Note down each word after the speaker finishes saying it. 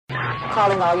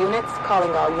Calling all units,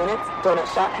 calling all units. Donut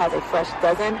Shop has a fresh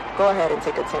dozen. Go ahead and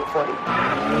take a 1040.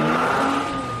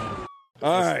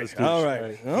 All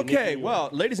right. Okay, well,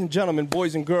 ladies and gentlemen,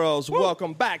 boys and girls,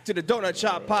 welcome back to the Donut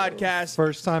Shop Podcast.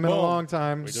 First time in a long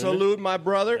time. Salute my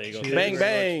brother. Bang,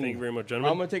 bang. Thank you very much,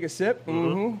 gentlemen. I'm going to take a sip.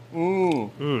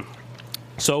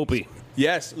 Soapy.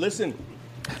 Yes, listen.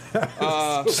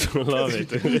 Love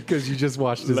it. Because you just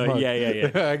watched this mug. Yeah.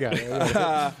 I got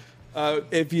it.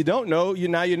 If you don't know,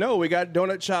 now you know. We got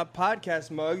Donut Shop Podcast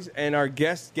mugs, and our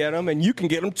guests get them, and you can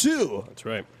get them too. That's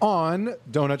right. On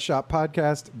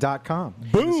donutshoppodcast.com.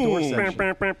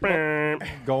 Boom.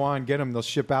 Go on, get them. They'll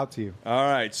ship out to you. All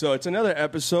right, so it's another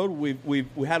episode. We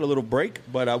had a little break,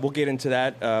 but we'll get into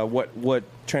that, what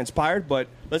transpired. But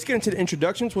let's get into the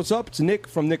introductions. What's up? It's Nick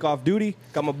from Nick Off Duty.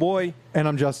 Got my boy. And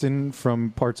I'm Justin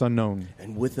from Parts Unknown.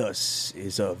 And with us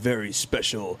is a very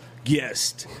special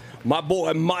guest, my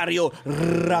boy Mario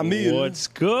Ramil. What's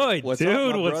good, What's up,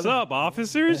 dude? my What's brother? up,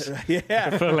 officers? Yeah.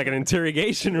 I feel like an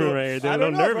interrogation room right here, dude. I don't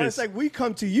I'm know, bro. nervous. It's like we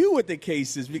come to you with the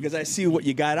cases because I see what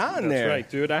you got on there. That's right,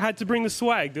 dude. I had to bring the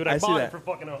swag, dude. I see bought that. it for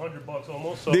fucking $100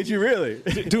 almost. So. Did you really?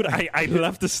 Dude, I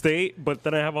left the state, but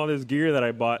then I have all this gear that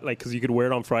I bought, like, because you could wear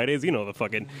it on Fridays. You know, the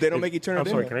fucking... They don't make you turn it I'm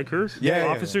in sorry, there. can I curse? Yeah.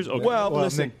 Officers? Okay. Well,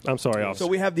 listen. Nick, I'm sorry, officer. So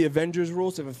we have the Avengers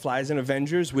rules. If it flies in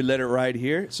Avengers, we let it ride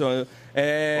here. So,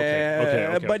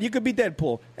 Okay. But you could be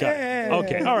Deadpool. Got it.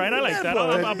 Okay, all right, I like that.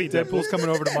 I'll be Deadpool. Deadpool's coming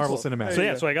over to Marvel Cinematic. So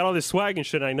yeah, so I got all this swag and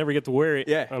shit. And I never get to wear it.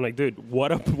 Yeah. I'm like, dude,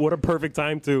 what a perfect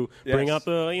time to bring Yes. out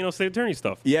the state attorney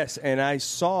stuff. Yes, and I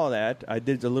saw that. I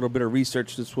did a little bit of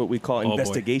research. That's what we call Oh, boy.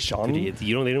 investigation. Dude,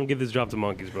 they don't give this job to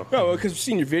monkeys, bro. No, because we've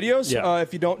seen your videos. Yeah.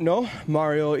 If you don't know,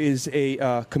 Mario is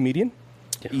a comedian.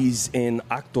 Yeah. He's an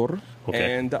actor.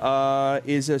 Okay. And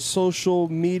is a social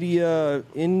media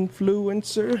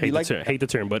influencer. Hate the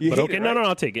term, but You hate okay, it, no, right?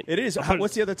 I'll take it. It is.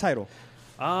 What's the other title?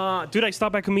 Dude, I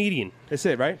stopped at comedian. That's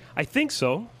it, right? I think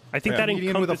so. I think that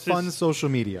Comedian with a encompasses... fun social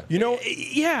media. You know,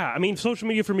 Yeah, I mean, social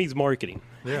media for me is marketing.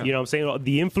 Yeah. You know what I'm saying?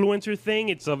 The influencer thing,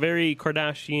 it's a very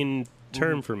Kardashian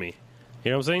term for me.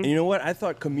 You know what I'm saying? you know what? I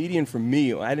thought comedian for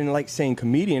me. I didn't like saying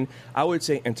comedian. I would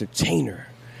say entertainer.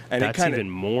 And That's it kind even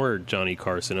of. more Johnny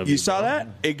Carson of You saw that?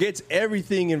 It gets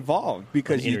everything involved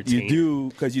because you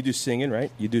do singing, right?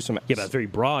 You do some. Yeah, but that's very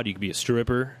broad. You could be a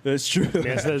stripper. That's true.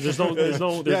 There's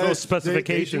no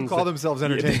specifications. They call themselves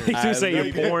entertainers. They do say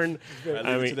you're porn. Leave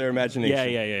it to their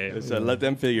imagination. Yeah. So let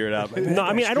them figure it out. No,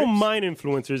 I mean, I don't mind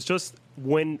influencers. Just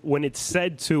when it's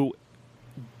said to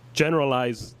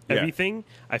generalize everything,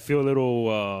 I feel a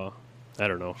little, I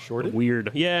don't know, Shorted?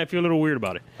 weird. Yeah, I feel a little weird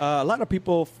about it. A lot of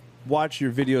people watch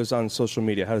your videos on social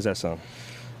media. How does that sound?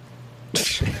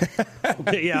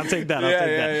 Yeah, I'll take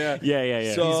that.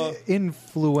 Yeah. So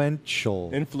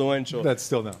Influential. influential. That's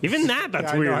still no. Even that's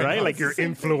Yeah, I weird, know, I right? know. Like you're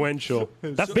influential.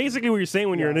 That's basically what you're saying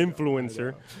when you're an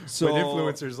influencer. so But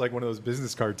influencer is like one of those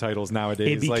business card titles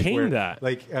nowadays. It like became where, that.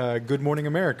 Like Good Morning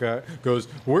America goes,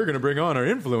 we're going to bring on our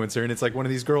influencer. And it's like one of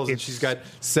these girls, and she's got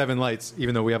 7 lights,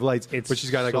 even though we have lights. It's But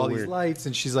she's got like so all these weird. lights,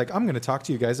 and she's like, I'm going to talk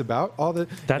to you guys about all the... and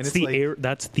That's it's the like, air.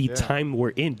 That's the time we're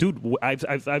in, dude.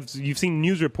 You've seen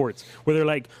news reports where they're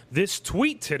like, "This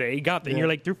tweet today got," and you're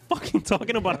like, "They're fucking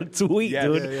talking about a tweet, Yeah,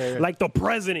 dude. yeah. Like the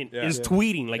president is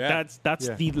tweeting. Like Yeah. that's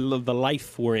Yeah. the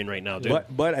life we're in right now, dude."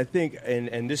 But I think,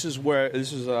 and this is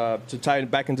to tie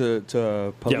it back into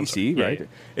policey, Yeah, right?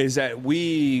 yeah. Is that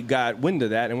we got wind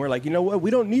of that, and we're like, you know what? We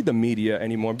don't need the media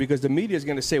anymore because the media is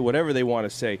going to say whatever they want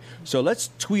to say. So let's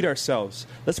tweet ourselves.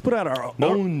 Let's put out our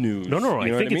own news. No, You know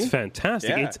I what think mean? it's fantastic.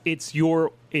 Yeah.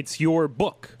 It's your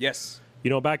book. Yes. You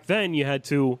know, back then you had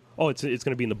to, it's going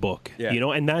to be in the book. Yeah. You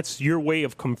know, and that's your way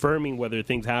of confirming whether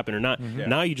things happen or not. Yeah.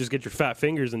 Now you just get your fat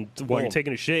fingers and while you're Boom.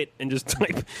 taking a shit and just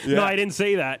type, Yeah. no, I didn't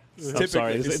say that. I'm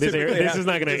sorry. It's This typically is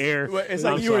not going to air. It's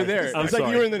I'm like you were sorry. there. I'm It's like you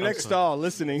sorry. were in the I'm next sorry. stall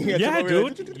listening. Yeah,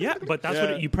 dude. Yeah, but that's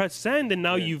Yeah. what you press send, and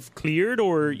now you've cleared,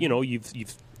 or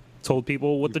you've told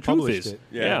people what the truth published is. it.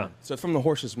 Yeah. So from the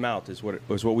horse's mouth is what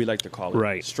we like to call it.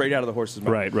 Right. Straight out of the horse's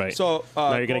mouth. Right. So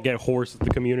Now you're gonna get horse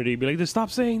the community, be like, "Just stop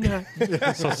saying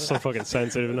that." so fucking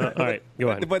sensitive. No? All right, go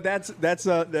ahead. But that's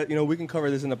we can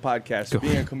cover this in the podcast.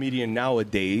 Being a comedian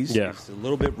nowadays is a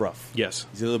little bit rough. Yes.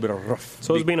 He's a little bit rough.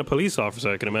 So is being a police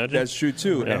officer, I can imagine. That's true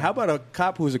too. Yeah. And how about a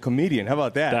cop who's a comedian? How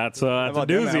about that? That's How a about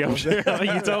them doozy. I'm apples? sure.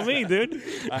 You tell me, dude.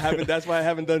 That's why I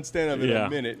haven't done stand up in Yeah, a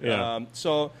minute. yeah.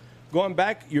 So going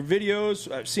back, your videos,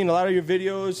 I've seen a lot of your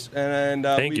videos, and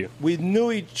Thank you. We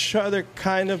knew each other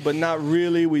kind of, but not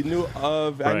really. We knew I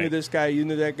knew Right. this guy, you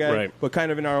knew that guy, Right. but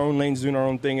kind of in our own lanes, doing our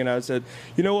own thing. And I said,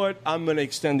 you know what? I'm going to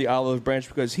extend the olive branch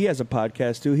because he has a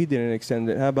podcast too. He didn't extend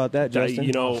it. How about that, Justin?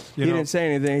 you know- he didn't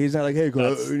say anything. He's not like, hey,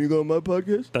 you go on my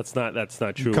podcast? That's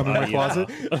not true. Come in my Yeah. closet.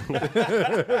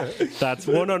 That's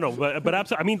no, but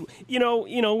absolutely. I mean, you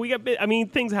know, we got. I mean,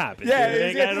 things happen. Yeah,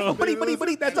 Like, I don't-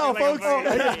 buddy. That's all, Like, folks.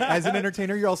 As an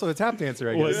entertainer, you're also a tap dancer,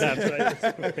 I Well, guess. that's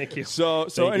right. Thank you. So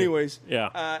Thank you. anyways, Yeah.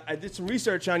 I did some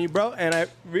research on you, bro, and I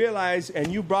realized, and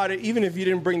you brought it, even if you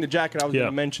didn't bring the jacket, I was Yeah.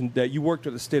 going to mention that you worked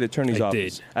with the state attorney's I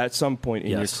office did. at some point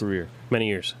in Yes. your career. Many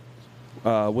years.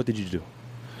 What did you do?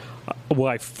 Well,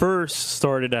 I first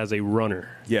started as a runner,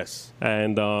 Yes.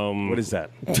 and What is that?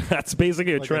 that's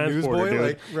basically a Like a transporter, newsboy, dude.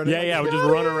 like, running Yeah, I would just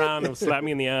run around and slap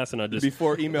me in the ass, and I just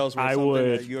Before emails were I something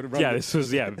would, that you would run yeah. with. This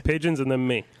was pigeons and then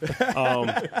me.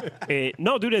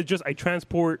 No, dude, it's just I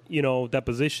transport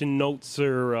deposition notes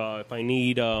or if I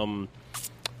need.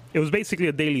 It was basically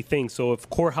a daily thing. So if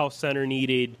courthouse center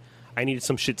I needed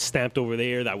some shit stamped over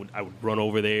there. I would run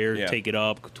over there, Yeah. take it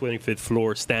up, 25th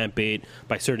floor, stamp it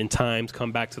by certain times,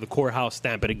 come back to the courthouse,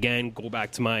 stamp it again, go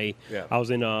back to my. Yeah. I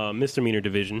was in misdemeanor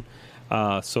division,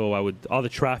 so I would all the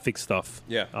traffic stuff.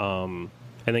 Yeah. And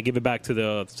then give it back to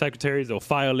the secretaries. They'll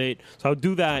file it. So I would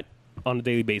do that on a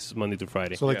daily basis, Monday through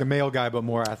Friday. So like Yeah. the male guy, but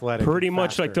more athletic. Pretty and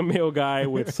much like the faster. male guy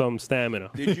with some stamina.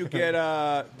 Did you get?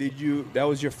 That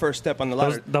was your first step on the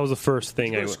ladder? That was the first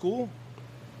thing Did you I go to school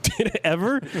did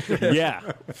ever. Yeah.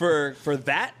 for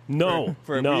that? No.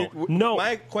 For No. were you- No.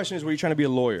 My question is, were you trying to be a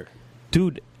lawyer?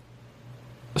 Dude.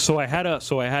 So I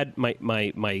had my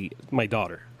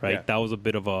daughter, right? Yeah. That was a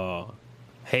bit of a,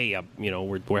 hey,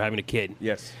 we're having a kid.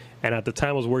 Yes. And at the time,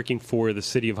 I was working for the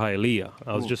city of Hialeah.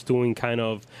 I was just doing kind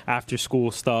of after school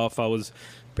stuff. I was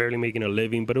barely making a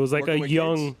living, but it was like Working a with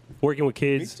young kids? working with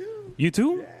kids. Me too. You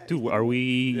too? Dude, are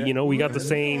we? We got the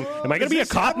same. Am I gonna be a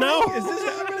cop now? Is this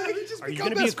happening? Are you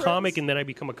gonna be a comic and then I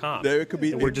become a cop? There, it could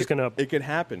be. We're just gonna It could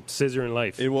happen. scissor in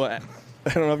life. It will. I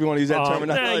don't know if you want to use that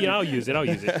terminology. I'll use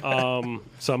it.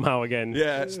 Somehow again.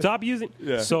 Yeah. Stop using.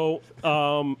 Yeah. So,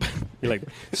 you're like,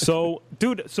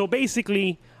 dude. So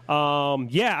basically,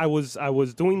 I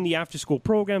was doing the after school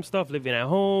program stuff, living at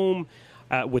home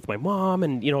with my mom,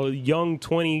 and young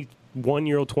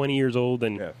 21-year-old, 20 years old,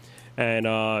 and. Yeah. And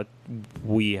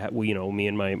we me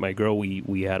and my girl,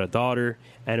 we had a daughter,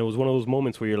 and it was one of those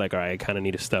moments where you're like, all right, I kind of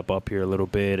need to step up here a little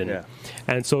bit,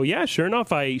 and so sure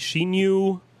enough, she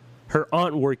knew her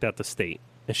aunt worked at the state,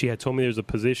 and she had told me there's a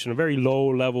position, a very low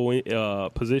level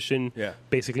position,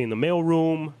 basically in the mail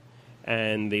room,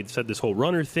 and they said this whole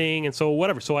runner thing, and so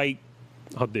whatever, so I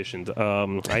auditioned.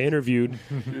 I interviewed,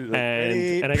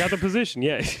 and I got the position.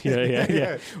 Yeah.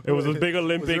 It was a big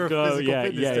Olympic. Was there a physical Yeah.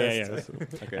 fitness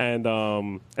test? Okay.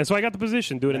 And so I got the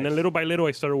position, dude. And then little by little,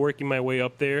 I started working my way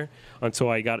up there until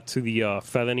I got to the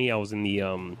felony. I was in the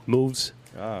moves.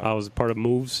 I was part of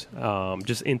moves,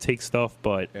 just intake stuff.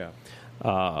 But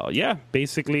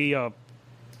basically,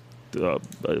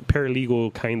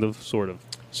 paralegal kind of, sort of.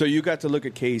 So you got to look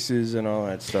at cases and all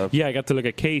that stuff. Yeah, I got to look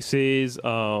at cases.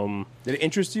 Did it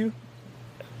interest you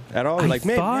at all? I Like,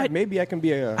 thought- maybe I can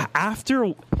be a.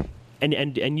 After,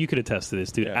 and you could attest to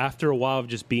this, dude. Yeah. After a while of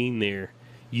just being there,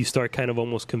 you start kind of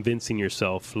almost convincing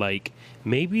yourself, like,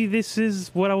 maybe this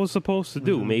is what I was supposed to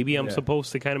do. Maybe I'm Yeah.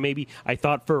 supposed to kind of, maybe I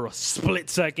thought for a split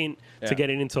second Yeah. to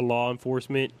getting into law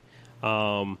enforcement.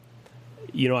 I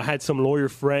had some lawyer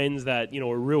friends that,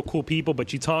 were real cool people,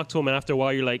 but you talk to them, and after a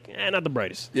while, you're like, not the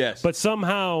brightest. Yes. But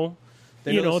somehow,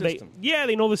 They know the system.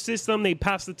 they know the system. They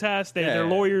pass the test. They're Yeah.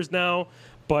 lawyers now.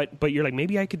 But you're like,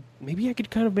 maybe I could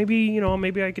kind of, maybe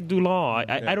I could do law.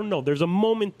 I don't know. There's a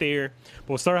moment there. But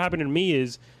what started happening to me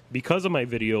is, because of my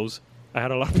videos, I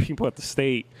had a lot of people at the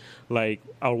state. Like,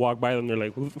 I'll walk by them, they're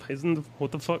like,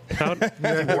 what the fuck? How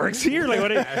it works here? Like,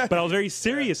 what? But I was very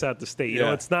serious at the state.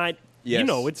 Yeah. It's not, Yes.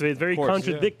 it's very course,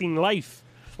 contradicting life.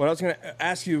 What I was going to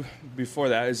ask you before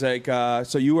that is like,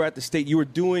 so you were at the state, you were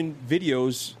doing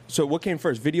videos. So what came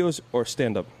first, videos or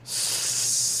stand up?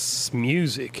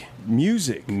 Music.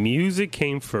 Music.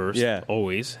 Came first. Yeah.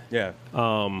 Always. Yeah.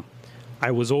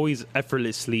 I was always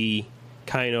effortlessly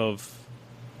kind of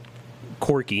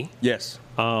quirky. Yes.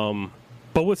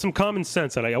 But with some common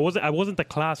sense. Like, I wasn't the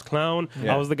class clown.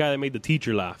 Yeah. I was the guy that made the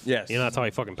teacher laugh. Yes. That's how I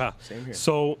fucking passed. Same here.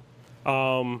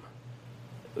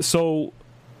 So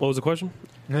what was the question?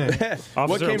 Yeah.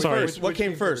 What Officer, came I'm sorry. first? What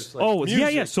came first? Like, Oh, yeah.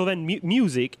 music. So then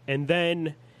music, and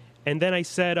then I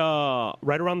said,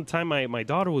 right around the time my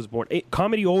daughter was born,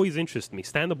 comedy always interested me.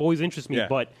 Stand-up always interested me, Yeah.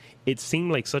 but it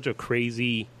seemed like such a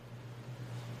crazy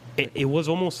it was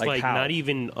almost Like like how? not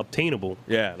even obtainable.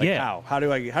 Yeah, like how? How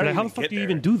do I? How, do Like, I how even the fuck get do you there?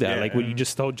 even do that? Yeah. Like when you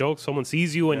just tell jokes, someone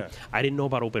sees you, and Yeah. I didn't know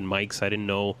about open mics. I didn't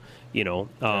know,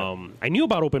 I knew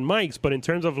about open mics, but in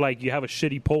terms of like you have a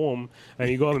shitty poem and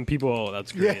you go up and people, oh,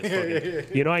 that's great. It's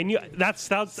fucking- I knew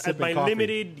that's at Sipping my coffee.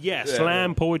 limited,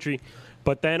 slam poetry.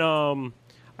 But then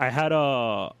I had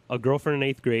a girlfriend in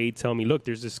 8th grade tell me, look,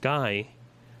 there's this guy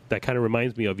that kind of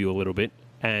reminds me of you a little bit,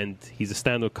 and he's a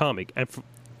stand-up comic. And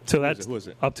Who is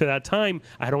it? up to that time,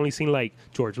 I had only seen like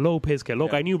George Lopez, Que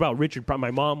Loco. Yeah. I knew about Richard Pryor.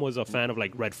 My mom was a fan of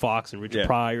like Red Fox and Richard Yeah.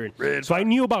 Pryor, and so I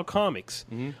knew about comics.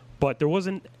 But there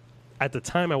wasn't at the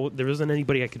time. There wasn't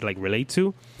anybody I could like relate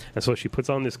to, and so she puts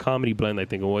on this comedy blend. I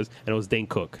think it was, and it was Dane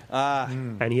Cook.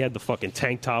 And he had the fucking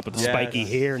tank top with the Yes. spiky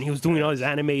hair, and he was doing all his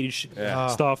animated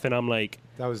stuff. And I'm like,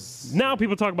 That was now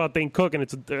people talk about Dane Cook, and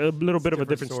it's a little bit of a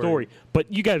different story.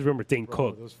 But you guys remember Dane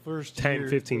Cook those first 10, years,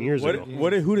 15 years What? ago.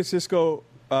 Who did Cisco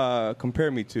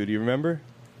compare me to? Do you remember?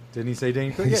 Didn't he say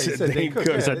Dane Cook? Yeah, he said said Dane Dane Cook.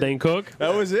 Cook. Is that Dane Cook?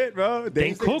 That was it, bro.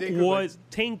 Dane Cook Dane Cook, was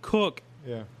Dane Cook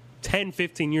Yeah. 10,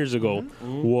 15 years ago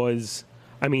was,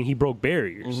 I mean, he broke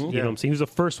barriers. You know what I'm saying? He was the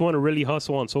first one to really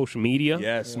hustle on social media.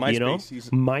 Yes, You know? MySpace. He's-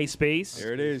 MySpace.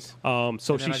 There it is. So And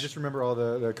then she I just remember all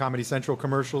the Comedy Central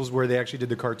commercials where they actually did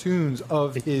the cartoons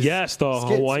of his yes, the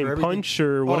skits or Hawaiian everything. Punch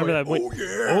or whatever Oh, that went. oh,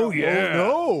 yeah. Oh yeah.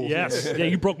 Oh, no. Yes. Yeah,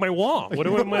 you broke my wall. What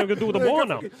am I going to do with the ball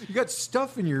now? You got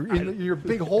stuff in your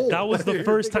big hole. That was the Your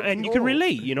first big time, and you hole. can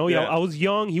relate. You know, Yeah. I was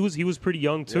young. He was pretty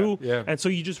young too, Yeah. and so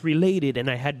you just related. And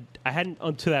I hadn't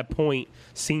until that point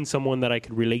seen someone that I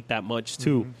could relate that much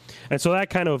to, and so that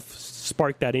kind of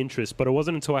sparked that interest. But it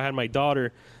wasn't until I had my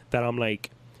daughter that I'm like,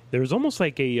 there was almost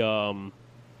like a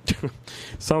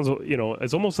sounds,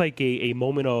 it's almost like a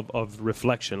moment of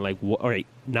reflection. Like, all right,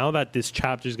 now that this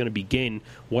chapter is going to begin,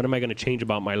 what am I going to change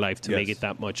about my life to make Yes. it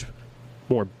that much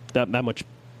more that much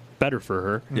better for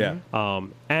her? Yeah.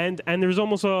 And there's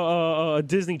almost a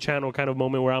Disney Channel kind of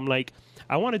moment where I'm like,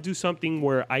 I want to do something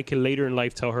where I can later in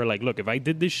life tell her, like, look, if I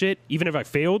did this shit, even if I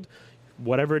failed,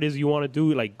 whatever it is you want to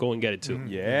do, like, go and get it too.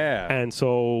 Yeah. And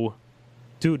so,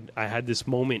 dude, I had this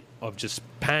moment of just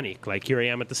panic. Like, here I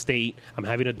am at the state. I'm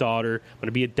having a daughter. I'm going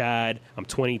to be a dad. I'm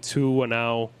 22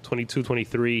 now, 22,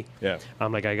 23. Yeah.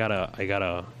 I'm like, I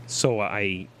gotta. So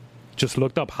I just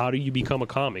looked up, how do you become a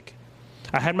comic?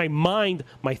 I had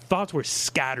my thoughts were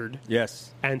scattered.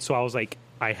 Yes. And so I was like,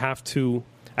 I have to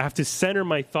center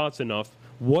my thoughts enough.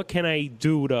 What can I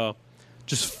do to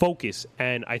just focus?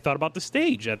 And I thought about the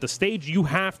stage. At the stage, you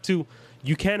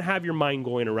can't have your mind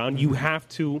going around. You have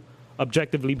to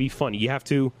objectively be funny.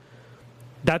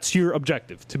 That's your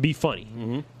objective, to be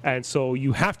funny. And so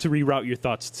you have to reroute your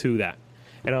thoughts to that.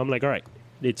 And I'm like, all right,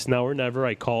 it's now or never.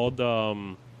 I called,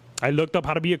 I looked up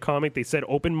how to be a comic. They said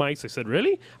open mics. I said,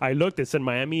 really? I looked, it said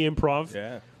Miami Improv.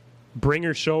 Yeah.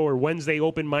 Bringer show or Wednesday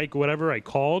open mic, whatever. I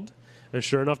called, and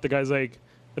sure enough, the guy's like,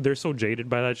 they're so jaded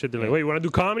by that shit. They're like, wait, you want to do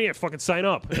comedy? I fuck sign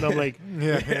up. And I'm like,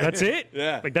 that's it?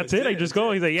 Yeah, Like, that's it? I just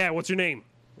go? He's like, yeah, what's your name?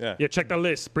 Yeah. Yeah, check the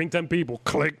list. Bring 10 people.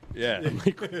 Click. Yeah.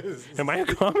 Like, am I a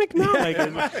comic now? Like,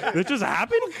 did it just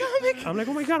happen? I'm like,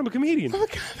 oh my God, I'm a comedian. I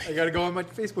got to go on my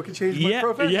Facebook and change my Yeah,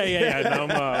 profile. yeah. Now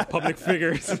I'm a public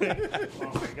figure.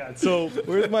 Oh my God. So,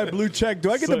 Where's my blue check?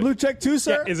 Do I get the blue check too,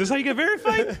 sir? is this how you get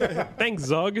verified? Thanks,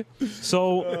 Zug.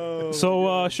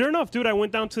 So, sure enough, dude, I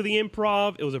went down to the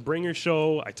Improv. It was a bringer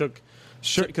show. I took,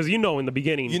 because in the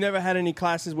beginning, You never had any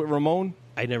classes with Ramon?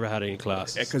 I never had any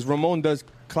classes. Because Ramon does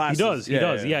classes. He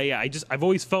does. Yeah. I've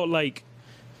always felt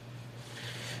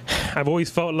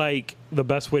like the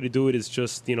best way to do it is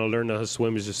just, learn how to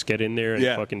swim is just get in there and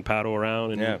Yeah. fucking paddle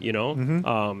around and, Yeah.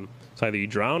 so either you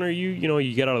drown or you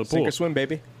get out of the Sink pool. or swim,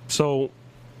 baby. So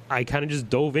I kind of just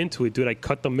dove into it, dude. I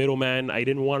cut the middleman. I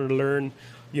didn't want to learn,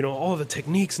 all the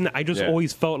techniques. And I just Yeah.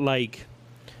 always felt like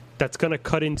that's going to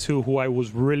cut into who I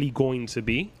was really going to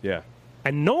be. Yeah.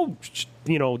 And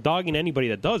dogging anybody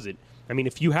that does it. I mean,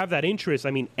 if you have that interest,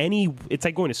 it's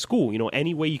like going to school,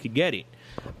 any way you could get it.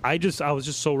 I was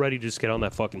just so ready to just get on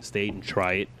that fucking stage and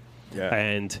try it. Yeah.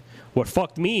 And what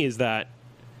fucked me is that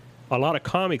a lot of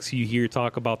comics you hear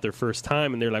talk about their first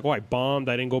time and they're like, oh, I bombed.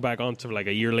 I didn't go back on to like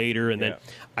a year later. And then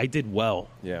Yeah. I did well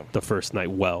the first night.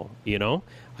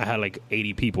 I had like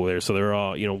 80 people there. So they're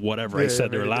all, whatever I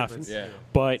said, they were made a laughing. difference. Yeah.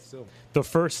 But Still. the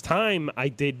first time I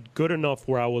did good enough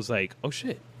where I was like, oh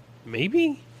shit,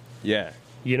 maybe, Yeah.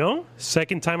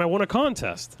 Second time I won a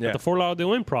contest Yeah. at the Fort Lauderdale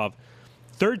Improv.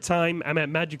 Third time I'm at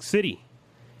Magic City,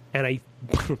 and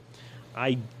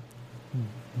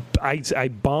I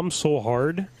bombed so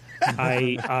hard.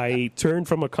 I turned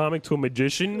from a comic to a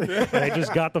magician, and I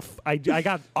just got I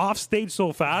got off stage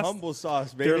so fast. Humble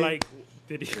sauce, baby. They're like,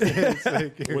 Did he? It's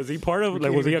like, Was he part of? Like,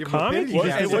 can't was he a even give him a comic? pity. He Yeah,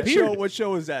 just it's What disappeared. show? What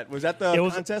show was that? Was that the It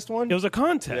was- contest one? It was a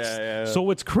contest. Yeah. So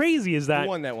what's crazy is Who that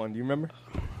won that one? Do you remember?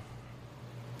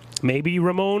 maybe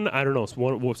Ramon. I don't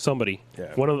know. Somebody.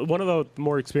 Yeah. One of the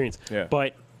more experienced. Yeah.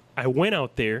 But I went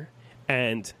out there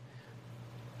and.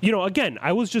 Again,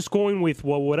 I was just going with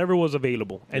whatever was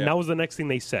available, and Yeah. that was the next thing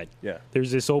they said. Yeah.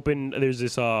 There's this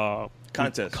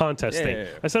Contest. contest Yeah, thing. yeah, yeah.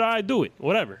 I said, all right, do it,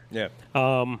 whatever. Yeah.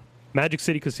 Magic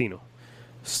City Casino.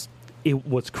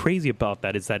 What's crazy about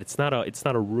that is that it's not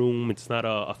a room, it's not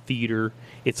a theater,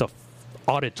 it's a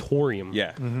auditorium.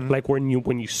 Yeah. Like when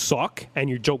you suck and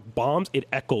your joke bombs, it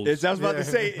echoes. I was about to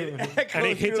say, it and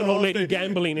it hits through an the old whole lady thing.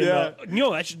 gambling. Yeah.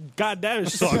 That goddamn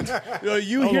sucked.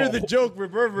 You hear the joke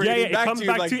reverberating it back comes to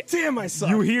you back like, to you. damn, I suck.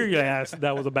 You hear your ass.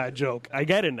 That was a bad joke. I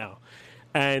get it now.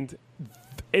 And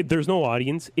there's no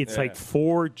audience. It's Yeah. like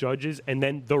 4 judges, and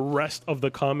then the rest of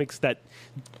the comics that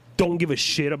don't give a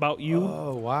shit about you.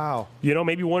 oh wow.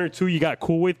 Maybe 1 or 2 you got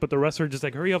cool with, but the rest are just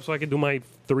like, hurry up so I can do my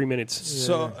 3 minutes.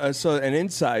 So an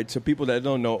inside to people that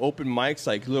don't know, open mics,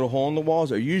 like little hole in the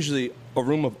walls, are usually a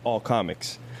room of all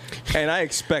comics, and I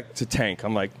expect to tank.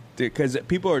 I'm like, because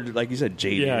people are like you said,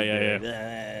 jaded.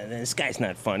 Yeah. This guy's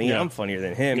not funny. Yeah. I'm funnier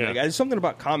than him. Yeah. Like, there's something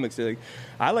about comics that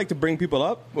I like to bring people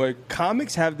up. Where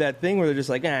comics have that thing where they're just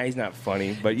like, he's not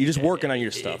funny, but you're just working on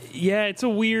your stuff. Yeah, it's a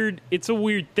weird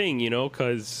thing,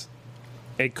 because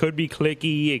it could be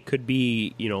cliquey, it could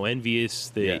be,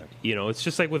 envious. It's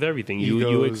just like with everything. You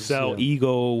Egos, excel, yeah.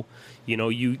 ego.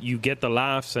 You get the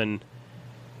laughs, and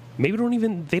maybe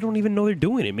they don't even know they're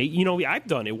doing it. Maybe, I've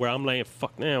done it where I'm like,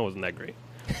 fuck, it wasn't that great.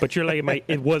 But you're like,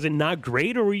 it wasn't not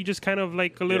great, or were you just kind of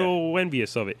like a little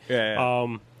envious of it?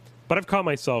 Yeah. But I've caught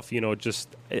myself,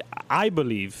 I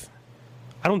believe.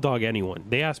 I don't dog anyone.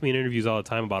 They ask me in interviews all the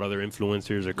time about other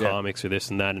influencers or comics or this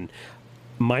and that, and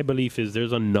my belief is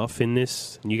there's enough in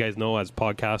this. And you guys know, as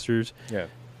podcasters,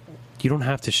 you don't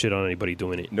have to shit on anybody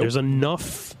doing it. Nope. There's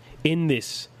enough in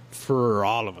this for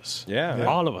all of us. Yeah.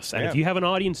 All of us. And if you have an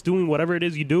audience doing whatever it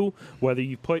is you do, whether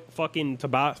you put fucking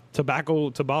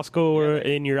Tabasco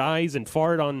in your eyes and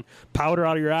fart on powder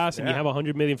out of your ass and you have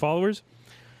 100 million followers,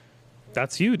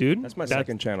 that's you, dude. That's my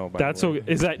second channel, by That's the way.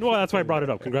 that's why I brought it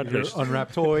up. Congratulations.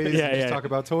 Unwrap toys. Yeah, and just yeah. talk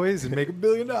about toys and make $1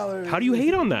 billion. How do you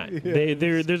hate on that?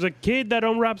 There's a kid that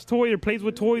unwraps toys or plays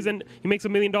with toys and he makes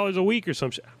 $1 million a week or some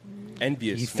shit.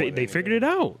 Envious. They figured it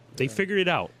out. They figured it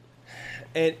out.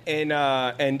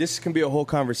 And this can be a whole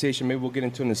conversation. Maybe we'll get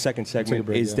into in the second segment.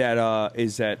 break, Is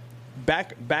that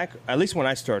back at least when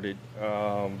I started,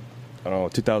 I don't know,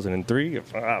 2003. I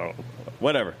don't know,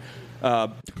 whatever.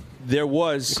 There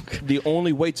was the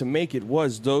only way to make it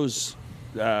was those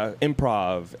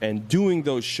improv and doing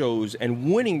those shows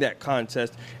and winning that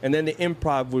contest, and then the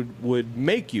improv would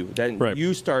make you. Then Right.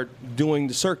 you start doing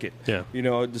the circuit. Yeah.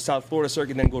 The South Florida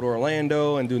circuit, then go to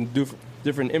Orlando and do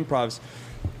different improvs.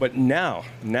 But now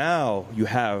you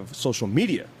have social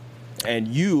media, and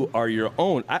you are your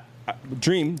own.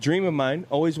 Dream of mine.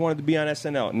 Always wanted to be on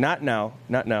SNL. Not now.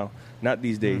 Not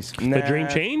these days. The dream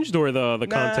changed or the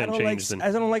content changed?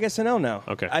 I don't like SNL now.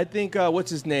 Okay. I think what's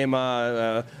his name?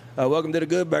 Welcome to the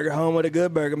Good Burger, home of the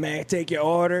Good Burger. Man, take your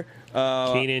order.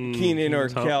 Keenan or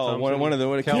Kel, one of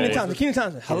the Keenan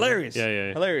Thompson. Hilarious.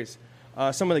 Yeah. Hilarious.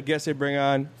 Some of the guests they bring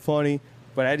on, funny,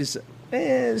 but I just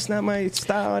it's not my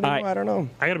style anymore. I don't know.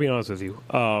 I got to be honest with you.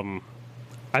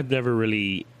 I've never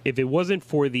really. If it wasn't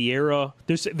for the era,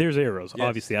 there's eras. Yes.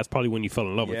 Obviously, that's probably when you fell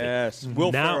in love with it. Yes,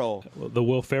 Will Ferrell. The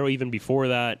Will Ferrell. Even before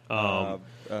that,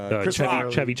 Chris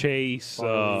Rock. Chevy Chase,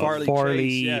 Farley Farley,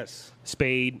 Chase, yes.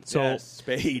 Spade. So Yes,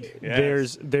 Spade.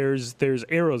 Yes. there's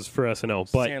eras for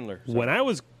SNL. But Sandler, when I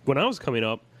was coming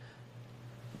up,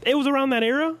 it was around that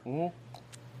era. Mm-hmm.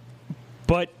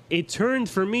 But it turned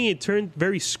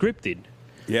very scripted.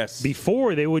 Yes.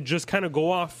 Before they would just kind of go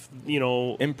off,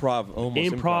 Improv, almost improv. a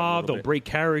little They'll bit. break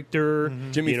character.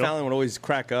 Jimmy Fallon would always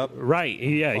crack up. Right?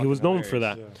 Yeah, he was known for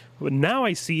that. hilarious, But now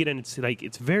I see it, and it's like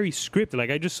it's very scripted.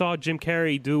 Like I just saw Jim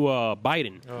Carrey do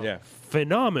Biden. Yeah.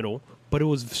 Phenomenal, but it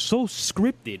was so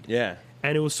scripted. Yeah.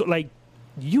 And it was so like,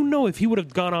 if he would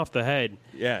have gone off the head,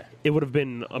 Yeah. it would have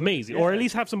been amazing. Or at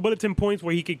least have some bulletin points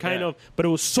where he could kind Yeah. of. But it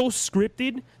was so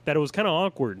scripted that it was kind of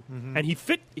awkward, and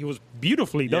he was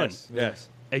beautifully done. Yes.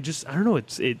 I don't know.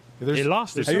 It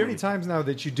lost There's its so many times now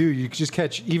that you just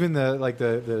catch even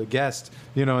the guest,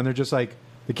 and they're just like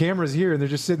the camera's here and they're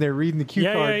just sitting there reading the cue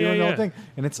Yeah, card, yeah, doing the yeah. whole thing,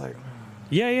 and it's like,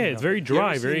 Yeah, it's very You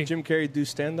dry. ever seen Very. Jim Carrey do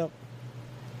stand up?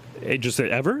 It just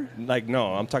ever. Like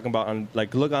no, I'm talking about on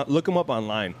like look him up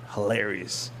online.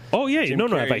 Hilarious. Oh yeah, Jim no.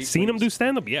 Have I Carrey, seen him when do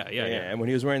stand up? Yeah. And when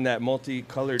he was wearing that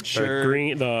multicolored The shirt,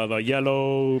 green, the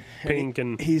yellow, pink,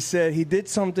 and he said he did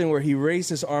something where he raised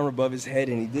his arm above his head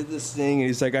and he did this thing and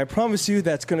he's like, I promise you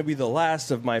that's going to be the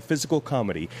last of my physical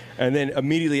comedy. And then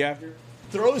immediately after,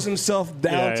 throws himself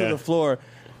down to the floor.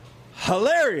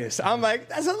 Hilarious. I'm like,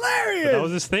 that's hilarious. But that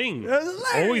was his thing. That was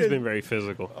hilarious. Always been very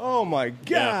physical. Oh my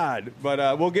God.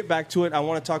 But we'll get back to it. I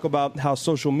want to talk about how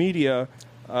social media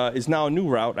is now a new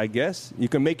route, I guess. You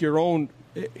can make your own,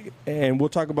 and we'll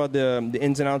talk about the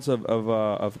ins and outs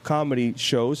of comedy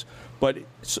shows, but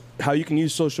how you can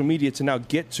use social media to now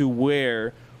get to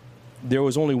where there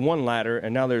was only one ladder,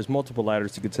 and now there's multiple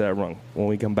ladders to get to that rung when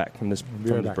we come back from this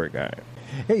break. All right.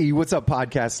 Hey, what's up,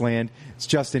 Podcast Land? It's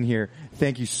Justin here.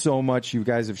 Thank you so much. You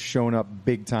guys have shown up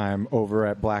big time over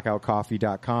at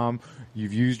blackoutcoffee.com.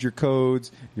 You've used your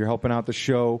codes. You're helping out the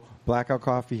show. Blackout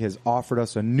Coffee has offered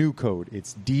us a new code.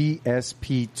 It's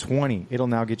DSP20. It'll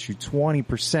now get you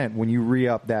 20% when you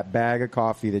re-up that bag of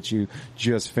coffee that you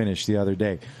just finished the other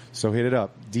day. So hit it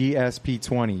up,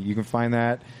 DSP20. You can find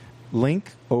that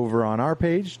link over on our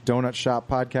page,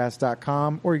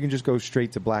 donutshoppodcast.com, or you can just go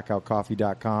straight to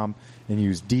blackoutcoffee.com and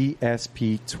use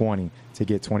DSP20 to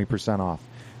get 20% off.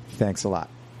 Thanks a lot.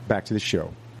 Back to the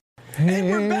show. And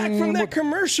we're back from that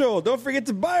commercial. Don't forget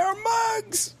to buy our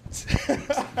mugs.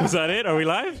 Is that it? Are we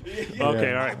live?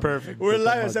 Okay, all right, perfect. We're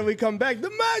live, so we come back. The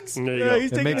mugs. There you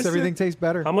go. It makes everything taste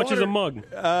better. How much is a mug?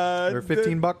 They're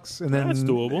 $15, and then That's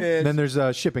doable. Then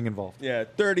there's shipping involved. Yeah,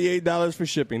 $38 for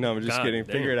shipping. No, I'm just God kidding.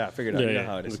 damn. Figure it out. Yeah, You know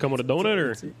how it Does is. it come with a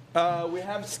donut or? We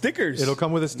have stickers. It'll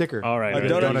come with a sticker. All right, a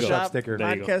there donut you go. shop sticker.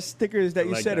 There you go. podcast stickers that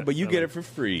you like said that. it, but you I get like it for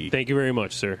free. Thank you very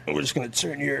much, sir. We're just gonna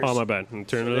turn yours. Oh my bad.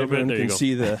 Turn it a little bit. Everyone There you can go.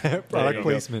 see the. Product go.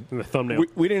 placement. The thumbnail.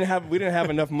 we didn't have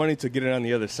enough money to get it on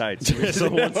the other side. So we just So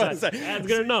did it one on side. That's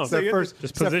good enough. It's that first,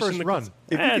 Just it's that position first the run.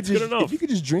 It's good enough. If you could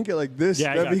just drink it like this,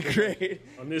 Yeah, I that'd be got great.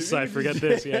 On this side, forget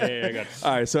this. Yeah, I got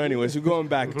All right. So, anyways, we're going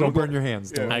back. Don't burn your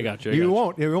hands. Yeah. I got you. You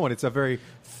won't. You won't. It's a very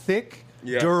thick,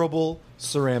 Yeah. durable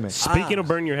ceramic. Speaking of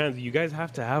burning your hands, you guys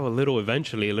have to have a little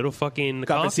fucking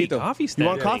Cafecito. coffee stand. You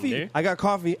want coffee? there. I got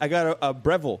coffee. I got a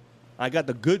Breville. I got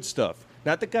the good stuff,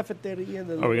 not the cafeteria.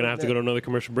 Are we gonna have to go to another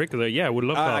commercial break? Yeah, we'd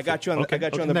love coffee. I got you on. Okay. I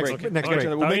got you on the Next- break. next I got you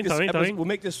break. on the- Está bien, está bien, está bien. We'll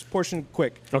make this portion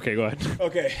quick. Okay, go ahead.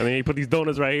 Okay. I mean, you put these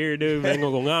donuts right here, dude.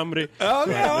 Vengo con hambre. Okay. Go all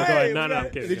ahead. right. No, I'm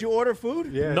kidding. Did you order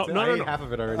food? Yeah, No, it's- no, I no, ate no. half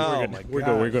of it already. Oh We're my good. We're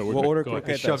good. We're good. We'll We're order good. Go quick.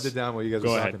 ahead. I shoved it down while you guys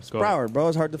Go were ahead. talking. Go ahead. Broward, bro.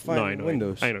 It's hard to find No, I know.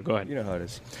 windows. I know. Go ahead. You know how it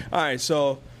is. All right.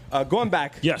 So going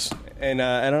back. Yes. And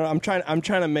I'm trying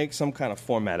to make some kind of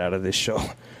format out of this show.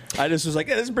 I just was like,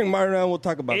 let's bring Martin around. We'll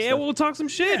talk about Yeah, stuff. we'll talk some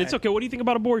shit. Yeah. It's okay. What do you think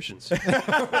about abortions? Go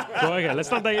ahead.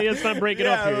 Let's not break it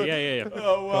up here. Yeah.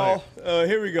 Oh well.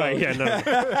 Here we go. Yeah, no.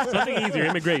 Something easier.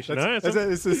 Immigration. All right?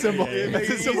 It's a symbol. Make It's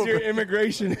a it symbol. easier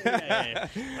immigration. Yeah.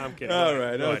 I'm kidding. All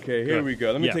right. Go ahead. Okay. Go Here ahead. we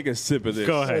go. Let me Yeah. take a sip of this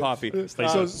Go ahead. coffee.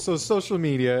 So social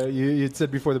media. You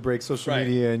said before the break, social Right.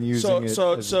 media and using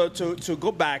so it. to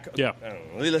go back. Yeah. I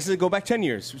don't know, let's just go back 10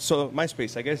 years. So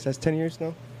MySpace, I guess that's 10 years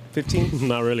now. 15.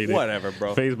 Not really. Dude. Whatever,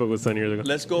 bro. Facebook was 10 years ago.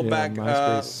 Let's go Yeah, back.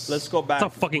 MySpace. Let's go back.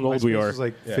 That's how fucking old we MySpace are. was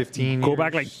like Yeah. 15. Go years.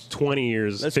 back like 20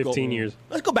 years, Let's 15 go, years.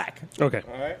 Let's go back. Okay.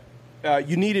 All right.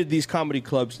 You needed these comedy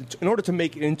clubs in order to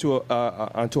make it into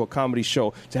onto a comedy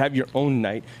show, to have your own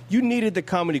night. You needed the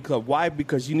comedy club. Why?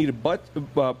 Because you needed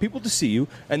people to see you,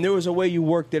 and there was a way you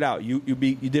worked it out. You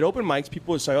did open mics.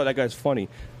 People would say, "Oh, that guy's funny,"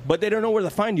 but they don't know where to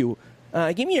find you.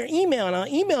 Give me your email and I'll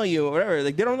email you or whatever.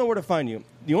 Like, they don't know where to find you.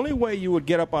 The only way you would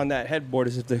get up on that headboard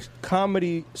is if the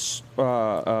comedy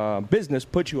business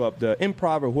put you up, the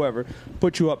improv or whoever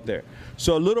put you up there.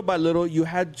 So little by little, you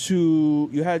had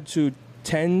to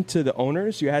tend to the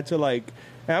owners. You had to like,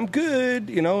 I'm good,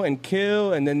 and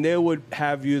kill, and then they would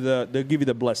have you they'll give you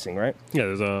the blessing, right? Yeah,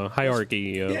 there's a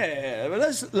hierarchy. Yeah, but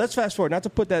let's fast forward. Not to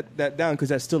put that down because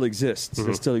that still exists.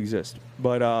 It still exists.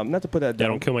 But not to put that Yeah, down.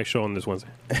 don't kill my show on this Wednesday.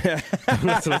 I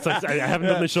haven't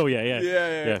done the show yet.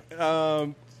 Yeah.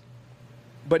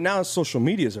 But now social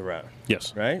media is around,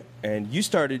 Yes. right? And you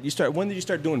started. When did you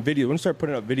start doing videos? When did you start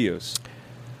putting up videos?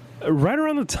 Right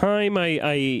around the time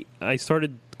I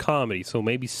started comedy, so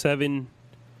maybe seven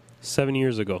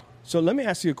years ago. So let me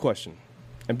ask you a question.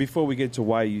 And before we get to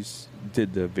why you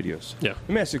did the videos, Yeah. let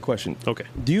me ask you a question. Okay.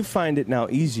 Do you find it now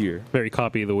easier? Very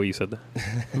copy the way you said that.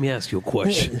 Let me ask you a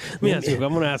question. I'm going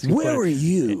to ask you a Where question. were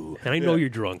you? And I know you're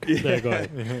drunk. Yeah, go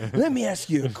ahead. Let me ask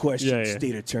you a question, Yeah.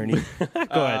 state attorney.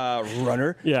 Go ahead.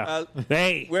 Runner. Yeah.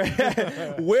 Hey.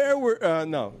 Where were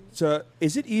no? So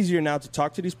is it easier now to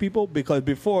talk to these people? Because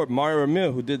before, Mario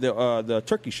Ramil, who did the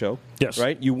turkey show, Yes.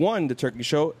 right? You won the turkey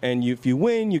show, and if you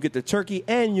win, you get the turkey,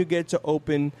 and you get to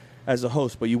open as a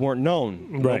host, but you weren't known.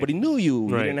 Right. Nobody knew you.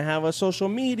 Right. You didn't have a social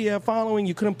media following.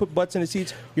 You couldn't put butts in the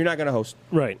seats. You're not going to host.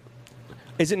 Right.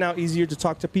 Is it now easier to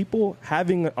talk to people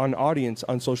having an audience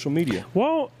on social media?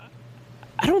 Well,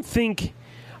 I don't think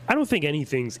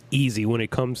anything's easy when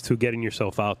it comes to getting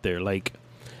yourself out there. Like,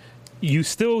 you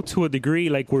still, to a degree,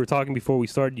 like we were talking before we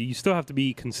started, you still have to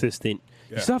be consistent.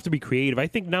 Yeah. You still have to be creative. I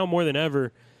think now more than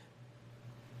ever,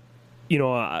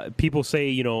 people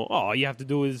say, all you have to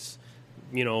do is,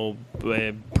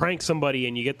 prank somebody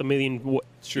and you get the million.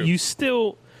 True. You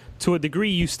still, to a degree,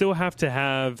 you still have to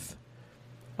have,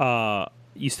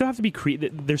 you still have to be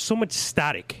creative. There's so much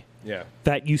static. Yeah.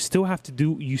 That you still have to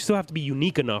be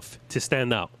unique enough to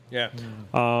stand out. Yeah.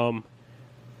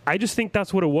 I just think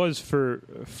that's what it was for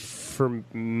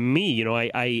me.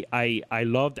 I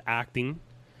loved acting.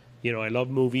 I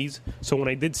loved movies. So when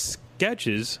I did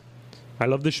sketches, I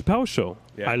loved the Chappelle Show.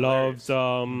 Yeah, I loved,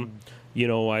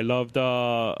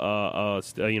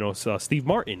 Steve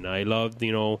Martin. I loved,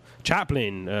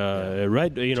 Chaplin,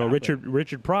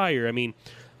 Richard Pryor. I mean,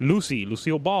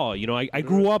 Lucille Ball. I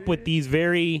grew up with these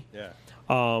very,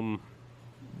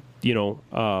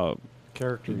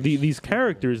 Characters. these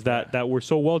characters that were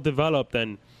so well developed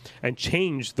and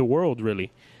changed the world,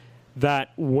 really,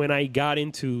 that when I got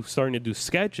into starting to do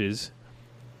sketches,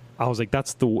 I was like,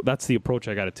 that's the approach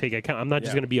I got to take. I'm not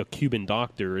just going to be a Cuban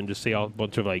doctor and just say a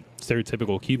bunch of like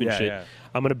stereotypical Cuban shit. Yeah.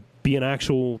 I'm going to be an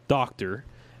actual doctor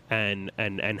and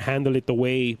handle it the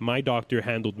way my doctor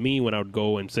handled me when I would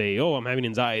go and say, oh, I'm having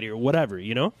anxiety or whatever,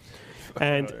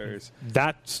 And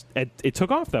it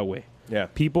took off that way. Yeah.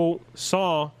 People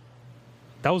saw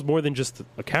that was more than just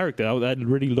a character. That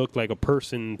really looked like a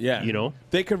person. Yeah.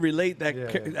 They could relate that.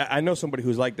 Yeah. I know somebody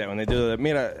who's like that when they do the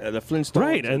Flintstones.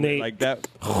 Right, and they like that.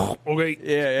 Okay.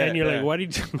 Yeah. And you're like, why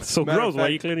did you? It's so Matter gross. of Why are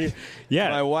fact, you cleaning? Yeah.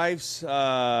 My wife's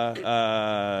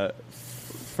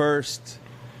first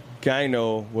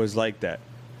gyno was like that.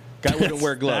 Guy wouldn't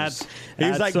wear gloves. He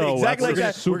was like exactly like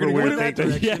that. Super We're weird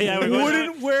gonna thing. Yeah, we're going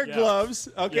Wouldn't wear Yeah. gloves.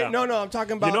 Okay, Yeah. no, I'm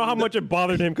talking about. You know how much it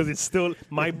bothered him because it's still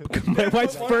my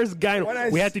wife's first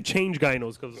gyno. We had to change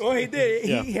gynos because. Oh, he did.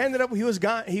 Yeah. He ended up. He was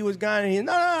gone. And he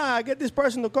no. I get this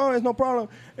person to call. It's no problem.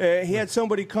 He had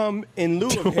somebody come in lieu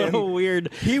of What him. a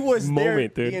weird He was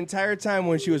moment, there dude. the entire time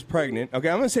when she was pregnant. Okay,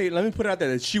 I'm gonna say. Let me put it out there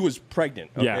that she was pregnant.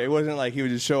 Okay, Yeah. It wasn't like he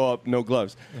would just show up no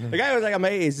gloves. The guy was like, "I'm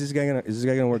hey, is this guy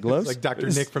gonna wear gloves? Like Dr.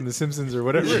 Nick from The Simpsons or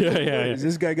whatever. Yeah. Is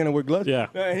this guy gonna wear gloves?" Yeah.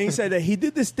 And he said that he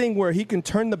did this thing where he can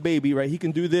turn the baby. Right. He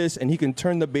can do this and he can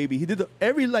turn the baby. He did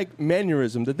every like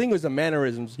mannerism. The thing was the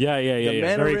mannerisms. Yeah. The Very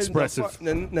mannerisms, expressive.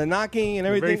 the knocking and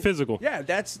everything. Very physical. Yeah,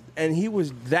 and he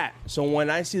was that. So when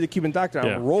I see the Cuban doctor, I'm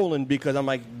Yeah. rolling because I'm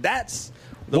like, that's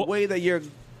the Well- way that your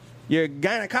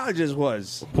gynecologist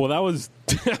was. Well, that was.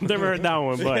 I've never heard that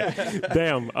one, but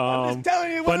damn. I'm just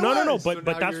telling you what but it no. was.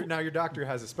 But that's now your doctor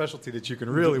has a specialty that you can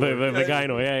really the work.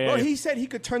 gyno. Yeah. Well, he said he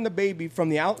could turn the baby from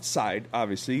the outside,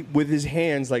 obviously, with his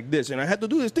hands like this. And I had to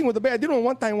do this thing with the baby. I did it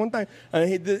one time. And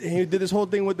he did this whole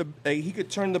thing with he could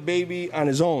turn the baby on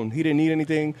his own. He didn't need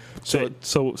anything. So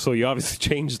you obviously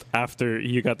changed after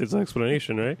you got this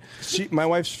explanation, right? My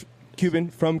wife's Cuban,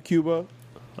 from Cuba.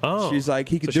 Oh, She's like,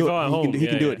 he could So she do felt at it. home. He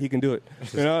can do Yeah. it. He can do it.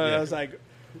 And I was like,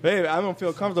 babe, I don't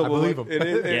feel comfortable. I believe him.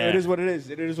 It is what it is.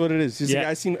 It is what it is. She's Yeah.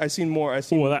 like, I seen more.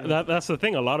 Well, that's the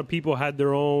thing. A lot of people had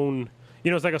their own.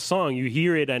 It's like a song. You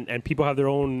hear it, and people have their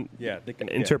own they can,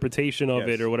 interpretation of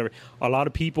Yes. it or whatever. A lot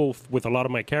of people with a lot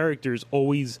of my characters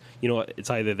always, it's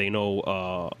either they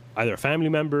know either a family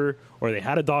member or they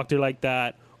had a doctor like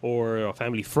that or a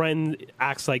family friend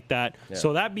acts like that. Yeah.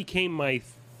 So that became my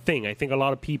thing. I think a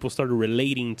lot of people started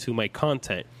relating to my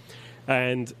content,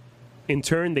 and in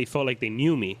turn, they felt like they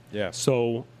knew me. Yeah.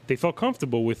 So they felt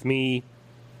comfortable with me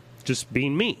just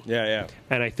being me. Yeah.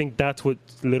 And I think that's what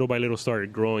little by little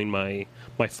started growing my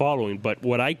following. But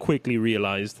what I quickly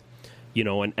realized,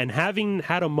 and having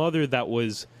had a mother that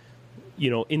was,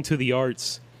 into the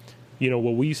arts,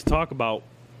 what we used to talk about,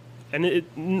 and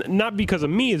not because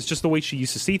of me, it's just the way she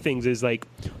used to see things is like,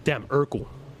 damn, Urkel.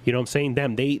 You know what I'm saying?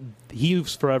 Damn,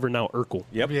 he's forever now Urkel.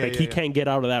 Yep. Yeah, Like he can't get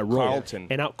out of that role. Carlton.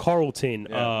 And out Carlton,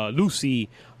 Yeah. Lucy,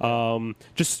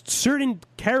 just certain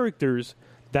characters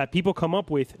that people come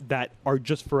up with that are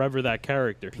just forever that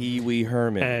character. Pee Wee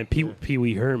Herman. And Pee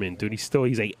Wee Herman, dude, he's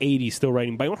like 80, still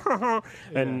writing by,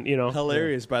 and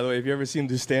Hilarious, by the way. Have you ever seen him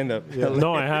do stand up?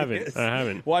 No, I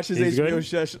haven't. Watch his He's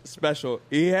HBO good? special.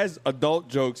 He has adult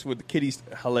jokes with kiddies.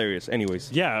 Hilarious.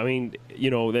 Anyways. Yeah, I mean,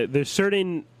 there's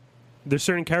certain there's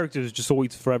certain characters just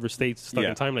always forever stay stuck Yeah.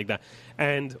 in time like that.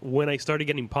 And when I started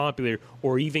getting popular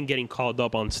or even getting called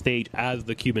up on stage as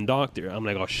the Cuban Doctor, I'm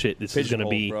like, oh shit, this is gonna Pigeonhole,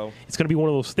 be bro. it's gonna be one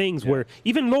of those things where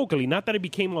even locally, not that it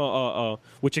became a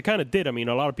which it kind of did. I mean,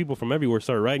 a lot of people from everywhere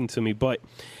started writing to me, but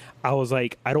I was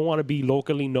like, I don't want to be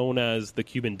locally known as the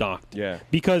Cuban Doctor. Yeah.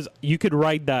 Because you could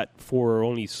write that for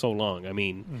only so long. I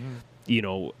mean, you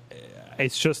know,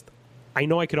 it's just, I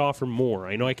know I could offer more.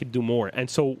 I know I could do more. And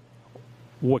so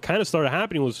what kind of started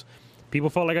happening was people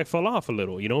felt like I fell off a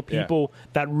little. You know, Yeah. people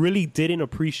that really didn't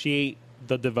appreciate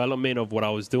the development of what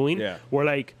I was doing Yeah. were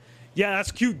like, yeah,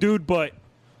 that's cute, dude, but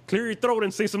clear your throat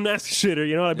and say some nasty shit, or,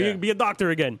 you know, Yeah. be a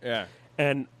doctor again. Yeah.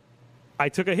 And I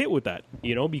took a hit with that,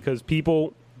 you know, because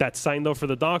people that signed up for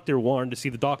the Doctor wanted to see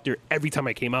the Doctor every time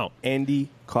I came out. Andy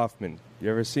Kaufman.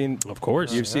 You ever seen? Of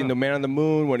course. You've seen The Man on the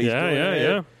Moon when he's Yeah, doing yeah, it,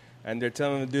 yeah. and they're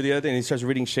telling him to do the other thing, and he starts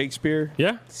reading Shakespeare.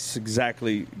 Yeah. It's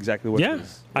exactly what Yeah. it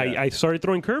is. I started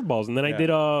throwing curveballs, and then I Yeah.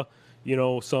 did, you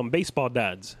know, some baseball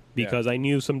dads because I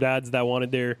knew some dads that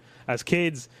wanted their, as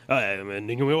kids, me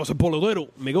vas a polodero,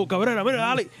 me go Cabrera, mira,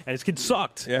 Ali, and his kids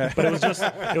sucked. Yeah. But it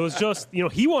was just, you know,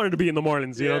 he wanted to be in the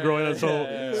Marlins, you know, growing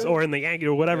up, or in the Yankees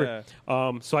or whatever.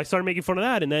 So I started making fun of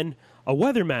that, and then a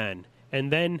weatherman,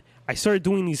 and then I started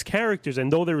doing these characters,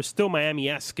 and though they were still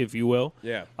Miami-esque, if you will,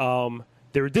 Yeah.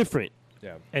 they were different.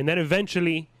 Yeah. And then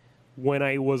eventually, when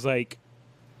I was like,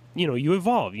 you know, you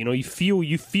evolve. You know, you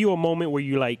feel a moment where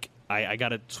you're like, I got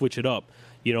to switch it up.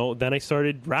 You know, then I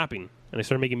started rapping and I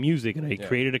started making music and I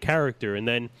created a character, and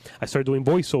then I started doing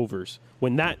voiceovers.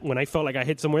 When I felt like I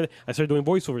hit somewhere, I started doing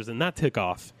voiceovers, and that took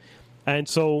off. And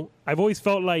so I've always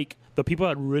felt like the people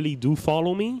that really do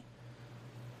follow me.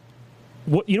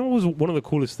 What was one of the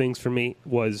coolest things for me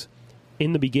was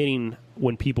in the beginning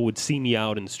when people would see me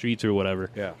out in the streets or whatever,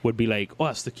 would be like, oh,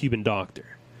 that's the Cuban Doctor,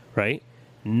 right?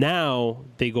 Now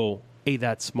they go, hey,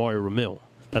 that's Mario Ramil.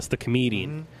 That's the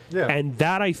comedian. Yeah. And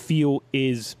that I feel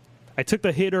is, I took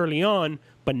the hit early on,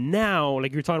 but now,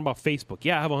 like you're talking about Facebook,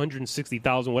 yeah, I have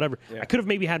 160,000, whatever. I could have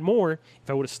maybe had more if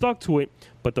I would have stuck to it,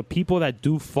 but the people that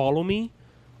do follow me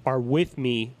are with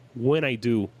me when I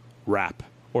do rap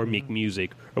or make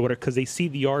music or whatever, because they see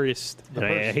the artist, and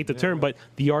I hate the term, but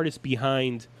the artist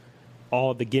behind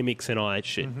all the gimmicks and all that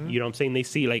shit. You know what I'm saying? They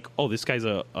see like, oh, this guy's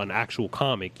an actual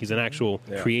comic. He's an actual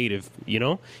creative, you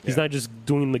know? He's not just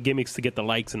doing the gimmicks to get the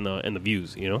likes and the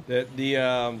views, you know? The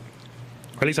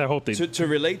At least I hope they to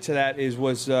relate to that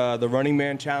was the Running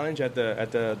Man challenge at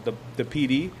the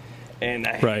PD, and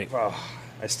I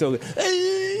still hey,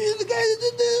 the guy that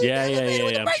did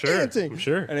the I'm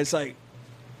sure. And it's like,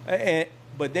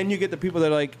 but then you get the people that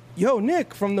are like, yo,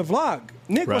 Nick from the vlog.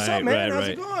 Nick, what's up, man? How's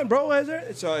it going, bro?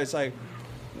 So it's like,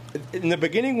 in the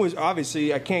beginning was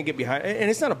obviously I can't get behind, and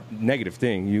it's not a negative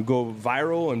thing. You go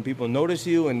viral and people notice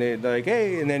you, and they're like,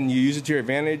 hey, and then you use it to your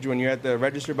advantage when you're at the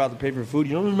register about to pay for food.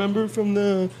 You don't remember from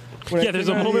the there's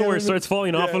a moment where it starts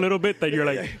falling off a little bit that you're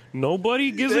like,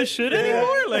 nobody gives a shit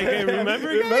anymore. Like, hey,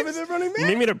 remember the Running Man? You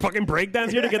need me to fucking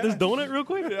breakdance here to get this donut real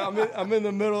quick? Yeah, I'm in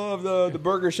the middle of the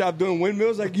burger shop doing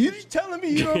windmills. Like, you just telling me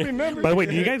you don't remember? By the way,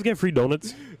 do you guys get free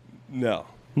donuts? No.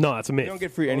 No, that's a myth. You don't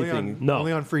get free anything. No.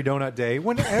 Only on Free Donut Day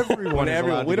when everyone is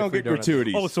allowed to we get don't free get donuts.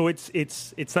 gratuities. Oh, so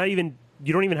it's not even,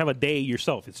 you don't even have a day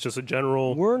yourself. It's just a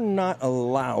general. We're not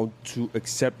allowed to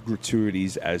accept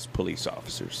gratuities as police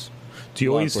officers. Do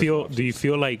you law always enforcement feel? Do you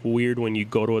feel like weird when you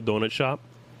go to a donut shop?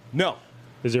 No.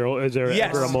 Is there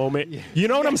Yes. ever a moment? You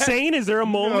know what I'm saying? Is there a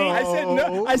moment? I said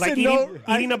no. I like said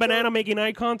eating a banana, making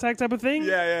eye contact type of thing?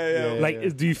 Yeah.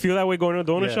 Like, do you feel that way going to a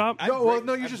donut Yeah. shop?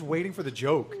 No, you're just waiting for the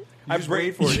joke. You just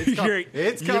wait for it.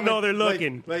 It's You coming. know they're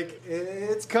looking. Like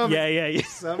it's coming. Yeah.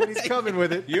 Somebody's coming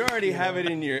with it. You already have it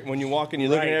in your when you walk in. You're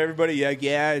looking Right. at everybody. You're like,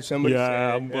 yeah, somebody.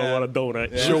 Yeah, said, I want a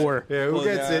donut. Yeah. Sure. Yeah, who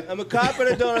gets it? I'm a cop at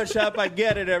a donut shop. I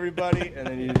get it, everybody. And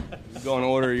then you go and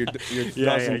order your dozen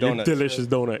Your donuts. delicious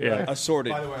donut. Yeah.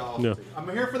 Assorted. By the way, No. I'm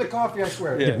here for the coffee. I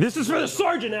swear. Yeah. This is for the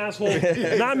sergeant, asshole.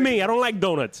 Not me. I don't like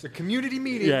donuts. The community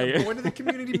meeting. Yeah, I'm yeah. going to the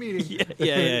community meeting.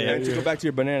 Yeah. And to go back to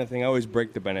your banana thing, I always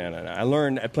break the banana. I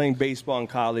learned at playing baseball in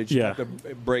college. You Yeah. have to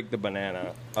break the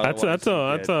banana. That's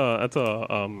Otherwise,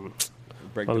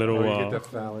 break a the little. banana. Get the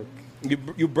phallic.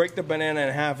 You break the banana in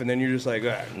half, and then you're just like,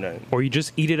 no. Or you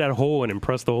just eat it at whole and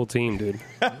impress the whole team, dude.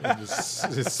 Just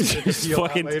peel out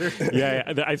Fucking later.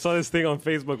 yeah. I saw this thing on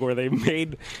Facebook where they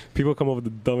made people come up with the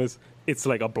dumbest. It's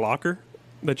like a blocker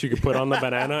that you can put on the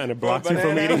banana, and it blocks you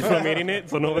from eating it.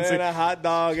 So no one's Banana, hot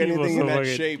dog, anything in that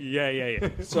shape. Yeah.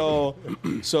 So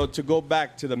to go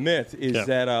back to the myth is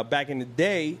that back in the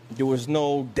day there was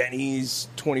no Denny's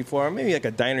 24 hour, maybe like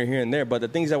a diner here and there, but the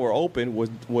things that were open was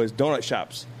donut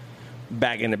shops.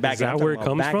 Back in the that where it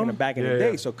comes from? Back in the Yeah,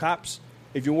 day. yeah. So cops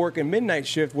if you're working midnight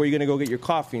shift, where are you going to go get your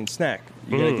coffee and snack?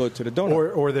 You're going to go to the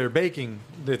donut. Or they're baking.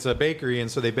 It's a bakery, and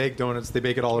so they bake donuts. They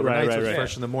bake it all overnight, so it's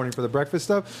fresh in the morning for the breakfast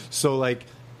stuff. So like,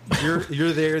 you're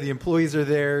there. The employees are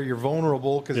there. You're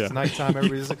vulnerable because it's nighttime.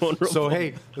 Everybody's so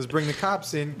hey, let's bring the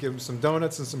cops in, give them some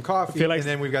donuts and some coffee, and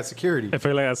then we've got security. I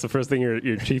feel like that's the first thing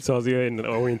your chief tells you in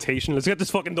orientation. Let's get this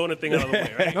fucking donut thing out of the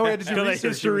way, right? No, we had to do research.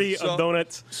 History of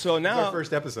donuts. So now our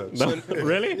first episode. So,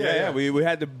 really? Yeah. We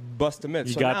had to bust the myth.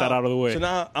 You got that out of the way. So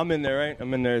now I'm in there, right?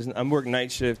 I'm in there. I'm working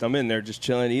night shift. I'm in there just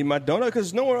chilling, eating my donut because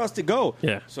there's nowhere else to go.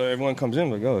 Yeah. So everyone comes in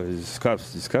like, oh, these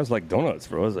cops like donuts,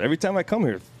 bro. Every time I come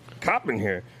here, cop in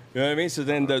here. You know what I mean? So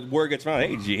then the word gets around, hey,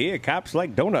 did you hear? Cops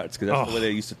like donuts, because that's the way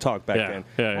they used to talk back then.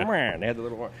 Yeah. They had the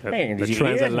little word. Hey, the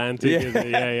transatlantic.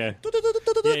 Yeah.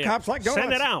 Cops like donuts.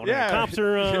 Send it out. Yeah. Cops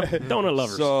are donut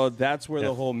lovers. So that's where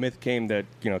the whole myth came that,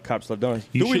 cops love donuts.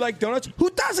 You we like donuts? Who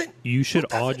doesn't? You should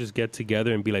all just get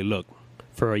together and be like, look,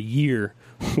 for a year,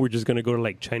 we're just going to go to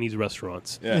like Chinese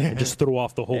restaurants and just throw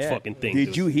off the whole fucking thing.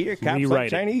 Did you hear? Cops like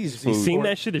Chinese food. You seen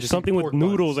that shit? There's something with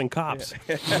noodles and cops.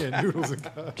 Noodles and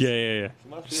cops. Yeah.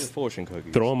 Fortune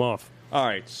cookies. Throw them off. All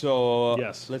right, so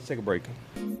Yes. let's take a break.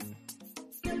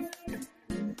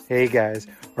 Hey guys,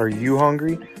 are you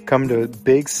hungry? Come to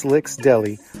Big Slicks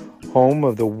Deli, home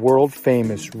of the world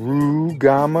famous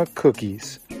Rugama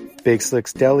cookies. Big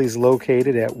Slicks Deli is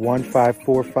located at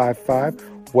 15455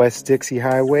 West Dixie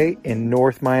Highway in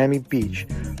North Miami Beach.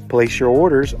 Place your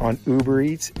orders on Uber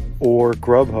Eats or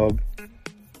Grubhub.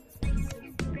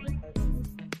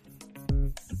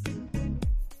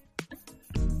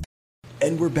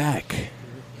 And we're back.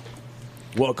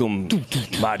 Welcome,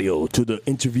 Mario, to the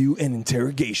interview and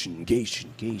interrogation.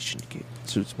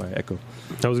 Suits my echo.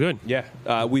 That was good. Yeah,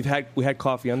 we had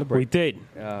coffee on the break. We did.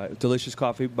 Delicious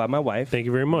coffee by my wife. Thank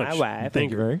you very much. My wife.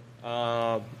 Thank you very.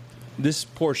 This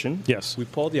portion, Yes. we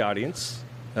polled the audience.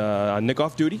 Nick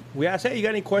off duty. We asked, hey, you got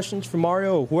any questions for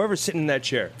Mario? Whoever's sitting in that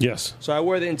chair. Yes. So I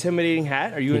wear the intimidating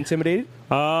hat. Are you intimidated?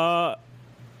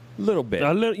 Little bit.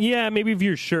 Yeah, maybe if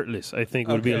you're shirtless, I think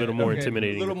it would be a little more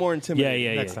intimidating. A little more intimidating.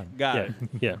 Yeah. Next time. Got it.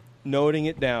 Yeah. Noting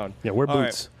it down. Yeah, wear All right.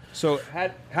 boots. So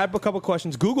had a couple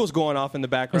questions. Google's going off in the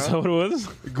background. Is that what it was?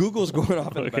 Google's going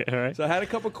off in the Okay, background. all right. So I had a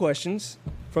couple questions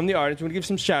from the audience. We're going to give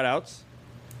some shout-outs.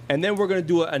 And then we're going to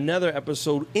do another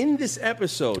episode. In this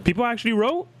episode, People actually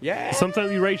wrote? Yeah.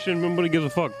 Sometimes you write shit and nobody gives a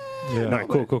fuck. Yeah. All right,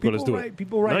 cool. Let's do it.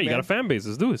 People write, No, you man. got a fan base.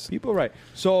 Let's do this. People right.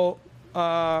 So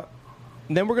then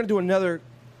we're going to do another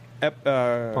of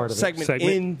it. segment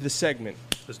in the segment.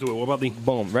 Let's do it. What about the...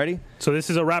 Boom. Ready? So this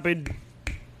is a rapid...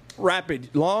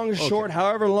 Rapid, long, short,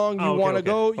 however long you want to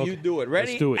go, okay. you do it.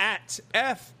 Ready? Let's do it.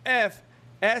 At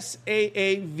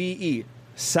FFSAAVE.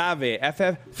 Save.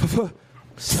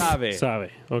 Save. Save.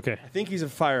 Okay. I think he's a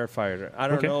firefighter. I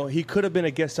don't Okay. know. He could have been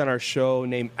a guest on our show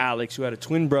named Alex, who had a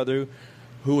twin brother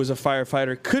who was a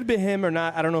firefighter. Could be him or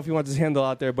not. I don't know if he wants his handle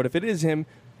out there, but if it is him,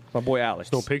 my boy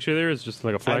Alex. No picture there? It's just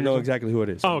like a flag? I or know something? exactly who it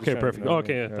is. Oh, I'm okay, just trying to perfect. know.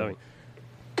 Okay, yeah, tell me.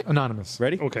 Anonymous.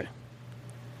 Ready? Okay.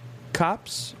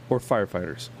 Cops or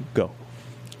firefighters? Go.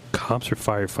 Cops or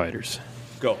firefighters?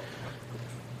 Go.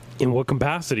 In what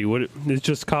capacity? It's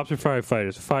just cops or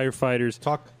firefighters? Firefighters,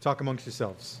 Talk amongst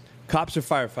yourselves. Cops or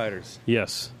firefighters?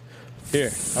 yes.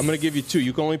 Here, I'm going to give you two.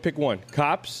 You can only pick one.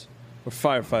 Cops or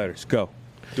firefighters? Go.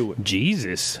 Do it.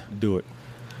 Jesus. Do it.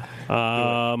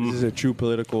 This is a true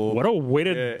political... What a way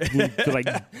to like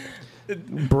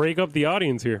break up the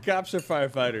audience here. Cops or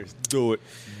firefighters? Do it.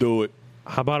 Do it.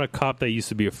 How about a cop that used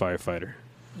to be a firefighter?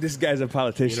 This guy's a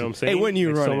politician. You know what I'm saying? Hey, when you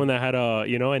Like running? someone that had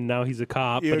and now he's a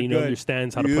cop, You're but he good.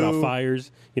 understands how to put out You- fires.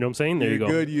 You know what I'm saying? There You're you go.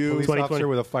 good, you. Police 2020. officer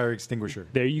with a fire extinguisher.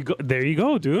 There you go. There you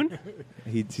go, dude.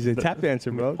 He's a tap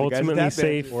dancer, bro. The guy's a Ultimately tap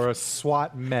safe. dancer. Or a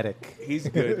SWAT medic. He's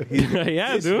good.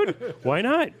 Yeah, dude. Why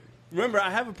not? Remember, I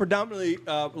have a predominantly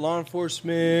law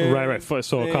enforcement. Right.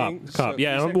 So a cop. thing. Cop. So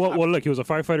Yeah. you said Well, cop. look, he was a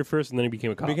firefighter first, and then he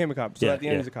became a cop. Became a cop. So Yeah, at the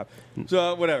end, yeah. he's a cop.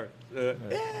 So whatever.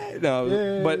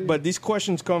 But these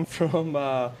questions come from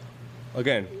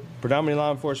again predominantly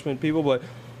law enforcement people. But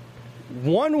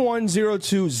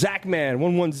 1102 Zachman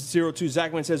 1102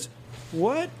 Zachman says,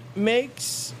 "What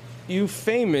makes you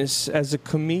famous as a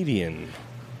comedian?"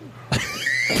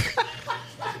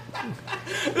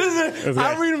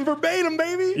 I read them verbatim,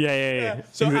 baby. Yeah.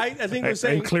 So I think we're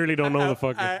saying I clearly don't know the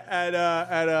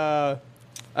fucker.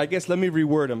 I guess let me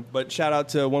reword him. But shout out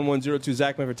to 1102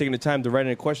 Zachman for taking the time to write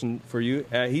in a question for you.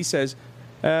 He says,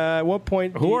 "At what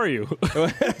point? Who are you?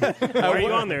 Why are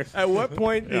you on there? At what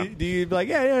point do you be like,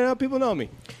 yeah, people know me?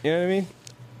 You know what I mean?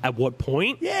 At what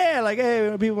point? Yeah, like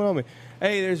hey, people know me.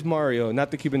 Hey, there's Mario,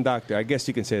 not the Cuban doctor. I guess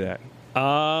you can say that.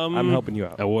 I'm helping you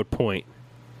out. At what point?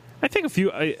 I think a few.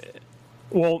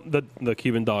 Well, the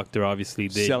Cuban doctor obviously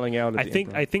did. Selling out at I the think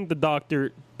Emperor. I think the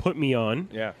doctor put me on,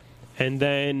 Yeah. and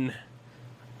then,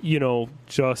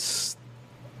 just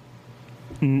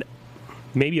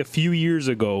maybe a few years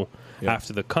ago, Yeah.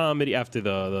 after the comedy, after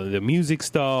the music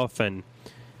stuff, and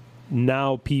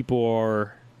now people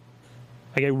are,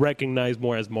 I get recognized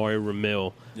more as Mario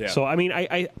Ramil. Yeah. So I mean,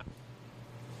 I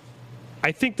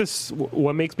think this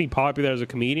what makes me popular as a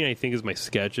comedian. I think is my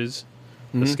sketches,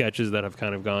 the sketches that have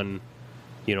kind of gone,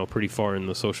 pretty far in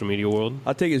the social media world.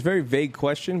 I'll take it. It's a very vague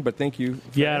question, but thank you.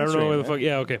 For Yeah, I don't know answering where the that. fuck.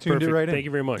 Yeah, okay, Tuned it perfect. right in. Thank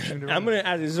you very much. I'm going to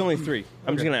ask. There's only 3.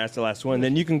 I'm just going to ask the last one.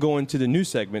 Then you can go into the new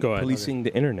segment, Go ahead. policing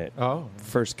the internet. Oh.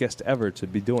 First guest ever to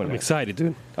be doing I'm that. excited,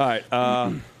 dude. All right.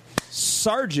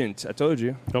 Sergeant, I told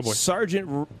you. Oh, boy. Sergeant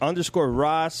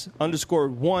Ross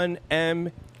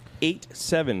 _1M87.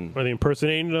 Are they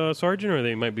impersonating the sergeant, or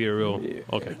they might be a real?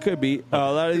 Okay, Could be. A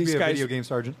lot of Could these be a guys. video game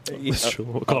sergeant. that's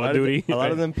true. A Call lot of Duty. A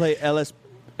lot of them play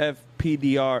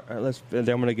LSFPDR. I'm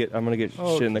gonna get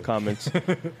shit in the comments.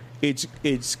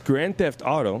 It's Grand Theft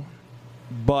Auto,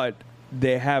 but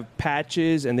they have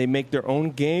patches and they make their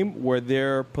own game where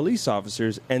they're police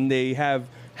officers, and they have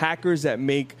hackers that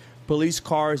make police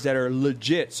cars that are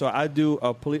legit. So I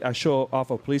show off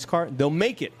a police car. They'll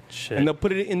make it Shit. and they'll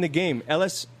put it in the game. How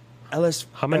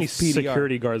many FPDR.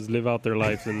 security guards live out their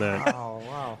life in that? Oh,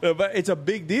 wow. But it's a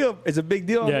big deal. It's a big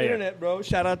deal on Yeah, the yeah. internet, bro.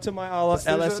 Shout out to my There's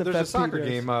LSFP. a soccer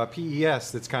game,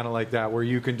 PES, that's kind of like that, where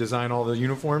you can design all the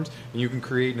uniforms and you can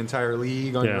create an entire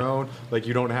league on Yeah. your own. Like,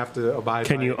 you don't have to abide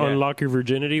Can by you it. unlock your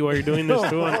virginity while you're doing this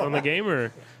too on the game,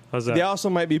 or how's that? They also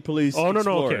might be police. Oh, no,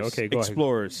 okay, explorers, okay, go ahead.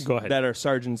 explorers. Go ahead. That are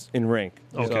sergeants in rank.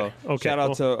 Okay, So, okay, Shout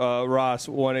out to Ross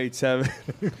 187.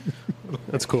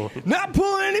 That's cool. Not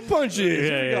pulling any punches. Yeah,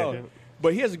 Here we yeah, go. yeah.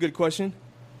 But he has a good question.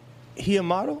 He a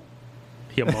model?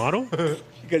 He a model?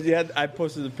 Because I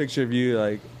posted a picture of you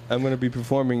like I'm gonna be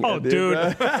performing. Oh, at the- dude.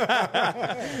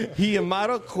 He a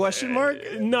model? Question mark?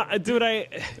 No, dude.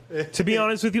 To be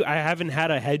honest with you, I haven't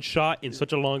had a headshot in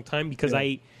such a long time because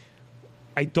I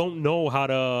don't know how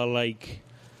to like.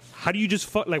 How do you just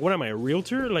fuck? Like, what am I, a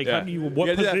realtor? Like, Yeah. how do you? You What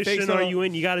gotta do that position face are off. you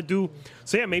in? You got to do.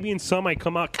 So yeah, maybe in some I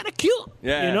come out kind of cute.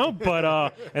 Yeah. But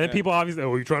and then people obviously,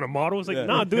 are you trying to model? It's like, Yeah.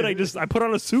 nah, dude. I put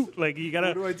on a suit. Like, you gotta.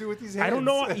 What do I do with these hands? I don't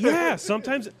know. Yeah,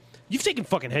 sometimes you've taken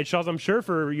fucking headshots, I'm sure,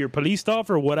 for your police stuff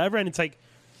or whatever, and it's like,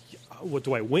 what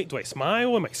do I wink? Do I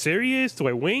smile? Am I serious? Do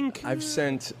I wink? I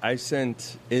sent.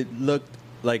 It looked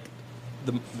like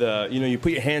the you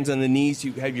put your hands on the knees,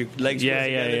 you have your legs Yeah,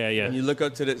 close yeah, together, yeah. and you look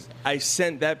up to this. I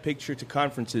sent that picture to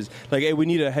conferences, like, hey, we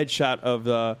need a headshot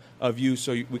of you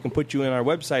so we can put you in our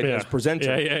website Yeah. as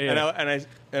presenter. Yeah, yeah, yeah.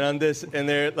 And on this, and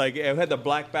they're like, it had the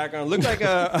black background, looked like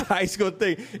a high school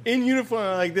thing in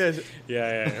uniform like this,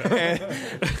 Yeah.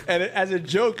 and as a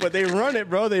joke, but they run it,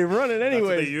 bro. They run it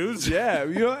anyway. they use?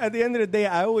 Yeah, at the end of the day,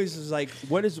 I always was like,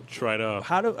 what is Try to.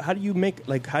 how do you make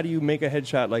a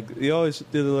headshot? Like, you always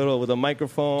do the little with a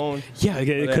microphone. Yeah,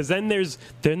 because then there's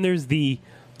the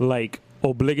like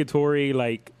obligatory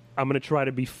like I'm gonna try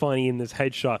to be funny in this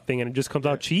headshot thing, and it just comes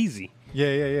out cheesy.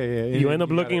 Yeah. You end up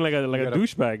looking gotta- like a you gotta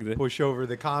douchebag. Push over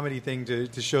the comedy thing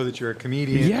to show that you're a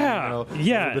comedian. Yeah, A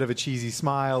yeah. little bit of a cheesy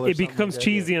smile. Or It something becomes like that,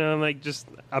 cheesy, and I'm like,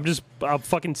 I'll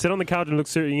fucking sit on the couch and look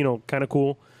serious, kind of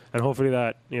cool, and hopefully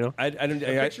that, I don't. The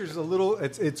picture's a little.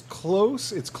 It's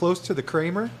close. It's close to the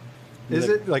Kramer. Is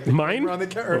it like the Mine? Kramer on the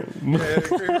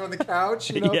Kramer on the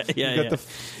couch? You know? Yeah, You yeah, got yeah. the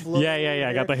flow Yeah,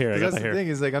 I got the hair, I 'Cause got that's the hair. thing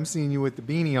is like I'm seeing you with the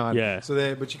beanie on. Yeah.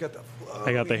 But you got the.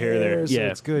 I got the flowy hair there. so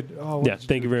Yeah. it's good. Oh, what Yeah, did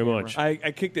thank do you very with the much. camera?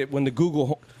 I kicked it when the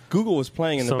Google was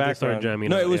playing in the Something started background. jamming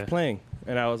No, out, it was yeah. playing,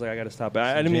 and I was like, I got to stop it.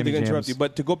 I didn't mean to jammy interrupt jams. you,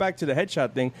 but to go back to the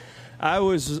headshot thing, I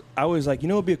was like,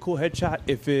 it'd be a cool headshot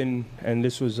if and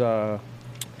this was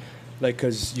like,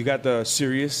 because you got the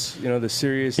serious, the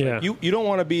serious. Yeah. Like, you don't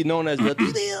want to be known as the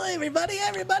everybody,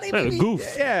 Yeah, the baby.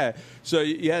 goof. Yeah. So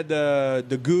you had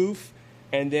the goof,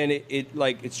 and then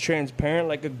it's transparent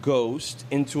like a ghost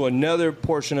into another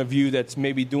portion of you that's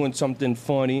maybe doing something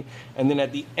funny, and then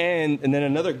at the end, and then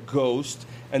another ghost,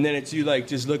 and then it's you like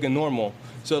just looking normal.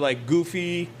 So like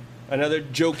goofy, another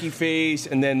jokey face,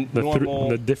 and then normal.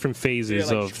 The different phases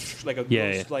Yeah, of like a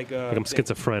yeah, ghost, like I'm thing.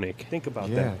 schizophrenic. Think about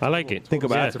Yeah. that. I like it. Think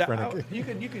about Yeah. it. You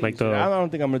could Like use it. I don't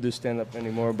think I'm gonna do stand up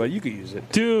anymore, but you could use it.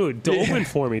 Dude, open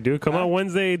for me, dude. Come on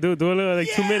Wednesday, do a little like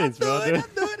 2 minutes, bro. I'll do it.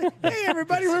 Hey,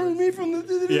 everybody, remember me from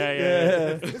the?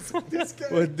 Yeah. This guy.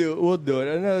 We'll do it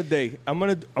another day. I'm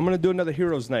gonna do another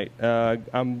Heroes Night.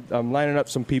 I'm lining up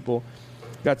some people.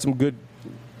 Got some good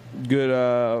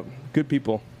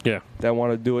people Yeah, that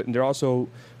want to do it, and they're also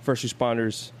first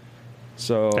responders.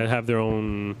 So and have their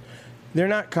own. they're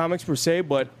not comics per se,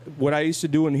 but what I used to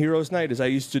do in Heroes Night is I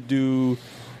used to do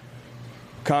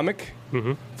comic,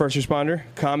 first responder,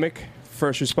 comic,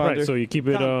 first responder. Right, so you keep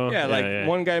it.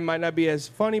 One guy might not be as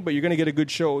funny, but you're gonna get a good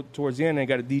show towards the end. And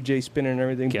got a DJ spinning and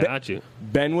everything. Got you.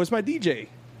 Ben was my DJ.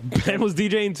 Ben was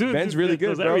DJing too. Ben's really good.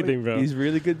 Does Bro. everything, bro. He's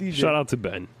really good DJ. Shout out to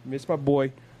Ben. Miss my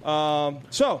boy.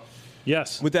 So,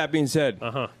 Yes. with that being said,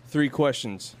 3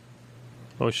 questions.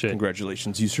 Oh shit.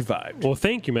 Congratulations, you survived. Well,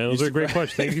 thank you, man. Those are great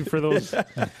questions. Thank you for those.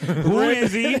 Who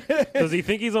is he? Does he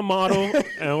think he's a model?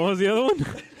 And what was the other one?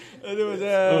 There was,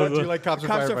 Do you like cops or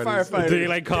firefighters? Do you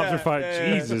like cops or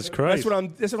fire? Jesus Christ.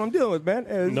 That's what I'm dealing with,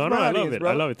 man. No, I love it. Bro.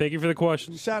 I love it. Thank you for the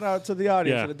question. Shout out to the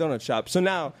audience at the donut shop. So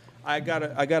now I got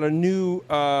a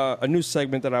new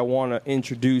segment that I want to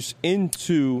introduce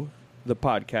into the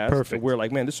podcast. Perfect. We're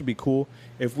like, man, this would be cool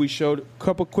if we showed a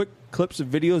couple quick clips of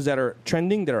videos that are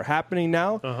trending, that are happening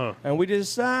now, and we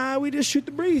just shoot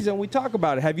the breeze and we talk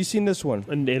about it. Have you seen this one?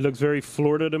 And it looks very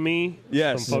Florida to me.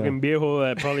 Yes. Some fucking viejo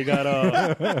that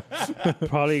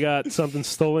probably got something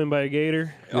stolen by a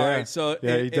gator. All right, so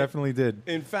he definitely did.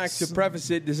 In fact, to preface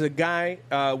it, there's a guy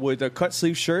with a cut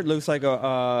sleeve shirt, looks like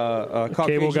a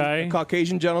Cable guy.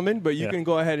 Caucasian gentleman, but you can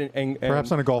go ahead and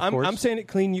Perhaps on a golf course. I'm saying it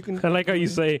clean. You can. I like how you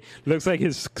say, looks like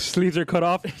his sleeves are cut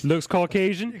off, looks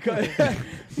Caucasian.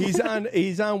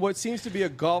 He's on what seems to be a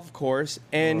golf course,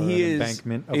 and Or he an is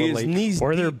embankment of a lake. knees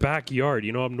Or deep. their backyard.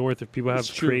 You know, up north, if people have It's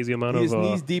true. crazy amount He is of...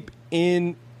 knees deep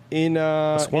in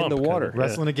the swamp, water. kind of.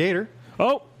 Wrestling a gator.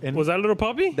 Oh, And- was that a little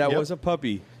puppy? That Yep. was a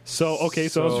puppy. So I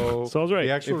was right.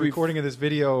 The actual If we- recording of this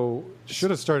video should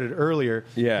have started earlier.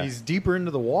 Yeah. He's deeper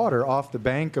into the water off the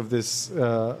bank of this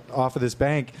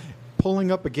bank,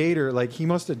 pulling up a gator. Like he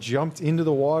must have jumped into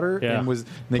the water Yeah. and the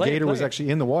Play it, gator was play it. actually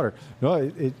in the water.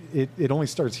 No, it only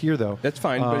starts here though. That's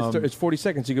fine, but it's 40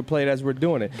 seconds. You can play it as we're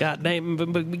doing it. God damn,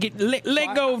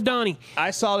 let go of Donnie.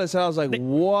 I saw this and I was like,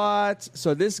 "What?"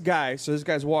 So this guy's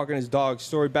walking his dog.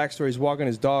 Backstory: he's walking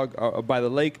his dog by the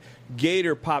lake.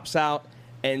 Gator pops out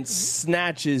and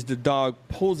snatches the dog,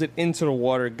 pulls it into the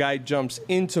water. Guy jumps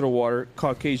into the water.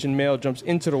 Caucasian male jumps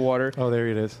into the water. Oh, there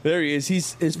it is. There he is.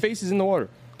 His face is in the water.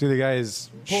 Dude, the guy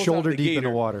is Pulls out shoulder the deep in the gator.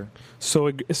 water.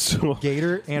 So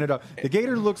Gator and a dog. The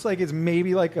gator looks like it's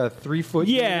maybe like a 3-foot.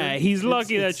 yeah, gator. he's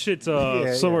lucky It's- that shit's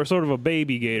yeah. sort of a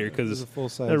baby gator because a full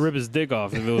size. that'd rip his dick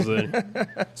off if it was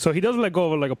a. So he doesn't let go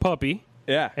of it like a puppy.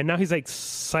 Yeah. And now he's like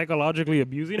psychologically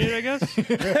abusing it, I guess.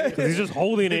 Because he's just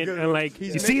holding it and like,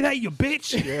 you see that, you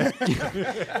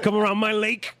bitch? Come around my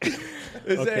lake.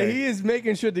 Okay. He is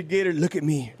making sure the gator look at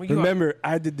me. you Remember,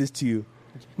 I did this to you.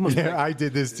 Yeah, I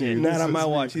did this to you. Not This on my is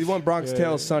me. watch. He's one Bronx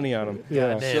Tales Sonny on him.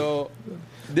 Yeah. Damn. So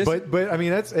this But I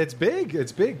mean it's big.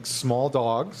 It's big. Small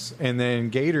dogs and then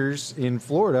gators in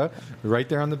Florida, right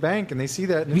there on the bank, and they see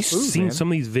that. And Have you it's food, seen man. some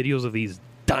of these videos of these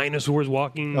dinosaurs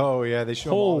walking Oh yeah, they show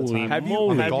them all the Holy time. have you, moly.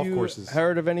 on the have golf you courses.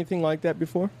 heard of anything like that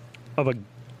before? of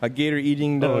A gator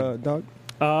eating the Oh.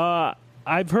 dog?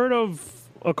 I've heard of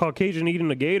a Caucasian eating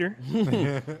a gator.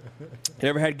 You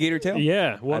ever had gator tail?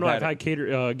 Yeah. Well, I've no, had I've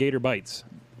had gator bites.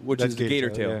 Which That's is the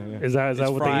gator tail. yeah, yeah. Is that It's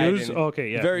what they fried use? and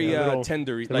Okay, yeah. Very yeah, little,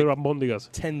 tendery, little like albondigas.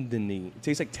 tendony. It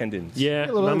tastes like tendons. Yeah,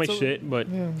 little- not my it's a- shit, but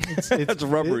Yeah, it's That's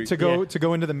rubbery. to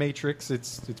go into the matrix.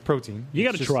 It's protein. You It's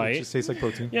gotta just- try it. it. Just tastes like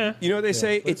protein. yeah. You know what they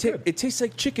say? but it's good. It tastes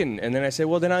like chicken. And then I say,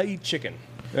 well, then I'll eat chicken.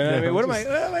 I mean, what am I?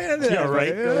 What am I gonna do? Yeah,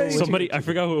 right. What Somebody, I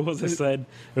forgot who it was that said,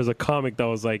 there was a comic that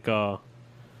was like,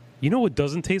 you know what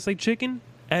doesn't taste like chicken?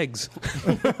 Eggs.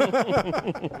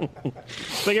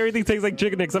 It's like everything tastes like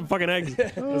chicken except fucking eggs.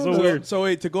 That's so weird. So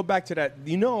wait, to go back to that,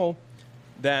 you know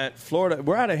that Florida,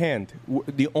 we're out of hand.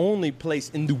 The only place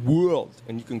in the world,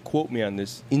 and you can quote me on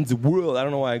this, in the world, I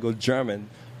don't know why I go German,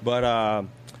 but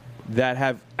that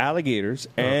have alligators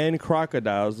and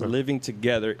crocodiles living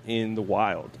together in the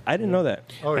wild. I didn't know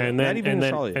that. Oh yeah. and Not then even and in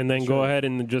then Charlotte. and then go ahead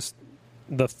and just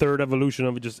the third evolution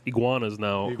of it, just iguanas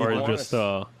now are just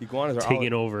Iguanas are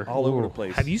taking over. all over the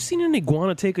place. Have you seen an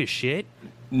iguana take a shit?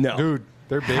 No. Dude,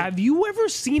 they're big. Have you ever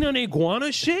seen an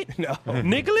iguana shit? No.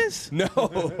 Nicholas?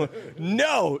 No.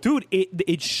 No. Dude,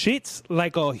 it shits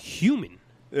like a human.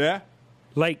 Yeah?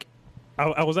 Like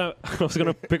I was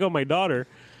gonna pick up my daughter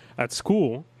at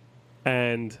school,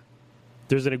 and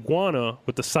there's an iguana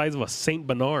with the size of a Saint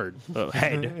Bernard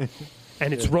head,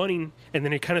 and it's running, and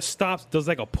then it kind of stops, does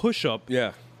like a push up,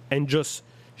 Yeah. and just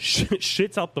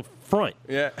shits out the front.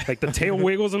 Yeah. Like the tail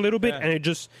wiggles a little bit, Yeah. and it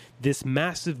just this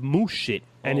massive moose shit,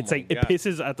 and Oh it's my like it God.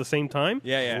 pisses at the same time.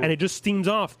 Yeah, yeah. And it just steams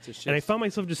off, Just and I shits. found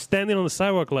myself just standing on the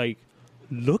sidewalk like.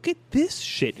 Look at this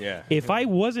shit. Yeah. If I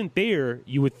wasn't there,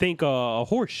 you would think a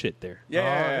horse shit there.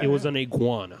 Yeah. It was an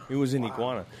iguana. It was an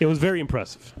iguana. It was very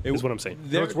impressive, It- is what I'm saying.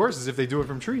 No, what's worse is if they do it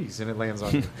from trees and it lands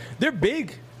on you. They're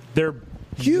big. They're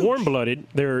Huge. warm-blooded.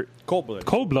 They're Cold-blooded.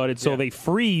 cold-blooded, so Yeah. they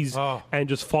freeze Oh. and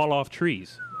just fall off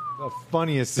trees. The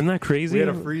funniest. Isn't that crazy? We had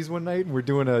a freeze one night, and we're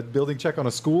doing a building check on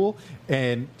a school,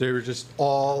 and they were just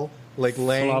all like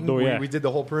laying. Flopped, yeah. We did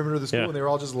the whole perimeter of the school, Yeah. and they were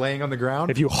all just laying on the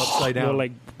ground. If you upside down, they'll,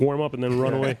 like warm up and then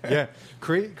run away. yeah.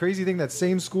 Crazy thing. That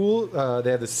same school, they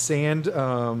had the sand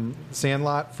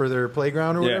lot for their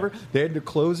playground or Yeah. whatever. They had to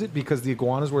close it because the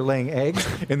iguanas were laying eggs,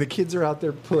 and the kids are out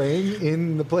there playing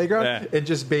in the playground, Yeah. and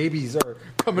just babies are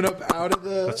coming up out of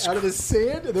the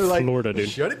sand, and they're like, Florida, dude.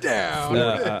 shut it down.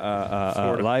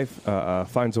 Life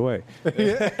finds a way.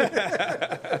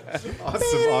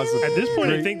 Awesome. At this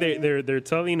point, I think they're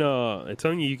telling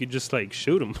you could just like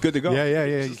shoot them. Good to go. Yeah,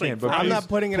 you just can. like But I'm please- not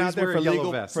putting it please out there wear for a yellow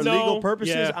legal vest. for No, legal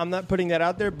purposes. yeah. I'm not putting that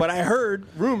out there, but I heard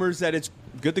rumors that it's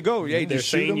good to go. Yeah, They're just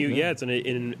shoot saying 'em. you, it's an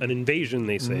invasion.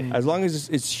 They say. As long as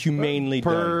it's humanely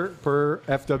done. per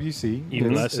FWC,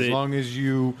 Even less as it- long as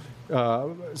you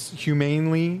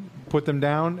humanely put them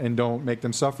down and don't make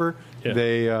them suffer, Yeah.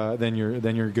 then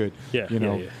you're good. Yeah, you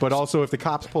know. yeah. But also, if the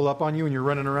cops pull up on you and you're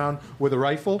running around with a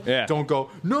rifle, Yeah. don't go.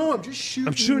 No, I'm just shooting.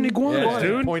 I'm shooting iguanas, Yeah.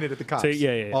 dude. Point it at the cops. Say,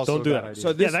 yeah. Also Don't do a that. bad idea. So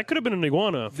Yeah, this- that could have been an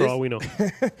iguana for this- all we know. Hey,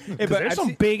 There's I've some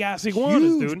seen- big ass iguanas,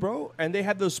 huge, dude. bro, and they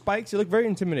have those spikes. They look very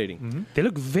intimidating. They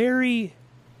look very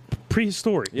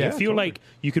prehistoric. Yeah, I feel totally. like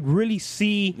you could really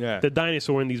see Yeah. the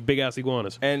dinosaur in these big ass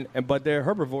iguanas. But they're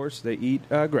herbivores. They eat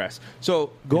grass.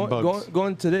 So bugs.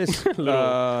 going to this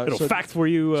Little so- fact for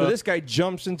you. So this guy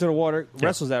jumps into the water,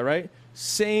 wrestles that, right?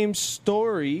 Same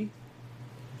story,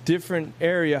 different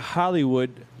area, Hollywood.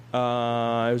 It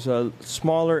was a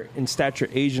smaller in stature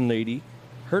Asian lady.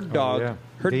 Her dog, yeah.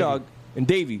 Davey. and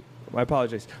Davy, I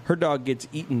apologize. Her dog gets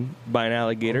eaten by an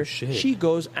alligator. Oh, shit. She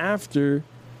goes after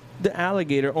the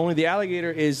alligator. Only the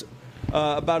alligator is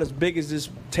about as big as this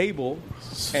table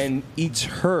and eats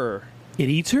her. it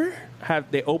eats her.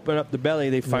 They open up the belly,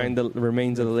 they find the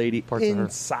remains of the lady Parts of her.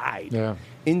 inside. Yeah.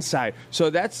 Inside. So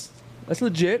that's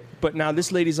legit. But now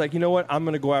this lady's like, you know what? I'm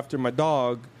gonna go after my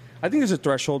dog. I think there's a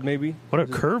threshold, maybe. What a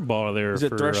curveball there. Is it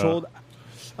for, threshold?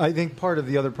 I think part of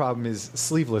the other problem is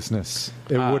sleevelessness.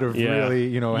 It would have yeah.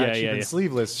 really, had Yeah, she yeah, been yeah.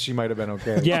 sleeveless, she might have been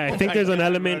okay. Yeah, I think there's an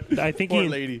element. I think Poor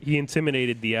lady. he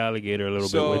intimidated the alligator a little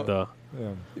So- bit with the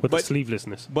But-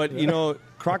 sleevelessness. But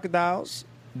crocodiles,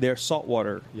 they're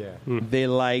saltwater. Yeah. They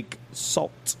like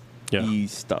salt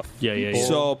stuff. Yeah.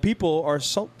 So people are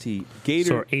salty.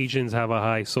 Gator. So Asians have a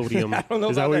high sodium. I don't know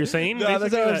Is that about what you're saying? No, that's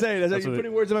Basically, what I'm saying. That's that's you're what-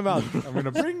 putting words in my mouth. I'm going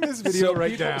to bring this video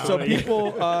right down. So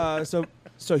people,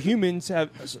 so humans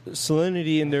have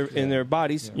salinity in their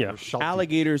bodies. Yeah. Salty.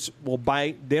 Alligators will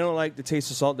bite. They don't like the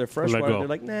taste of salt. They're Let freshwater. go. They're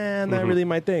like, nah, not really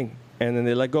my thing. And then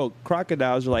they let go.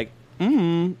 Crocodiles are like,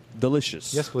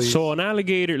 delicious. Yes, please. So an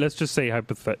alligator, let's just say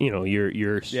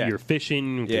you're Yeah.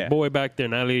 fishing, with Yeah. your boy back there,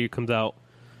 an alligator comes out,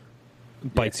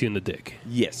 bites you in the dick.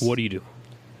 Yes. What do you do?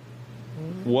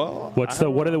 Well, What's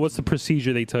the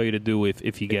procedure they tell you to do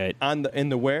if you get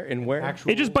in where?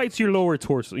 Actual- it just bites your lower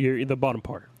torso, the bottom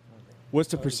part. What's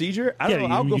the procedure? I Yeah, don't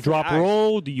know. I'll you go for drop the eyes.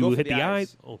 roll? Do you Go for hit the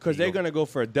eyes? Okay, Because they're you go. going to go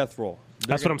for a death roll.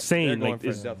 That's what I'm saying. They're going Like, for a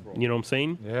is- death roll. you know what I'm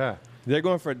saying? Yeah. They're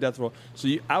going for a death roll. So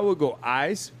I would go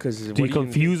eyes because Do you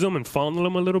confuse them and fondle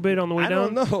them a little bit on the way I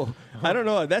down? don't know. I don't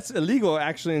know. That's illegal,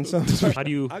 actually. In some. How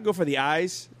do you- I go for the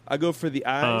eyes. I go for the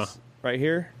eyes right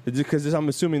here because I'm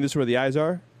assuming this is where the eyes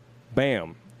are.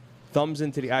 Bam, thumbs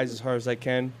into the eyes as hard as I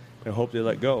can and hope they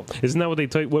let go. Isn't that what they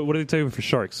tell you? What do they tell you for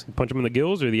sharks? You punch them in the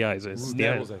gills or the eyes? It's the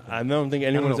Gills, eyes. I don't think I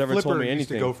don't anyone's know. ever Flipper told me used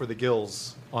anything. to go for the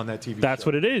gills on that TV That's show.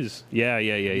 what it is. Yeah.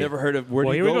 Never heard of where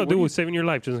Well, do you here we go, Where dude. do We're you- saving your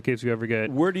life just in case you ever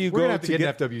get. Where do you We're go gonna have to get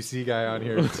get? an FWC guy on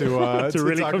here to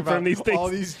really talk confirm about these things. all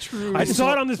these true. I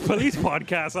saw it on this police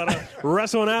podcast how to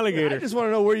wrestle an I alligator. just want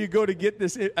to know where you go to get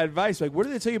this advice. Like, what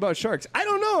do they tell you about sharks? I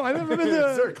don't know. I've never been Is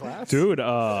there a to. class? Dude,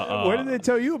 What did they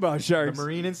tell you about The sharks?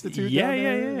 Marine Institute. yeah.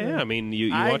 down there? I mean,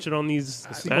 you I- watch it on these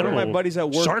One of my animal buddies at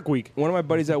work. Shark Week. One of my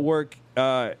buddies at work.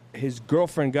 His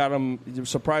girlfriend got him,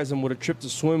 surprised him with a trip to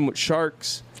swim with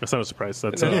sharks. That's not a surprise.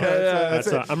 That's, that's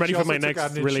it. I'm ready She for my also took next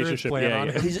out an insurance relationship. plan Yeah, on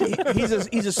yeah.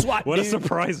 it. He's a SWAT. What a dude.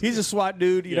 surprise. He's a SWAT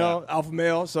dude, you Yeah. know, alpha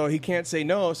male, so he can't say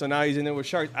no. So now he's in there with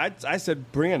sharks. I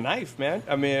said, bring a knife, man.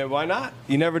 I mean, why not?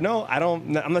 You never know.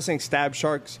 I'm not saying stab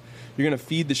sharks. You're gonna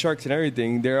feed the sharks and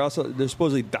everything. They're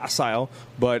supposedly docile,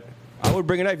 but I would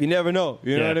bring a knife. You never know.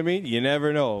 You know Yeah. what I mean? You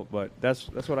never know. But that's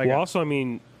what I Well, got. also, I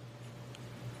mean,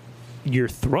 your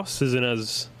thrust isn't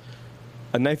as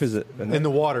A knife is In the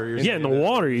water. You're in the saying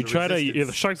water. there's You a try to. resistance.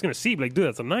 The shark's gonna see, like, dude,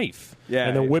 that's a knife. Yeah.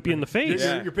 and then whip you in the face.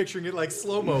 Yeah. You're picturing it like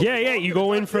slow mo. Yeah. You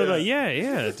go in for the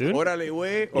dude. Orale,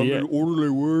 way. Yeah.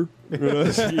 Orale,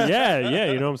 way.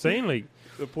 yeah. You know what I'm saying? Like,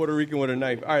 The Puerto Rican with a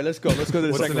knife. All right, let's go. Let's go to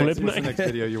the What's the second next, one. what's the next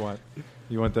video you want?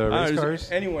 You want the race just cars?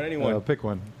 anyone. Pick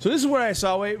one. So this is what I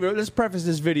saw. Wait, let's preface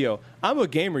this video. I'm a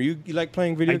gamer. You like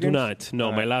playing video I games? do not.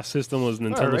 No, my last system was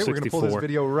Nintendo All right, 64. we're going to pull this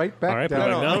video right back All right, down. put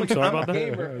it back down. Sorry about I'm a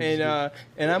that. gamer,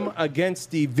 and I'm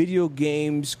against the video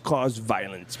games cause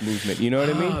violence movement. You know what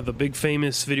I mean? The big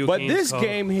famous video But game. this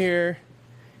game here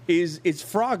it's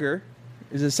Frogger.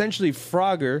 Is essentially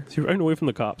Frogger. You're running away from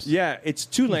the cops. Yeah, it's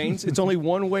 2 lanes. It's only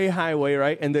one-way highway,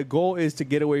 right? And the goal is to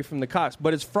get away from the cops.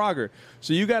 But it's Frogger,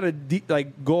 so you got to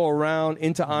go around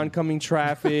into oncoming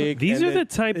traffic. These are the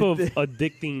type of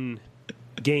addicting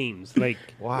games. Like,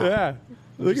 Wow. Yeah.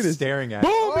 Look at this. Staring at.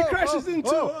 Boom! It crashes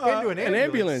into an an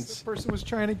ambulance. The person was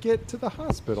trying to get to the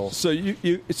hospital. So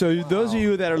those of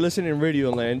you that are listening in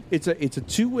Radio Land, it's a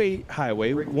 2-way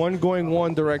highway, one going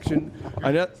one direction,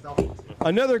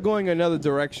 another going another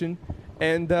direction,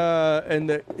 and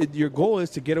your goal is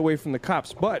to get away from the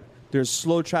cops, but there's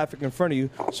slow traffic in front of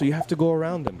you, so you have to go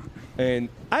around them. And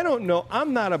I don't know,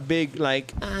 I'm not a big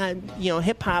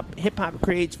hip hop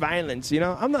creates violence.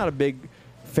 I'm not a big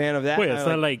fan of that. wait, it's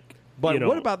not like. But you know,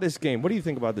 what about this game? What do you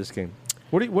think about this game?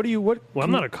 What? Well, I'm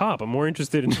not a cop. I'm more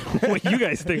interested in what you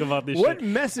guys think about this What shit.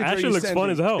 message are Actually you looks sending? fun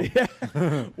as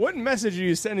hell. What message are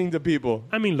you sending to people?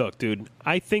 I mean, look, dude.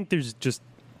 I think there's just,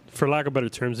 for lack of better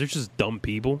terms, there's just dumb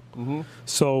people. Mm-hmm.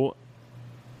 So,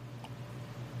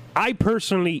 I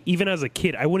personally, even as a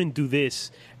kid, I wouldn't do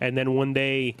this, and then one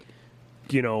day,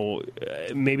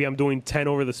 maybe I'm doing 10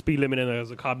 over the speed limit, and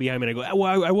there's a cop behind me, and I go,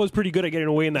 well, I was pretty good at getting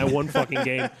away in that one fucking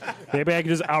game. Maybe I could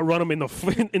just outrun him in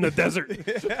the desert.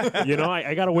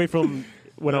 I got away from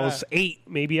when I was 8.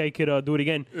 Maybe I could do it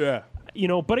again. Yeah.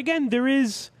 But again, there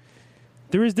is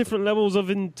different levels of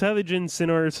intelligence in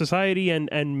our society,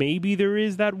 and maybe there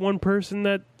is that one person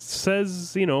that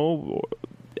says,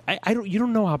 I don't. You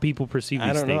don't know how people perceive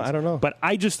these things. I don't know. But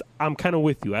I'm kind of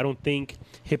with you. I don't think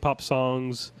hip hop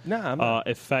songs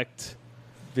affect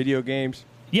Video games.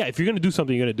 Yeah, if you're gonna do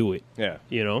something, you're gonna do it. Yeah.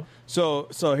 So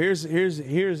here's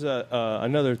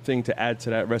another thing to add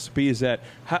to that recipe is that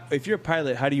if you're a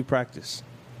pilot, how do you practice?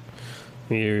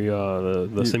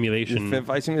 The simulation.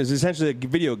 Is essentially a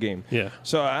video game. Yeah.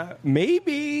 So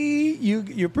maybe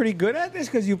you're pretty good at this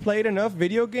because you played enough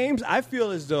video games. I feel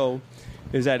as though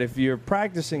is that if you're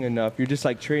practicing enough, you're just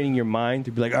like training your mind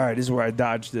to be like, all right, this is where I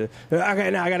dodged the. Okay,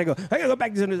 now I gotta go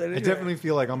back to. I definitely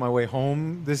feel like on my way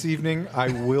home this evening, I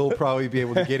will probably be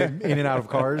able to get in and out of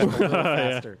cars a little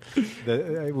faster.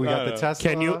 We got the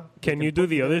Tesla. Can you do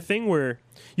the other thing where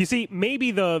you see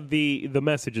maybe the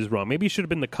message is wrong? Maybe it should have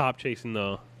been the cop chasing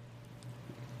the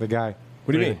guy.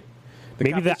 What do you mean?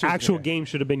 Maybe the actual game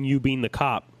should have been you being the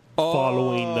cop.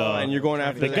 Following and you're going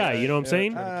after the guy, you know what I'm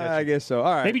saying? I guess so.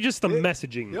 All right. Maybe just the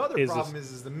messaging. The other problem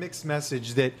is the mixed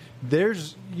message that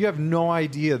you have no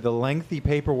idea the lengthy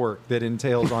paperwork that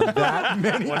entails on that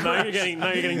many. Well, now you're getting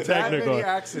technical. That many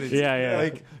accidents. Yeah.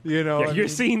 Like you're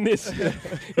seeing this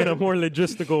in a more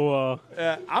logistical.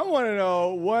 I want to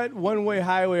know what one-way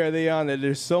highway are they on that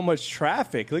there's so much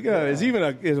traffic? Look at there's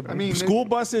even school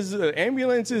buses,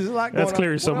 ambulances, a lot going on. That's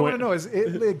clear. What I want to know is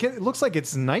it looks like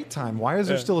it's nighttime. Why is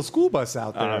there still a school bus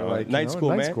out there? Night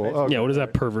school, man. Okay. Yeah, what is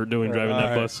that pervert doing driving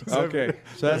that bus? Okay,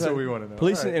 so that's what we want to know.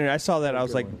 Police and internet. I saw that. I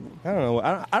was like, I don't know.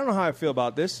 I don't know how I feel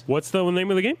about this. What's the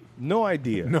name of the game? No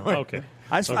idea. Okay.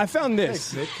 I found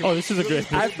this. Oh, this is a good.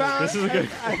 I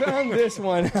found this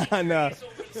one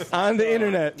on the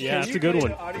internet. Yeah, it's a good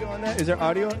one. Audio on that? Is there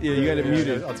audio? Yeah, you got it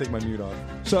muted. I'll take my mute off.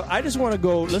 So I just want to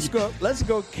go. Let's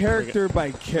go character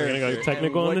by character. We're gonna go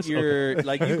technical on this.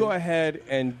 Like you go ahead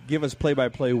and give us play by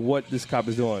play what this cop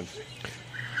is doing.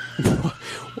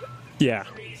 Yeah.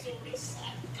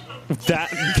 Is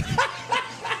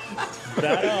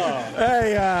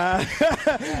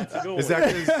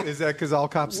that because all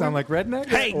cops sound like redneck?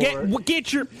 Hey,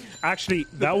 get your. Actually,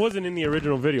 that wasn't in the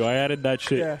original video. I added that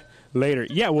shit later.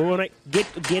 Yeah, well, when I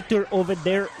get her over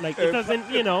there, like it doesn't.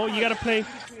 You gotta play.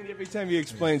 Every time he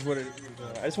explains what it is,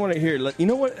 I just want to hear. You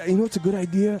know what? You know what's a good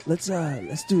idea? Let's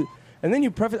do. And then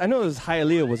you preface. I know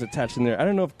Hialeah was attached in there. I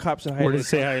don't know if cops in Hialeah. Where did it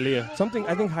say Hialeah? Something.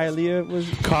 I think Hialeah was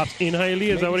cops in Hialeah.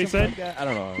 Is that what he said? Like I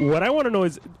don't know. What I want to know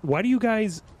is why do you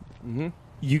guys?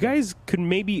 You guys could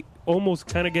maybe almost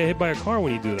kind of get hit by a car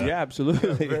when you do that. Yeah,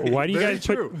 absolutely. Why do you guys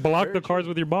block the cars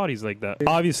with your bodies like that?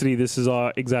 Obviously, this is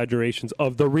exaggerations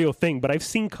of the real thing, but I've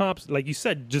seen cops, like you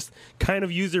said, just kind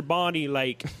of use their body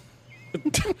like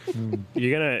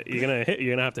you're gonna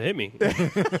have to hit me.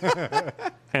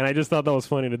 And I just thought that was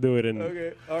funny to do it. And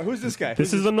okay, who's this guy?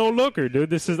 This is a no looker,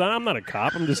 dude. I'm not a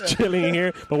cop. I'm just chilling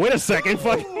here. But wait a second,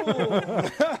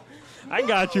 fuck. I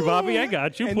got you, Bobby. I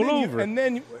got you. And Pull then over. and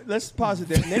then let's pause it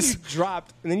there.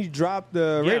 And then you dropped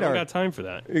the yeah, I radar. don't got time for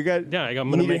that. You got. Yeah, I'm you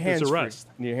gonna need your make this hands arrest.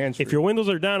 free. You need your hands If free. your windows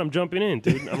are down, I'm jumping in,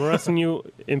 dude. I'm arresting you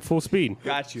in full speed.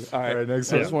 Got you. All right. All right,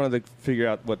 next I one. just wanted to figure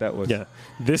out what that was. Yeah.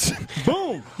 This.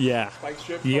 Boom. Yeah. Spike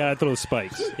strip. You gotta throw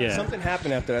spikes. Yeah. Something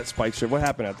happened after that spike strip. What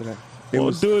happened after that?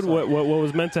 Well, dude, what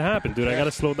was meant to happen, dude? I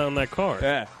gotta slow down that car.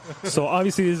 Yeah. So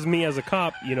obviously, this is me as a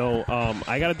cop. You know,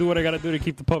 I gotta do what I gotta do to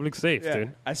keep the public safe, Yeah.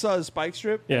 dude. I saw the spike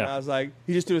strip. And Yeah. I was like,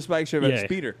 he just threw a spike strip at a Yeah.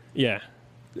 speeder. Yeah.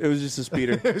 It was just a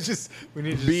speeder. It's just we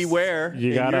need to Beware. You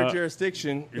in gotta- your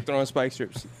jurisdiction, you're throwing spike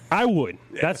strips. I would.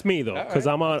 That's me though, because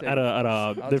right. I'm I'll out take at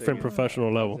a take different it.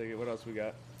 professional level. What else we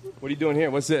got? What are you doing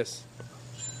here? What's this?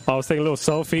 I was taking a little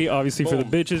selfie, obviously for the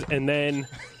Boom. bitches, and then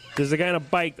there's a guy on a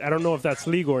bike. I don't know if that's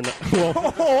legal or not. Well,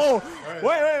 Oh, wait.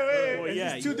 Well, Is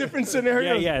yeah, this two you- different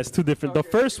scenarios? yeah, it's two different. The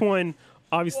first one,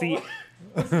 obviously,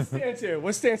 What's the stance here?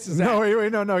 What stance is that? No,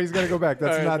 wait, no, he's got to go back.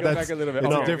 That's All right, not go that's back a little bit.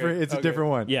 It's Okay, a different. okay, It's a okay. different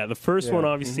one. yeah, the first Yeah. one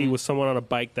obviously was someone on a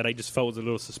bike that I just felt was a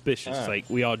little suspicious. Ah. Like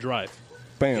we all drive.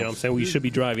 Bam. You know what I'm saying? We should be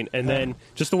driving. And then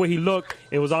just the way he looked,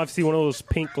 it was obviously one of those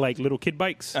pink like little kid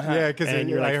bikes. Yeah, because And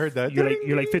you're I like, heard that.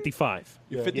 You're like 55.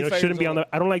 You're You know, 55 it shouldn't years be on old.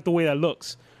 the. I don't like the way that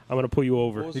looks. I'm gonna pull you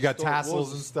over. You got What was tassels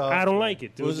the- and stuff. I don't like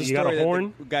it, What was dude. the You got story a horn.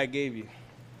 that the guy gave you?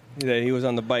 That he was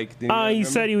on the bike. Didn't you He remember?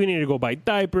 said we needed to go buy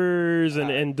diapers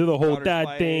and do the whole daughter's dad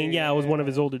bike, thing. Yeah, it was one of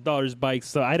yeah. his older daughter's bikes.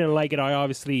 So I didn't like it. I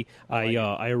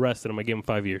arrested him. I gave him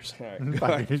 5 years. All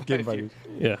right. He's getting by you.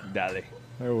 Yeah. Dale.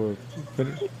 I will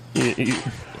finish.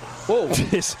 Whoa.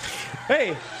 This-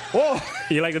 Hey. Whoa.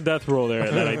 you like the death roll there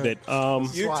that I did.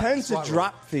 You Swat- tend to swat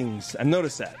drop things. I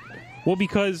noticed that. Well,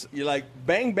 because You're like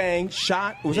bang bang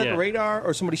shot. Was that Yeah. the radar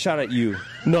or somebody shot at you?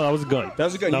 no, that was a gun. That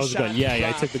was a gun. That You was a gun. shot- Yeah,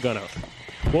 I shot. took the gun out.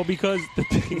 Well, because the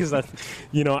thing is that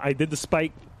I did the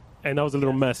spike, and that was a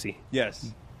little messy.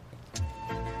 Yes.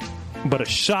 But a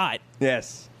shot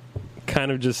Yes.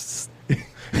 kind of just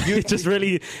it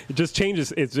just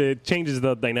changes it changes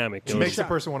the dynamic. you know? Makes the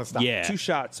person want to stop. Yeah. 2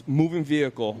 shots. Moving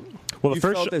vehicle. Well, the you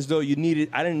first felt shot- as though you needed.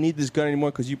 I didn't need this gun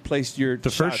anymore because you placed your. The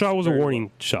first shot was a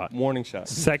warning shot. Warning shot.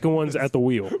 Second one's at the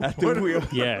wheel. At the wheel.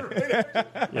 Yeah.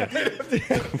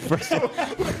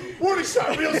 Warning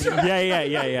shot, real shot.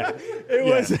 Yeah.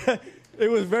 It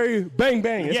was very bang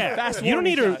bang. It's a fast You don't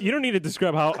warning need to shot. you don't need to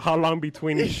describe how long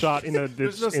between each shot in the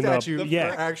There's no in the- statute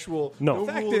yeah. for actual. No.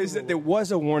 The fact is that there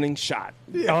was a warning shot.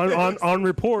 on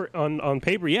report on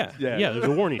paper, yeah. Yeah. There's a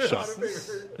warning shot.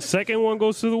 Second one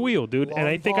goes to the wheel, dude. And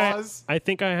I Long think pause. I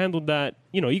think I handled that.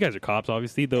 You guys are cops,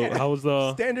 obviously. Though how was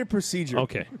the Standard procedure.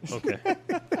 Okay.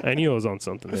 I knew I was on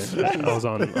something there. I was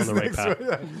on the right path.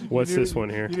 What's this one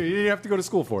here? You didn't have to go to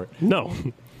school for it. No.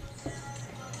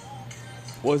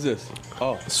 What's this?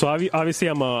 Oh, So obviously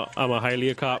I'm a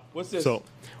Hialeah cop. What's this? So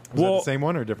Was that the same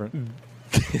one or different?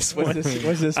 this what's one. this?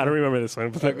 What's this? I don't remember this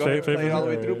one. Go ahead, play it all the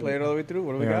way through. Play it all the way through.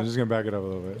 What do we Hang on, got? I'm just gonna back it up a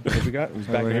little bit. What we got? Who's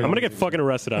back I'm here? I'm gonna get fucking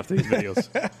arrested after these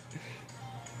videos.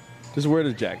 Just word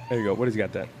of Jack. There you go. What has he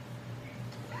got that?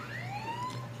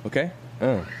 Okay.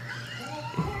 Oh.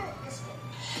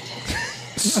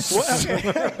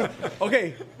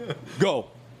 Okay. Go.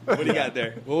 What do you got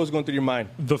there? What was going through your mind?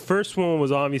 The first one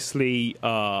was obviously,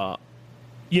 so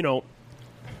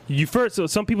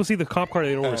some people see the cop car,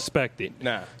 they don't respect it.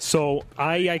 Nah. So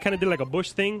I kind of did like a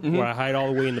bush thing where I hide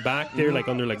all the way in the back there, like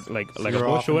under like a You're bush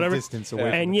off or in whatever. distance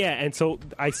away. And so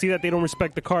I see that they don't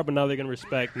respect the car, but now they're gonna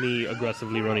respect me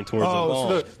aggressively running towards them. Oh,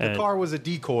 so the And- car was a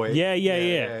decoy. Yeah.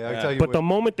 I'll tell you But what. the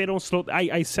moment they don't slow,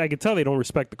 I could tell they don't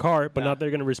respect the car, but now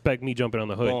they're gonna respect me jumping on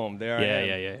the hood. Boom, there I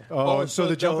am. Yeah. Oh, Oh, so so the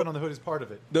the- jumping on the hood is part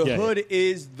of it. The Yeah, hood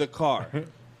is the car.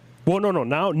 Well, no.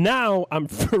 Now I'm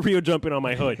for real jumping on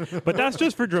my hood, but that's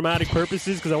just for dramatic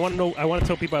purposes because I want to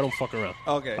tell people I don't fuck around.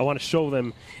 Okay. I want to show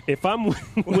them if I'm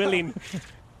willing.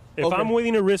 If Okay. I'm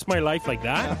willing to risk my life like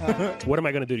that, what am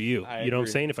I going to do to you? I You know what I'm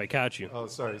agree. saying? If I catch you. Oh,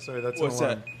 sorry. That's What's an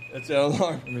alarm. that? That's an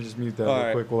alarm. Let me just mute that All real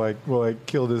right. quick while I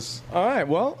kill this. All right.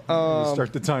 Well,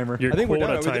 Start the timer. Your I think we're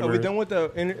quota done. Are we timer. done with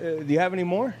the? Do you have any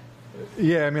more?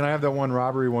 Yeah, I mean, I have that one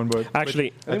robbery one, but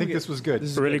Actually, I think this was good.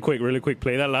 This is really quick.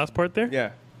 Play that last part there.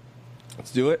 Yeah.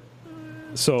 Let's do it.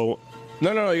 So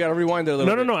No. You got to rewind it a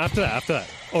little. no. After that.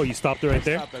 Oh, you stopped it right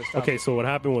there. stopped it. Okay. So what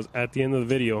happened was at the end of the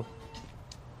video.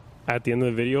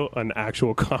 An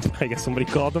actual cop, I guess somebody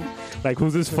called him. Like,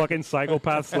 who's this fucking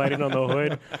psychopath sliding on the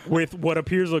hood with what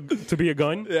appears to be a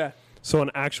gun? Yeah. So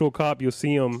an actual cop, you'll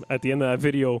see him at the end of that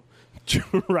video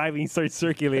driving, starts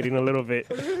circulating a little bit.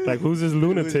 Like, who's this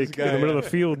lunatic guy? in the middle of the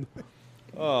field?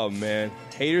 Oh man,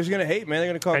 haters gonna hate, man. They're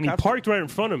gonna call. And he cops. parked right in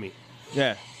front of me.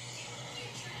 Yeah.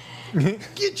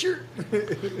 Get your.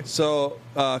 So,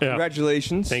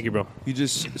 congratulations. Thank you, bro. You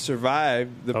just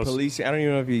survived the was- policing. I don't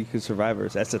even know if you could survive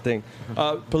it. That's the thing.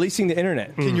 Policing the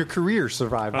internet. Can your career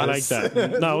survive I like this?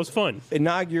 that. No, it was fun.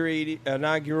 Inaugural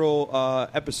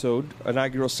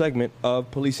segment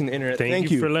of policing the internet.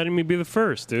 Thank you for letting me be the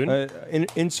first, dude.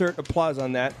 Insert applause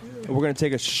on that. We're going to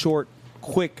take a short,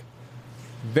 quick,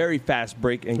 very fast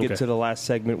break and get Okay. to the last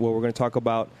segment where we're going to talk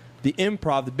about the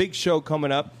improv, the big show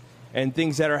coming up, and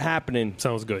things that are happening.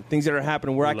 Sounds good. Things that are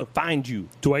happening where I can find you.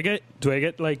 Do I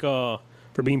get like for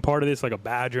being part of this like a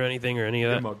badge or anything or any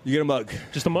of that? You get a mug.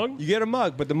 Just a mug? You get a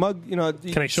mug, but the mug, you know.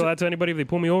 Can I show that to anybody if they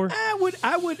pull me over? I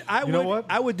know what?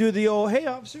 I would do the old, hey,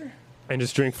 officer, And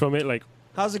just drink from it like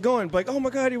how's it going? Like, oh my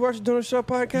God, you watching Donut Shop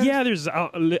podcast? yeah, there's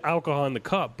alcohol in the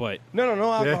cup, but No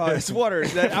alcohol. It's water.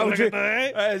 I would drink.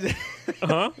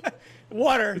 huh?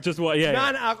 Water. Just what? Yeah.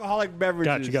 Non-alcoholic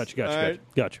beverages. Got you. All right?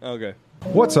 Okay.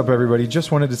 What's up, everybody?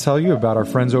 Just wanted to tell you about our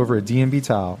friends over at D&B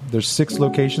Tile. There's 6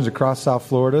 locations across South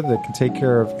Florida that can take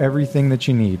care of everything that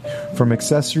you need, from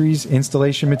accessories,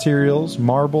 installation materials,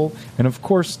 marble, and of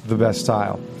course, the best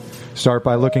tile. Start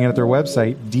by looking at their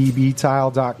website,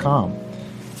 dbtile.com.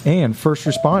 And first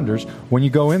responders, when you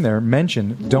go in there,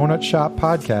 mention Donut Shop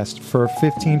Podcast for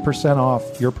 15%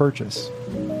 off your purchase.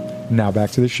 Now back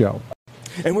to the show.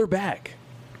 And we're back.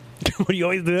 What do you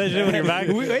always do that shit when you're back?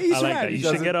 He's I like right. that. You He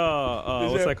should doesn't- get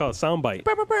what's that called? Soundbite.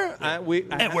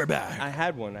 We're back. I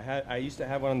had one. I used to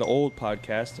have one on the old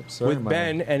podcast Sorry, with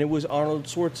man. Ben, and it was Arnold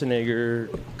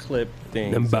Schwarzenegger clip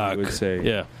things. I'm I back. would say.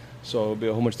 Yeah. So it'll be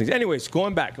a whole bunch of things. Anyways,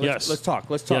 going back. Let's talk.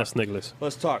 Yes, Nicholas.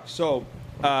 Let's talk. So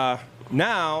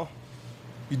now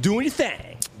you're doing your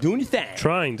thing.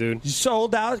 Trying, dude. You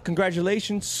sold out.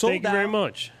 Congratulations. Sold Thank you out. very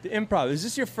much. The Improv. Is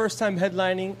this your first time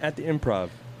headlining at the Improv?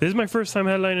 This is my first time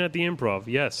headlining at the Improv.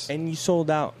 Yes. And you sold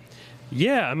out.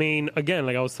 Yeah, I mean, again,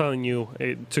 like I was telling you,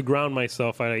 to ground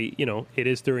myself, it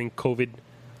is during COVID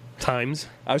times.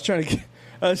 I was trying to get.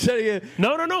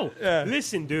 No. Yeah.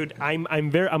 Listen, dude, I'm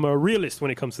a realist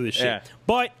when it comes to this shit. Yeah.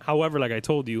 But, however, like I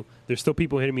told you, there's still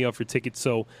people hitting me up for tickets,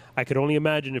 so I could only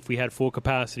imagine if we had full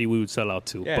capacity, we would sell out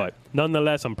too. Yeah. But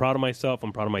nonetheless, I'm proud of myself.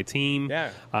 I'm proud of my team.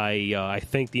 Yeah. I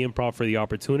thank the Improv for the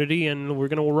opportunity, and we're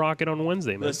gonna rock it on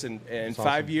Wednesday, man. Listen, in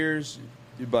 5 years,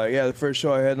 but the first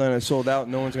show I headlined, I sold out.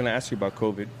 No one's going to ask you about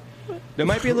COVID. There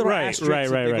might be a little asterisk. Right,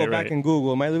 if they go back right. and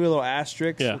Google. It might be a little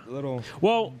asterisk. Yeah. A little.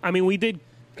 Well, I mean, we did.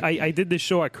 I did this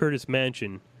show at Curtis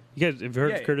Mansion. You guys have you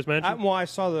heard of Curtis Mansion? I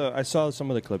saw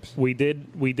some of the clips. We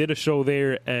did a show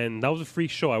there, and that was a free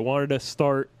show. I wanted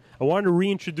to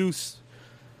reintroduce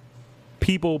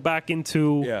people back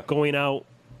into going out,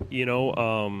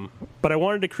 but I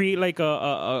wanted to create like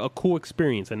a cool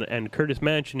experience. And Curtis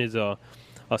Mansion is a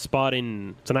spot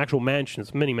it's an actual mansion,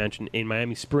 it's a mini mansion in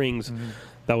Miami Springs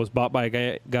that was bought by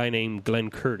a guy named Glenn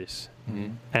Curtis.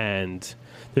 And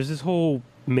there's this whole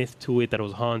myth to it that it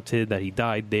was haunted, that he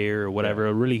died there or whatever.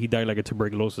 Yeah. Really, he died like a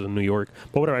tuberculosis in New York.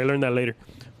 But whatever, I learned that later.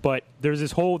 But there's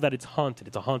this whole that it's haunted.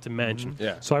 It's a haunted mansion.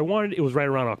 Yeah. So it was right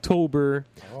around October.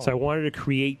 So I wanted to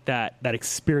create that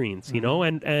experience,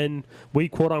 and we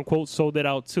quote unquote sold it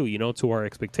out too, to our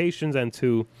expectations and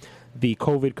to the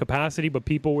COVID capacity. But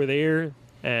people were there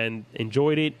and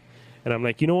enjoyed it. And I'm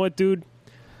like, you know what, dude?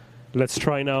 Let's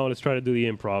try to do the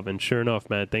Improv. And sure enough,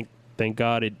 man, thank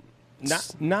God it.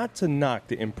 Not to knock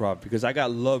the Improv, because I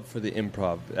got love for the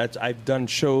Improv. I've done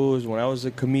shows when I was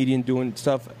a comedian doing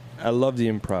stuff. I love the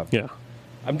Improv. Yeah.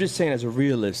 I'm just saying, as a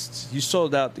realist, you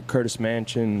sold out the Curtis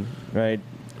Mansion, right?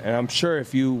 And I'm sure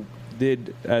if you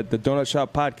did the Donut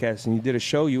Shop podcast and you did a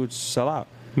show, you would sell out.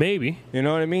 Maybe. You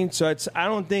know what I mean? So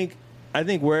I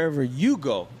think wherever you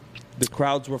go, the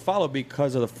crowds will follow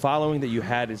because of the following that you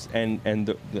had.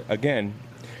 Again,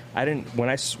 I didn't when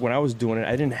I was doing it,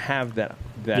 I didn't have that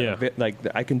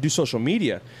I can do social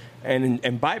media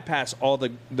and bypass all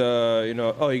the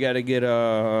you got to get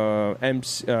a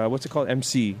MC, what's it called,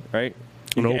 MC, right?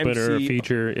 An opener, a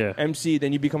feature, yeah. MC,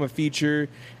 then you become a feature,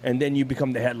 and then you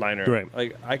become the headliner. Right.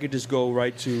 Like I could just go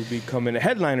right to becoming a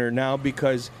headliner now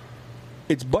because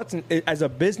it's butts. As a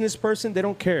business person, they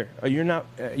don't care.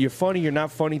 You're funny. You're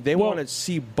not funny. They want to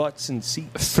see butts and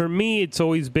seats. For me, it's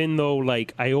always been though.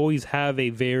 Like I always have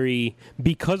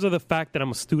because of the fact that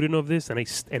I'm a student of this, and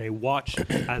I watch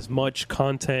as much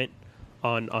content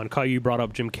on Kyle. You brought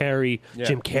up Jim Carrey,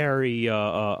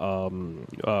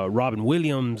 Robin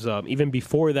Williams. Even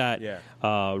before that,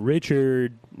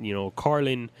 Richard.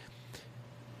 Carlin.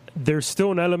 There's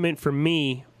still an element for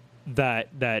me that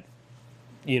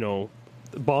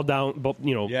bow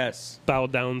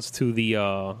downs to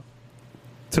the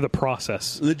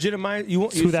process. Legitimize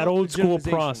to that old school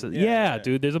process. Yeah,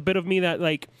 Dude. There's a bit of me that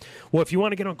if you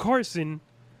want to get on Carson,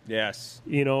 Yes.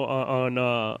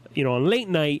 On late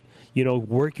night,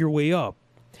 work your way up.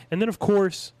 And then, of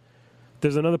course,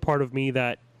 there's another part of me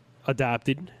that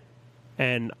adapted,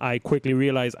 and I quickly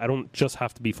realized I don't just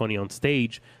have to be funny on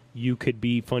stage. You could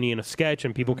be funny in a sketch,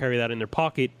 and people carry that in their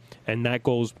pocket, and that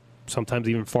goes sometimes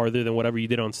even farther than whatever you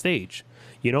did on stage.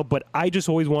 But I just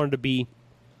always wanted to be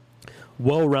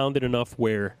well-rounded enough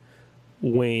where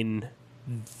when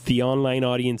the online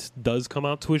audience does come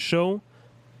out to a show,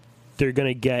 they're going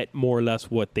to get more or less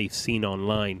what they've seen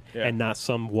online and not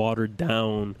some watered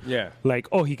down. Yeah. Like,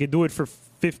 oh, he could do it for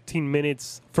 15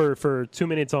 minutes, for 2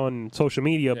 minutes on social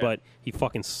media, but he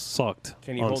fucking sucked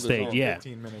Can he on hold his stage. own? Yeah.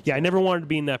 15 minutes, I never wanted to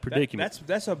be in that predicament.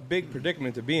 That's a big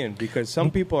predicament to be in, because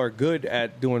some people are good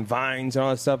at doing vines and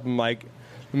all that stuff. I'm like,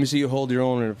 let me see you hold your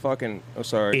own in a fucking. Oh,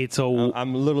 sorry.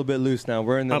 I'm a little bit loose now.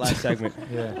 We're in the last segment.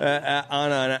 In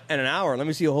an hour. Let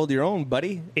me see you hold your own,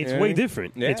 buddy. It's way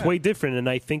different. Yeah. It's way different, and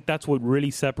I think that's what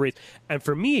really separates. And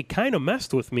for me, it kind of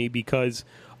messed with me because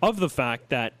of the fact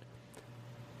that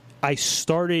I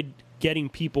started getting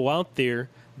people out there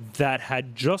that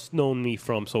had just known me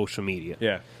from social media.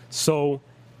 Yeah. So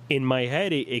in my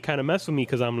head, it kind of messed with me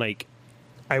because I'm like,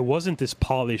 I wasn't this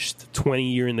polished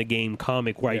 20-year-in-the-game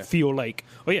comic where I feel like,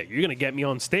 oh, yeah, you're going to get me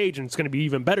on stage and it's going to be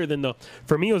even better than the...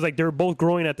 For me, it was like they were both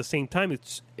growing at the same time,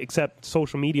 except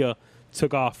social media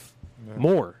took off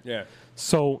more. Yeah.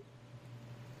 So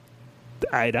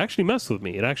it actually messed with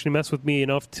me. It actually messed with me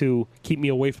enough to keep me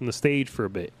away from the stage for a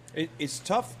bit. It's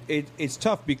tough. It's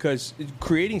tough because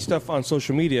creating stuff on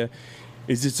social media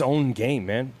is its own game,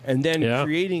 man. And then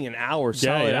creating an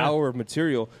solid hour of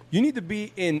material, you need to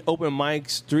be in open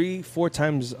mics 3-4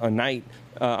 times a night.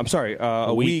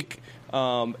 A week.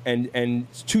 And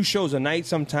 2 shows a night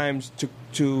sometimes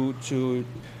to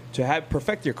have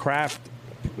perfect your craft.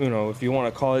 If you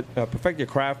want to call it perfect your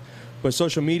craft. But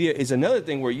social media is another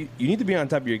thing where you need to be on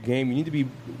top of your game. You need to be,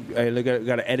 we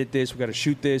got to edit this, we got to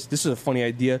shoot this. This is a funny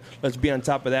idea. Let's be on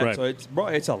top of that. Right. So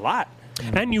it's a lot.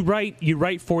 And you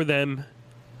write for them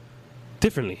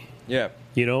differently. Yeah.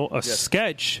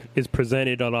 Sketch is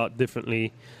presented a lot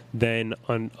differently than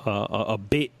a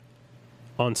bit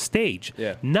on stage.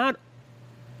 Yeah. Not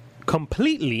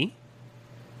completely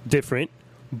different,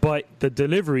 but the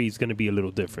delivery is going to be a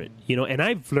little different. And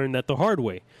I've learned that the hard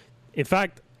way. In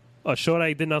fact, a show that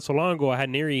I did not so long ago, I had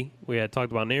Neri. We had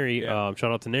talked about Neri. Yeah.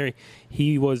 Shout out to Neri.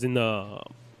 He was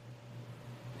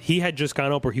he had just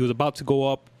gone up, or he was about to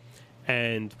go up,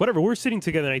 and whatever. We're sitting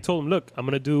together, and I told him, "Look, I'm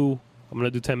gonna do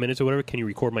 10 minutes or whatever. Can you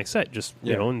record my set? Just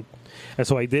and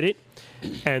so I did it.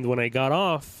 And when I got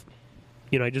off,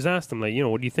 I just asked him, like,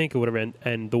 what do you think or whatever.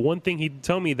 And the one thing he'd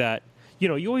tell me that, you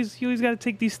always got to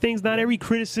take these things. Not every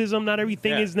criticism, not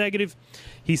everything is negative.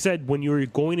 He said when you're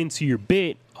going into your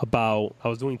bit about, I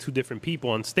was doing 2 different people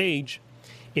on stage,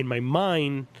 in my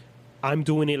mind, I'm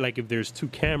doing it like if there's 2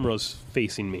 cameras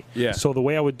facing me. Yeah. So the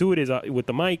way I would do it is with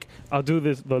the mic, I'll do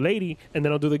the lady, and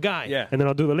then I'll do the guy. Yeah. And then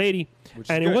I'll do the lady.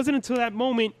 And it wasn't until that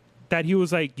moment that he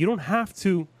was like, you don't have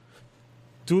to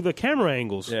do the camera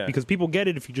angles because people get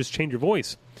it if you just change your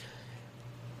voice.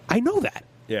 I know that.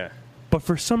 Yeah. But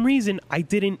for some reason, I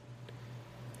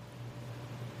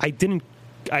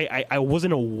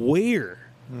wasn't aware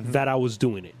that I was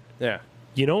doing it. Yeah.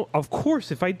 Of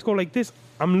course, if I go like this,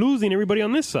 I'm losing everybody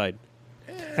on this side.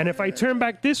 And if I turn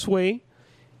back this way,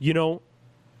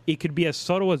 it could be as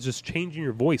subtle as just changing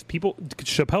your voice.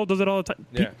 Chappelle does it all the time.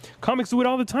 Yeah. Comics do it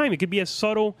all the time. It could be as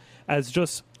subtle as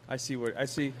just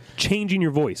changing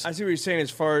your voice. I see what you're saying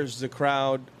as far as the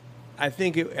crowd. I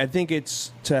think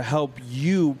it's to help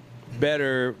you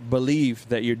better believe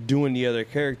that you're doing the other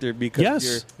character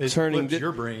because you're turning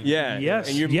your brain. Yeah. Yes.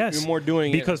 And you're more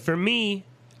doing because for me,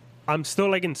 I'm still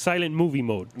like in silent movie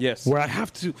mode. Yes. Where I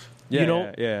have to,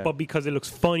 but because it looks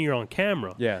funnier on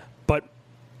camera. Yeah. But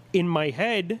in my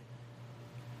head,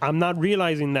 I'm not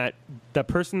realizing that the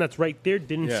person that's right there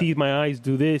didn't see my eyes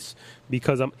do this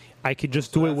because I could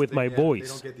just do it with my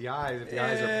voice. They don't get the eyes if the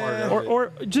eyes are part of it.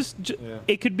 Or just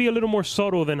it could be a little more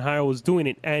subtle than how I was doing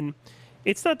it. And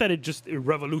it's not that it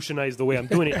revolutionized the way I'm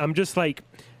doing it. I'm just like,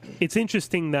 it's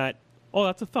interesting that,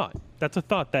 that's a thought. That's a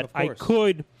thought that I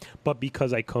could, but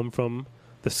because I come from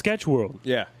the sketch world.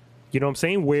 Yeah. You know what I'm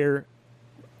saying? Where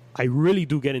I really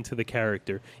do get into the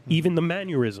character, even the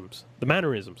mannerisms. Yeah.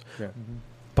 Mm-hmm.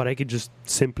 But I could just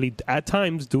simply, at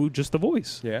times, do just the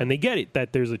voice. Yeah. And they get it,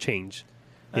 that there's a change.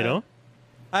 You know?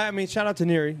 I mean, shout out to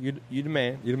Neri. You the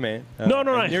man. You the man. No.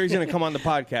 Neri's going to come on the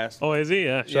podcast. Oh, is he?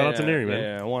 Yeah. Shout out to Neri, man.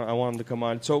 Yeah, I want him to come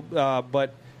on. So,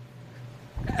 but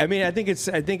I mean, I think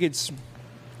it's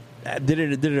Did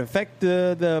it affect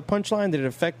the punchline? Did it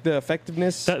affect the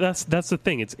effectiveness? That's the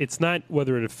thing. It's not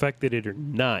whether it affected it or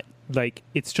not. Like,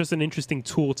 it's just an interesting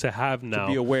tool to have now,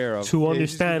 be aware of. to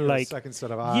understand. Like, second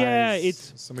set of eyes. yeah,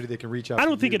 it's somebody they can reach out. I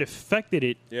don't to think you. it affected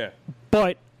it, Yeah.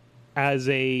 but as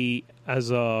a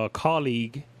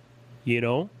colleague, you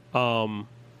know,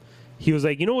 he was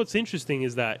like, you know, what's interesting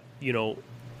is that, you know,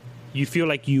 you feel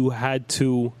like you had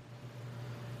to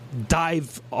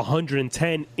dive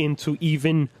 110 into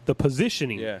even the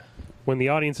positioning. Yeah. When the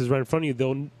audience is right in front of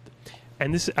you,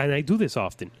 and I do this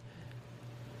often.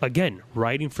 Again,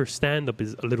 writing for stand-up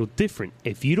is a little different.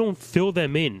 If you don't fill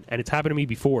them in, and it's happened to me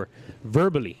before,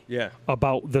 verbally, Yeah.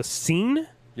 about the scene,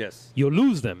 Yes. you'll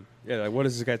lose them. Yeah. Like, what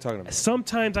is this guy talking about?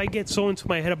 Sometimes I get so into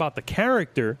my head about the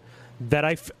character that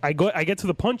I get to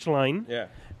the punchline, Yeah.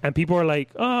 and people are like,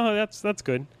 "Oh, that's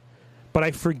good," but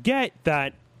I forget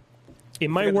that it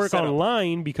might forget the work setup.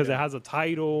 online because it has a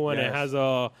title and it Yes. has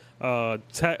the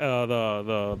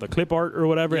clip art or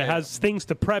whatever. Yeah. It has things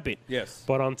to prep it. Yes.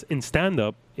 But in stand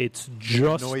up, it's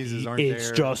just noises aren't it's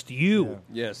there. just you.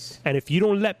 Yeah. Yes. And if you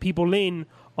don't let people in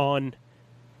on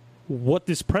what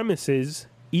this premise is,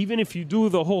 even if you do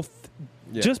the whole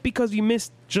Yeah. just because you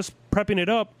missed just prepping it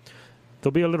up,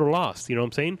 they'll be a little lost. You know what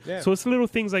I'm saying? Yeah. So it's little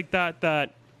things like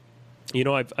that you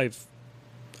know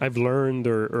I've learned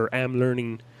or am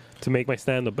learning to make my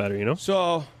stand up better. You know?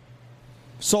 So,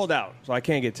 sold out. So I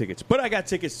can't get tickets. But I got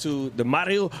tickets to the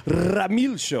Mario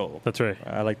Ramil show. That's right.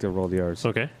 I like to roll the R's.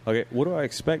 Okay. Okay. What do I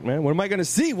expect, man? What am I going to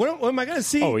see? What am I going to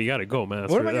see? Oh, you gotta go, man.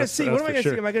 That's What for- am I going to that's- see? that's What am I for going to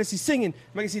sure. see? Am I going to see singing? Am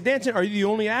I going to see dancing? Are you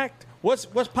the only act? What's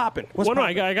popping? What's Well, no,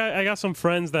 popping? I got some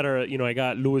friends that are, you know, I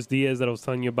got Luis Diaz that I was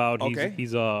telling you about. Okay.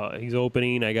 He's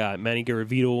opening. I got Manny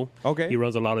Garavito. Okay. He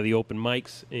runs a lot of the open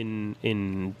mics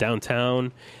in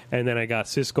downtown, and then I got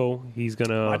Cisco. He's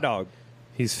gonna My dog.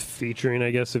 He's featuring, I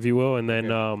guess, if you will, and then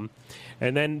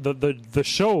the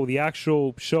show, the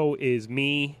actual show is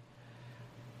me.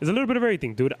 There's a little bit of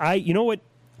everything, dude. You know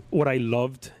what I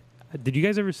loved? Did you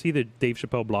guys ever see the Dave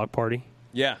Chappelle Block Party?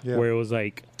 Yeah. Yeah. Where it was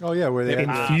like Oh yeah, where they had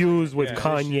the- infused with yeah.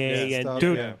 Kanye Yeah, and stuff,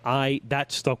 dude, yeah. that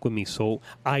stuck with me. So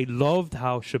I loved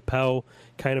how Chappelle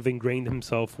kind of ingrained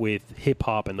himself with hip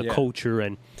hop and the Yeah. culture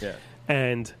and Yeah.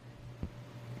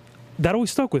 that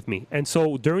always stuck with me. And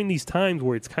so during these times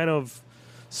where it's kind of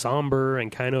somber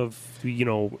and kind of, you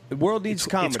know, The world needs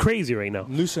comedy. it's crazy right now.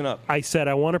 Loosen up. I said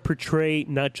I want to portray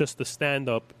not just the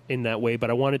stand-up in that way, but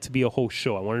I want it to be a whole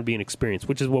show. I want it to be an experience,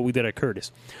 which is what we did at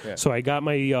Curtis. Yeah. So I got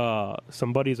my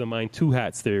some buddies of mine, two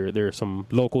hats. They're some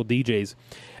local DJs,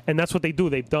 and that's what they do.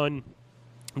 They do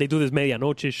this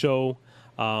Medianoche show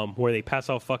where they pass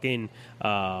out fucking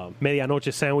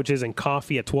Medianoche sandwiches and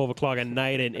coffee at 12 o'clock at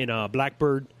night in a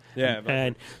Blackbird. Yeah,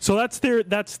 and so that's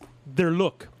their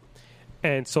look.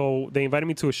 And so they invited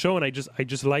me to a show, and I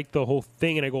just liked the whole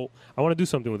thing. And I go, I want to do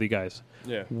something with you guys.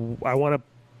 Yeah. I want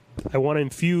to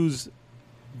infuse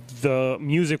the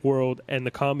music world and the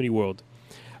comedy world.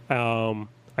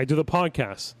 I do the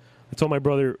podcast. I told my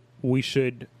brother we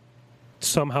should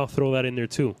somehow throw that in there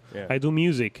too. Yeah. I do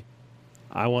music.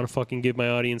 I want to fucking give my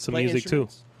audience some Play music too.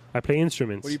 instruments? I play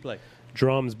instruments. What do you play?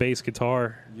 Drums, bass,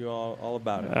 guitar. You all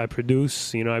about it. I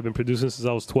produce. You know, I've been producing since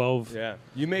I was 12. Yeah.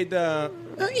 You made the.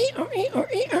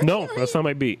 No, that's not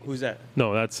my beat. Who's that?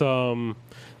 No, that's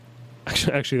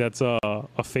actually that's a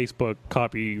Facebook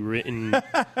copywritten.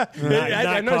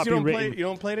 I noticed you copywritten.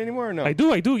 don't play it anymore or no? I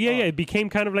do. Yeah. It became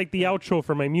kind of like the outro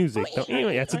for my music.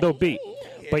 Anyway, that's a dope beat.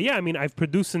 But yeah, I mean, I've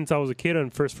produced since I was a kid on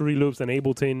First Fruity Loops and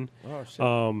Ableton. Oh,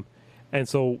 shit. And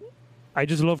so I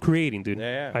just love creating, dude.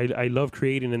 Yeah. I love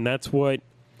creating, and that's what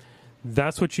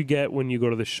you get when you go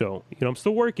to the show. You know, I'm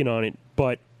still working on it,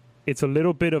 but it's a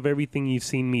little bit of everything you've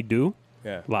seen me do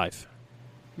Yeah. live.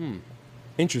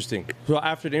 Interesting. So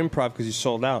after the improv, because you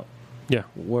sold out, Yeah.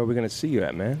 where are we going to see you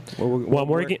at, man? Well,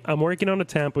 I'm working on a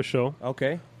Tampa show.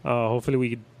 Okay. Hopefully, we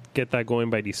could get that going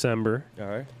by December. All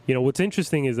right. You know, what's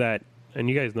interesting is that, and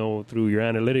you guys know through your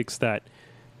analytics that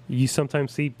you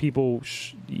sometimes see people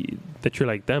that you're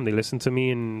like, damn, they listen to me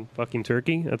in fucking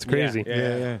Turkey. That's crazy.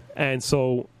 Yeah. And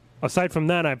so, aside from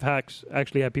that, I've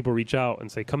actually had people reach out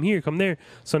and say, come here, come there.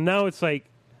 So now it's like,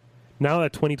 now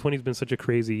that 2020 has been such a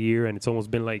crazy year and it's almost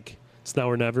been like, it's now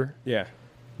or never. Yeah.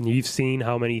 You've seen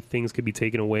how many things could be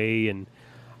taken away, and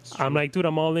I'm like, dude,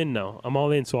 I'm all in now. I'm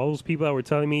all in. So all those people that were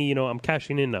telling me, you know, I'm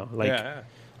cashing in now. Like, Yeah.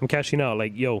 I'm cashing out.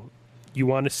 Like, yo, you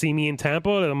want to see me in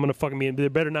Tampa? I'm gonna fucking be. There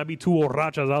better not be two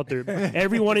borrachas out there.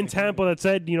 Everyone in Tampa that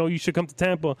said, you know, you should come to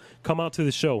Tampa, come out to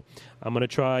the show. I'm gonna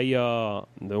try.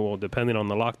 Well, depending on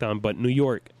the lockdown, but New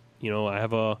York. You know, I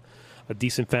have a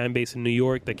decent fan base in New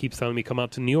York that keeps telling me come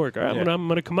out to New York. All right, Yeah. I'm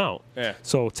gonna come out. Yeah.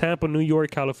 So Tampa, New York,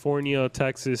 California,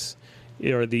 Texas,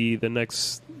 are the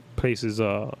next places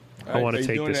I want to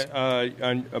take this. Are you doing it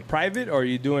on a private, or are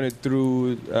you doing it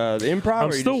through the improv?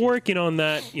 I'm still working on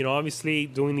that. You know, obviously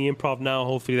doing the improv now.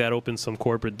 Hopefully that opens some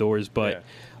corporate doors. But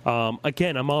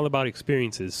again, I'm all about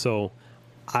experiences. So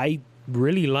I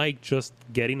really like just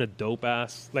getting a dope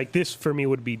ass like this. For me,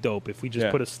 would be dope if we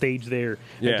just put a stage there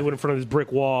and do it in front of this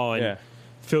brick wall and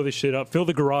fill this shit up, fill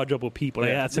the garage up with people.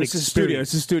 Like, that's an experience.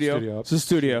 It's a studio. It's a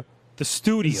studio. The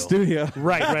studio. Studio.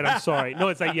 Right. I'm sorry. No,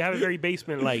 it's like you have a very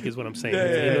basement-like is what I'm saying.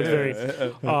 It looks very,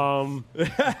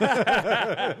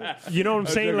 you know what I'm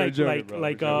saying? Like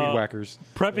Weed whackers.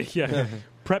 prep it,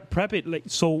 prep it like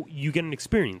so you get an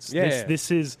experience.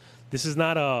 This is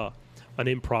not an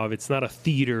improv. It's not a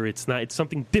theater. It's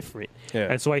something different.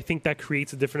 Yeah. And so I think that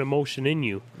creates a different emotion in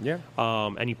you. Yeah.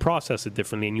 And you process it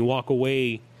differently, and you walk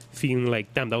away feeling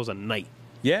like, damn, that was a night.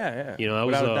 Yeah. You know, that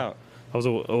Without was a doubt. that was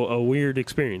a weird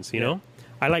experience, you know?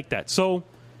 I like that. So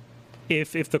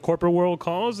if the corporate world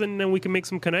calls and then we can make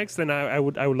some connects, then I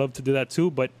would love to do that too.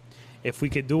 But if we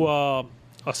could do a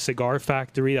cigar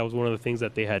factory, that was one of the things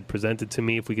that they had presented to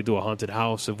me. If we could do a haunted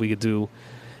house, if we could do,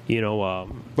 you know...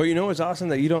 But you know what's awesome?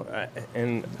 That you don't...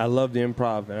 and I love the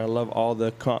improv, and I love all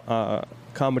the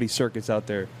comedy circuits out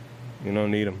there. You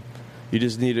don't need them. You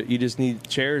just need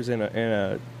chairs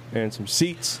and some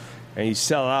seats. And you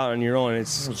sell out on your own.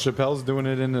 It's Chappelle's doing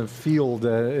it in a field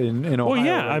in Ohio. Well,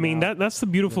 yeah, right I mean now. that's the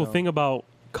beautiful thing about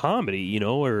comedy, you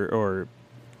know, or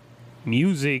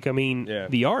music. I mean,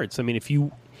 the arts. I mean, if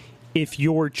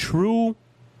you're truly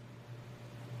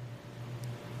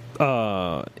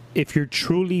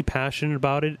passionate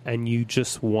about it and you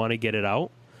just want to get it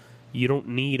out, you don't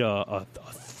need a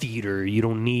theater. You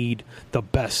don't need the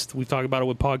best. We talk about it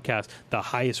with podcasts, the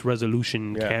highest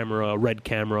resolution camera, red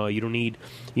camera. You don't need,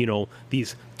 you know,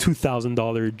 these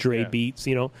 $2,000 Dre beats.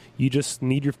 You know, you just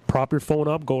need your prop your phone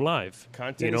up, go live.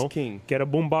 Content is king. Get a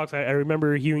boombox. I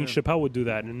remember hearing Chappelle would do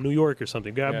that in New York or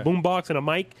something. Get a boombox and a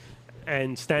mic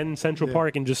and stand in Central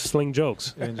Park and just sling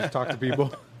jokes and just talk to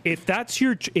people. If that's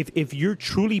if you're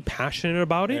truly passionate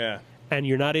about it and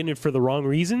you're not in it for the wrong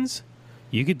reasons,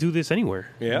 you could do this anywhere.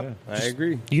 Yeah, I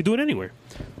agree. You could do it anywhere.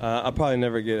 I'll probably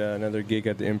never get another gig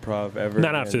at the Improv ever.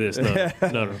 Not after this. No.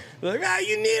 Like,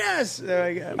 you need us.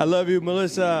 I love you,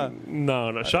 Melissa.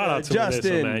 No. Shout out to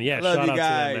Justin. Melissa, man. Yeah, love shout you out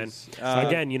guys. to them, man.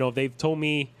 Again, you know, they've told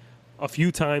me a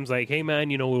few times, like, hey, man,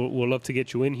 you know, we'll love to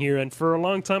get you in here. And for a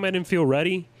long time, I didn't feel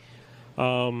ready.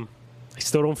 I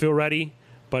still don't feel ready,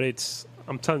 but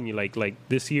I'm telling you, like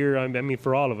this year, I mean,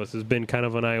 for all of us, has been kind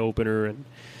of an eye opener, and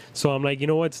so I'm like, you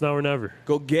know what, it's now or never.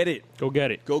 Go get it. Go get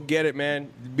it,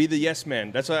 man. Be the yes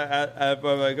man. That's why I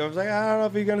was like, I don't know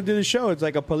if you're gonna do the show. It's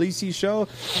like a policey show,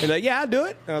 and like, yeah, I'll do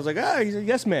it. And I was like, he's a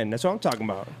yes man. That's what I'm talking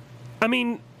about. I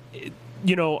mean,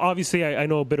 you know, obviously, I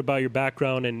know a bit about your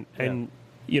background, and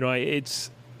you know,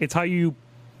 it's how you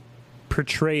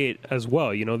portray it as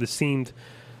well. You know, this seemed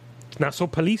not so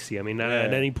policey. I mean,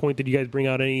 at any point did you guys bring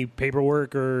out any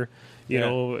paperwork or you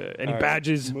know any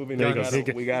badges? We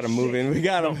got them moving. We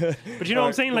got them. But you know what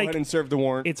I'm saying? Go Like, ahead and serve the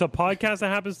warrant. It's a podcast that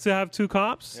happens to have two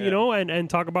cops, you know, and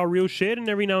talk about real shit, and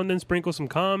every now and then sprinkle some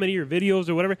comedy or videos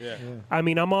or whatever. I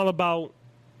mean, I'm all about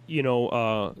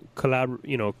collabing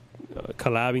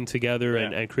together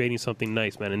and creating something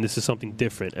nice, man. And this is something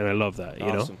different, and I love that. You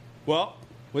know. Well,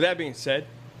 with that being said,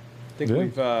 I think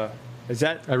we've. Is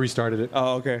that? I restarted it.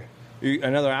 Oh, okay.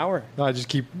 Another hour? No, I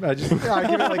give it like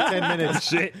 10 minutes.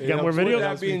 Shit, you got more videos?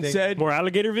 That being said, more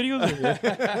alligator videos?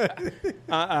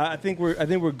 I think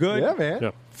we're good. Yeah, man. Yeah.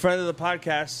 Friend of the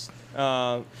podcast,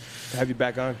 have you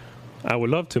back on. I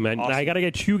would love to, man. Awesome. I got to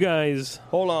get you guys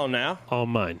Hold on now. on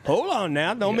mine.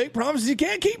 Don't make promises you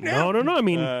can't keep now. No. I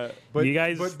mean, But you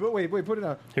guys. But wait, put it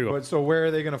out. Here you go. But so where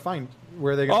are they going to find?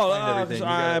 Where are they going to find everything?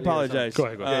 I apologize. Go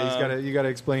ahead. Yeah, you got to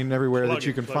explain everywhere Plug that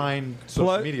you it, can plug find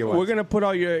social media. We're going to put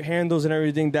all your handles and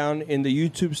everything down in the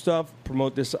YouTube stuff,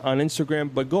 promote this on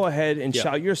Instagram, but go ahead and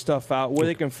shout your stuff out, where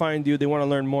they can find you. They want to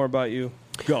learn more about you.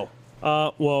 Go.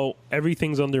 Well,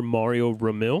 everything's under Mario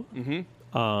Ramil. Mm-hmm.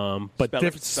 But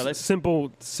Spell it.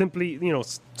 simply, you know,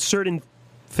 certain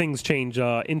things change.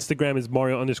 Instagram is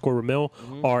Mario_Ramil,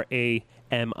 RAMIL,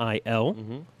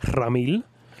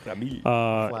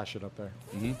 Ramil. Flash it up there.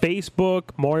 Facebook,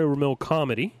 Mario Ramil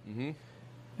Comedy.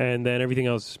 And then everything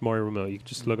else is Mario Ramil. You can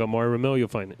just look up Mario Ramil, you'll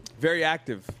find it. Very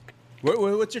active.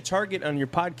 What's your target on your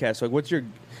podcast? Like, what's your?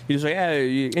 You're just like,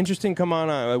 interesting. Come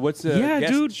on. What's the?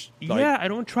 Dude. I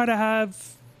don't try to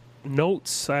have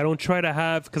notes. I don't try to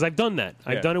have, because I've done that.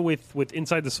 I've done it with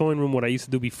Inside the Sewing Room, what I used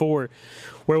to do before,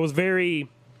 where it was very,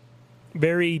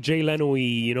 very Jay Leno-y.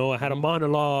 You know, I had a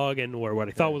monologue and or what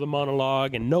I thought was a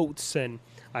monologue and notes, and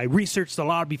I researched a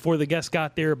lot before the guests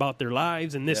got there about their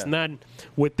lives and this Yeah. and that.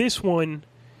 With this one,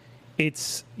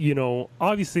 it's, you know,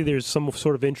 obviously there's some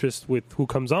sort of interest with who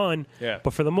comes on. Yeah.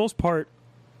 But for the most part,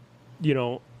 you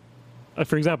know,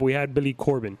 for example, we had Billy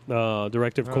Corbin,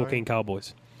 director of Cocaine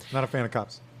Cowboys. Not a fan of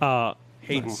cops.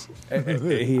 Hates.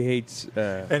 He hates.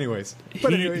 Anyways.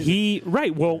 But anyways. He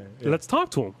right. Well, let's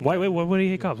talk to him. Why do you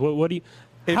hate cops? What do you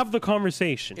have the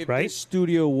conversation? If right. this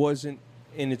studio wasn't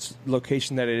in its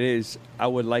location that it is, I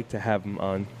would like to have him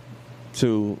on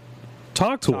to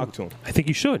Talk to talk to him. I think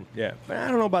you should. Yeah, but I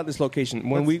don't know about this location.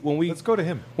 When we let's go to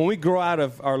him. when we grow out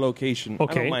of our location, I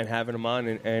Okay. don't mind having him on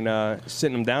and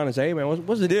sitting him down and say, "Hey man,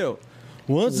 what's the deal?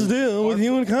 What's the deal with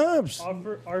you and cops?"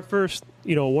 Our first,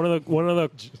 you know, one of the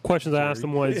questions I asked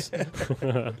him was,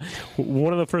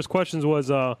 one of the first questions was,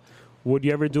 would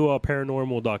you ever do a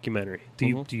paranormal documentary?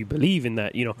 Do you believe in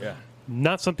that? You know, Yeah.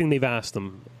 not something they've asked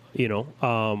him. You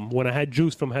know, when I had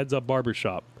Juice from Heads Up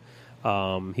Barbershop,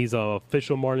 he's a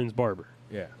official Marlins barber.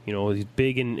 Yeah, You know, he's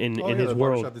big in Oh, yeah, his the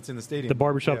world. barbershop that's in the stadium. The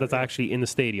barbershop Yeah, that's yeah. actually in the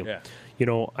stadium. Yeah. You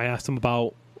know, I asked him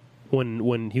about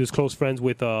when he was close friends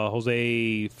with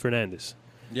Jose Fernandez.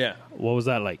 yeah, What was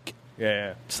that like?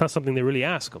 yeah. It's not something they really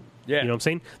ask him. Yeah. You know what I'm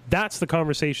saying? That's the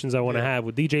conversations I want to have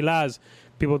with DJ Laz.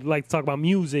 People like to talk about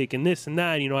music and this and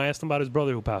that. You know, I asked him about his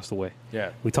brother who passed away.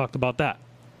 Yeah. We talked about that.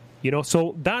 You know,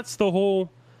 so that's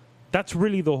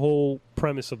really the whole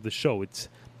premise of the show. It's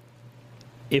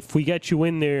if we get you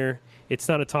in there, it's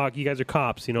not a talk. You guys are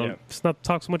cops, you know. Yeah. It's not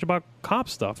talk so much about cop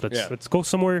stuff. Yeah. Let's go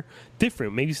somewhere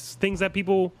different. Maybe things that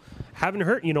people haven't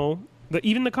heard. You know,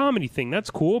 even the comedy thing. That's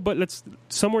cool, but let's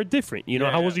somewhere different. You know,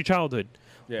 Yeah, how yeah. was your childhood?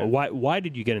 Yeah. Or why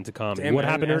did you get into comedy? Damn, what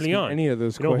I happened didn't ask early you on? any of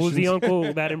those you know, who's the questions.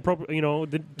 uncle that improper? You know,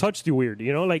 that touched you weird?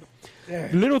 You know, like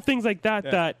little things like that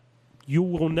that you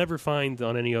will never find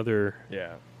on any other.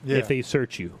 Yeah. Yeah. If they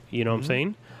search you. You know what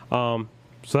I'm saying?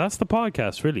 So that's the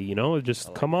podcast, really. You know,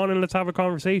 just come on and let's have a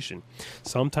conversation.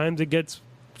 Sometimes it gets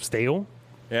stale.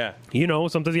 Yeah. You know,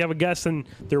 sometimes you have a guest and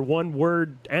their one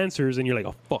word answers, and you're like,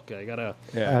 oh, fuck, I gotta.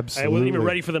 Yeah. Absolutely. I wasn't even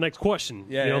ready for the next question.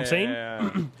 Yeah. You know what I'm saying?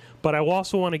 Yeah. But I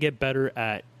also want to get better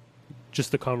at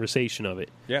just the conversation of it,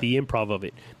 Yeah. the improv of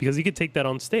it, because you could take that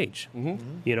on stage.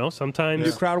 You know, sometimes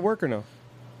Do crowd work or no?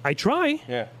 I try.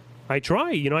 Yeah. I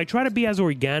try, you know, I try to be as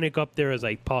organic up there as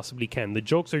I possibly can. The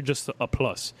jokes are just a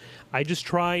plus. I just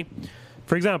try,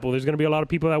 for example, there's going to be a lot of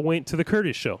people that went to the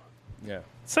Curtis show. Yeah.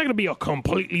 It's not going to be a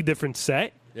completely different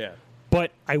set, Yeah.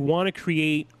 but I want to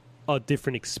create a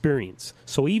different experience.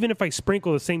 So even if I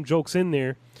sprinkle the same jokes in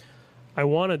there, I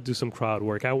want to do some crowd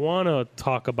work. I want to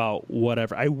talk about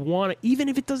whatever. I want to, even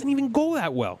if it doesn't even go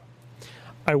that well,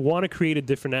 I want to create a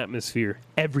different atmosphere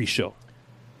every show.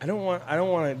 I don't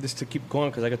want this to keep going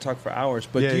because I could talk for hours.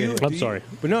 But Yeah, do yeah, you? yeah. do I'm you- sorry.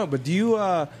 But no. But do you?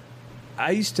 I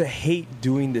used to hate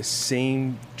doing the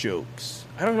same jokes.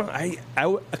 I don't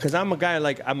know. Because I'm a guy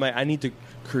like I need to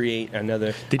create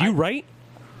another. Did you write?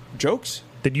 Jokes?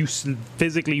 Did you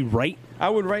physically write? I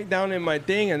would write down in my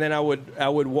thing, and then I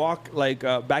would walk like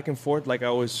back and forth, like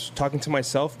I was talking to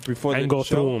myself before And the go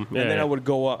show, through 'em. Yeah, and then yeah. I would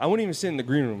go up. I wouldn't even sit in the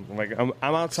green room. Like I'm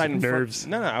outside in Nerves.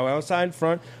 front. No, I'm outside in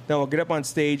front. Then I'll get up on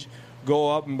stage,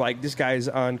 go up, and like this guy's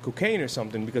on cocaine or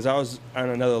something because I was on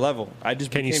another level. I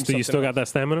just Can you became still you something still got else. that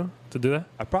stamina to do that?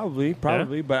 I probably,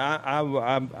 but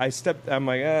I stepped. I'm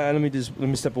like, let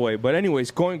me step away. But anyways,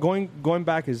 going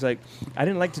back is like, I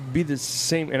didn't like to be the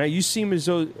same, and you seem as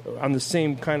though on the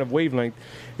same kind of wavelength.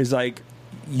 Is like,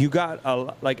 you got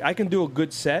like I can do a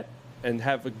good set and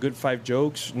have a good 5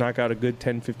 jokes, knock out a good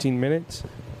 10, 15 minutes,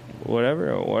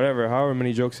 whatever, however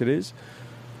many jokes it is.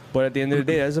 But at the end of the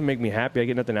day, that doesn't make me happy. I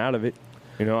get nothing out of it.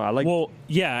 You know, I like. Well,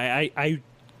 yeah, I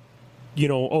you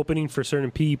know, opening for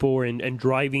certain people and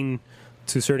driving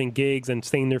to certain gigs and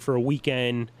staying there for a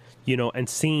weekend, you know, and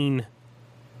seeing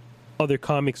other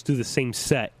comics do the same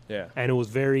set. Yeah. And it was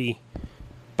very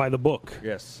by the book.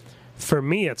 Yes. For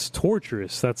me, it's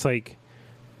torturous. That's like,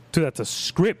 dude, that's a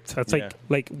script. That's Yeah.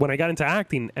 like when I got into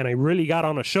acting and I really got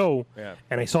on a show Yeah.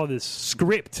 and I saw this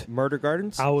script, Murder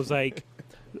Gardens. I was like,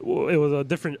 it was a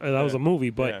different, that was a movie,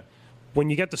 but Yeah. when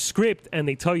you get the script and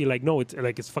they tell you like, no,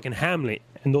 it's fucking Hamlet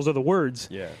and those are the words,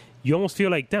 Yeah. you almost feel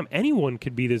like, damn, anyone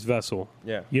could be this vessel.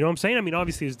 Yeah. You know what I'm saying? I mean,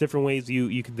 obviously there's different ways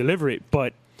you can deliver it,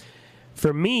 but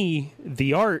for me,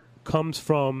 the art comes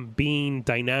from being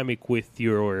dynamic with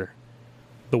the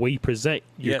way you present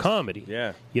your Yes. comedy.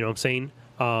 Yeah. You know what I'm saying?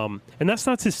 And that's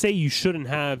not to say you shouldn't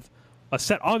have a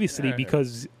set, obviously, Yeah.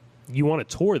 because you want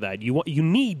to tour that. You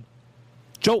need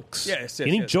jokes. Yes, you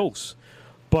need yes. jokes.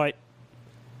 But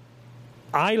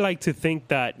I like to think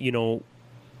that, you know,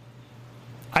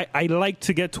 I like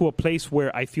to get to a place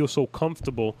where I feel so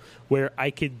comfortable where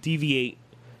I could deviate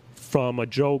from a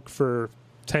joke for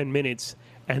 10 minutes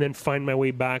and then find my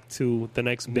way back to the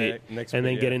next bit next and bit,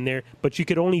 then get in there. But you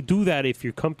could only do that if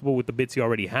you're comfortable with the bits you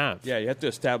already have. Yeah, you have to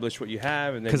establish what you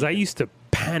have, and then Because I used to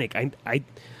panic. I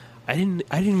didn't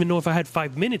even know if I had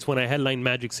 5 minutes when I headlined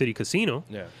Magic City Casino.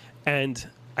 Yeah. And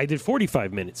I did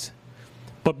 45 minutes.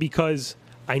 But because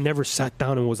I never sat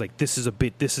down and was like, this is a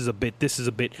bit, this is a bit, this is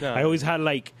a bit. No. I always had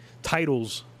like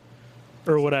titles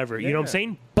or whatever. You know what I'm Yeah.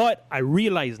 saying? But I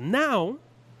realize now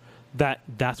that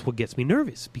that's what gets me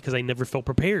nervous because I never felt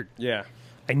prepared. Yeah,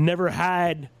 I never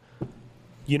had,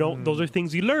 those are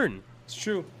things you learn. it's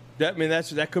true.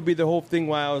 That could be the whole thing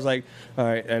why I was like, all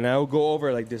right, and I would go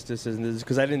over like this, and this,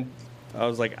 because I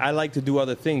was like, I like to do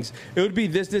other things. It would be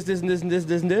this, and this, and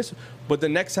this, and this. But the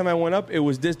next time I went up, it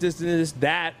was this, and this,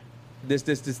 that, this,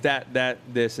 that,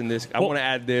 this, and this. I Well, want to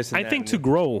add this. And I that, think and to this.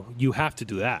 grow, you have to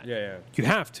do that. Yeah. You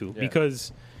have to Yeah.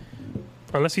 because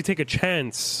unless you take a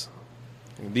chance,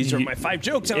 These are my 5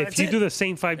 jokes. if you do the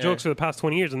same 5 jokes for the past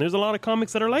 20 years, and there's a lot of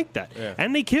comics that are like that, Yeah.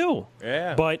 and they kill.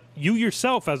 Yeah. But you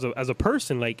yourself, as a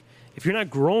person, like if you're not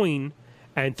growing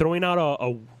and throwing out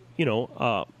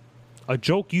a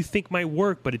joke you think might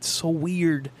work, but it's so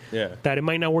weird that it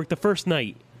might not work the first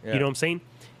night. Yeah. You know what I'm saying?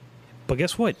 But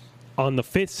guess what? On the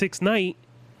 5th, 6th night,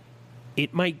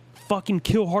 it might fucking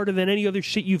kill harder than any other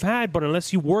shit you've had. But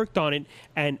unless you worked on it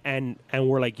and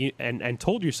were like and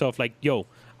told yourself like, yo,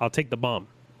 I'll take the bomb.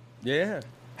 Yeah.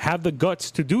 Have the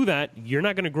guts to do that, you're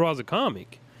not going to grow as a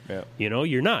comic. Yeah.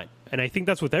 You're not. And I think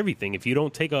that's with everything. If you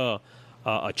don't take a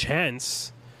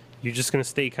chance, you're just going to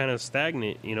stay kind of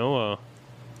stagnant,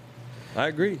 I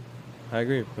agree.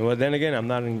 Well, then again, I'm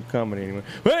not in comedy anymore.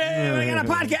 But I got a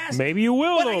podcast. Maybe you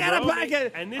will, But though, I got a bro.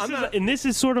 podcast. And this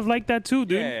is sort of like that, too,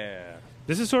 dude. Yeah.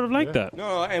 This is sort of like that.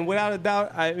 No, and without a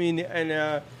doubt, I mean, and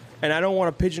I don't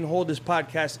want to pigeonhole this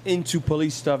podcast into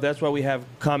police stuff. That's why we have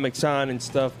comics on and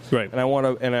stuff. Right. And I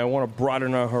want to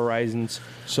broaden our horizons.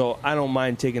 So I don't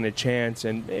mind taking a chance.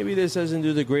 And maybe this doesn't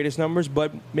do the greatest numbers,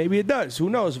 but maybe it does. Who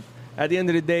knows? At the end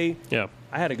of the day, Yeah.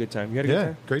 I had a good time. You had a good Yeah,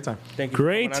 time. great time. Thank you.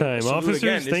 Great time. Salute Officers,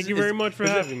 again. thank you very much for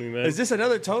having me, man. Is this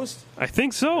another toast? I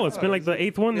think so. It's been like the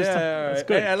 8th one this time. Yeah, all right. It's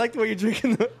good. Hey, I like the way you're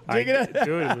drinking. Drinking it.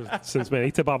 Dude, since man, I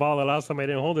ate the babala last time I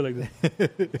didn't hold it like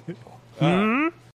that.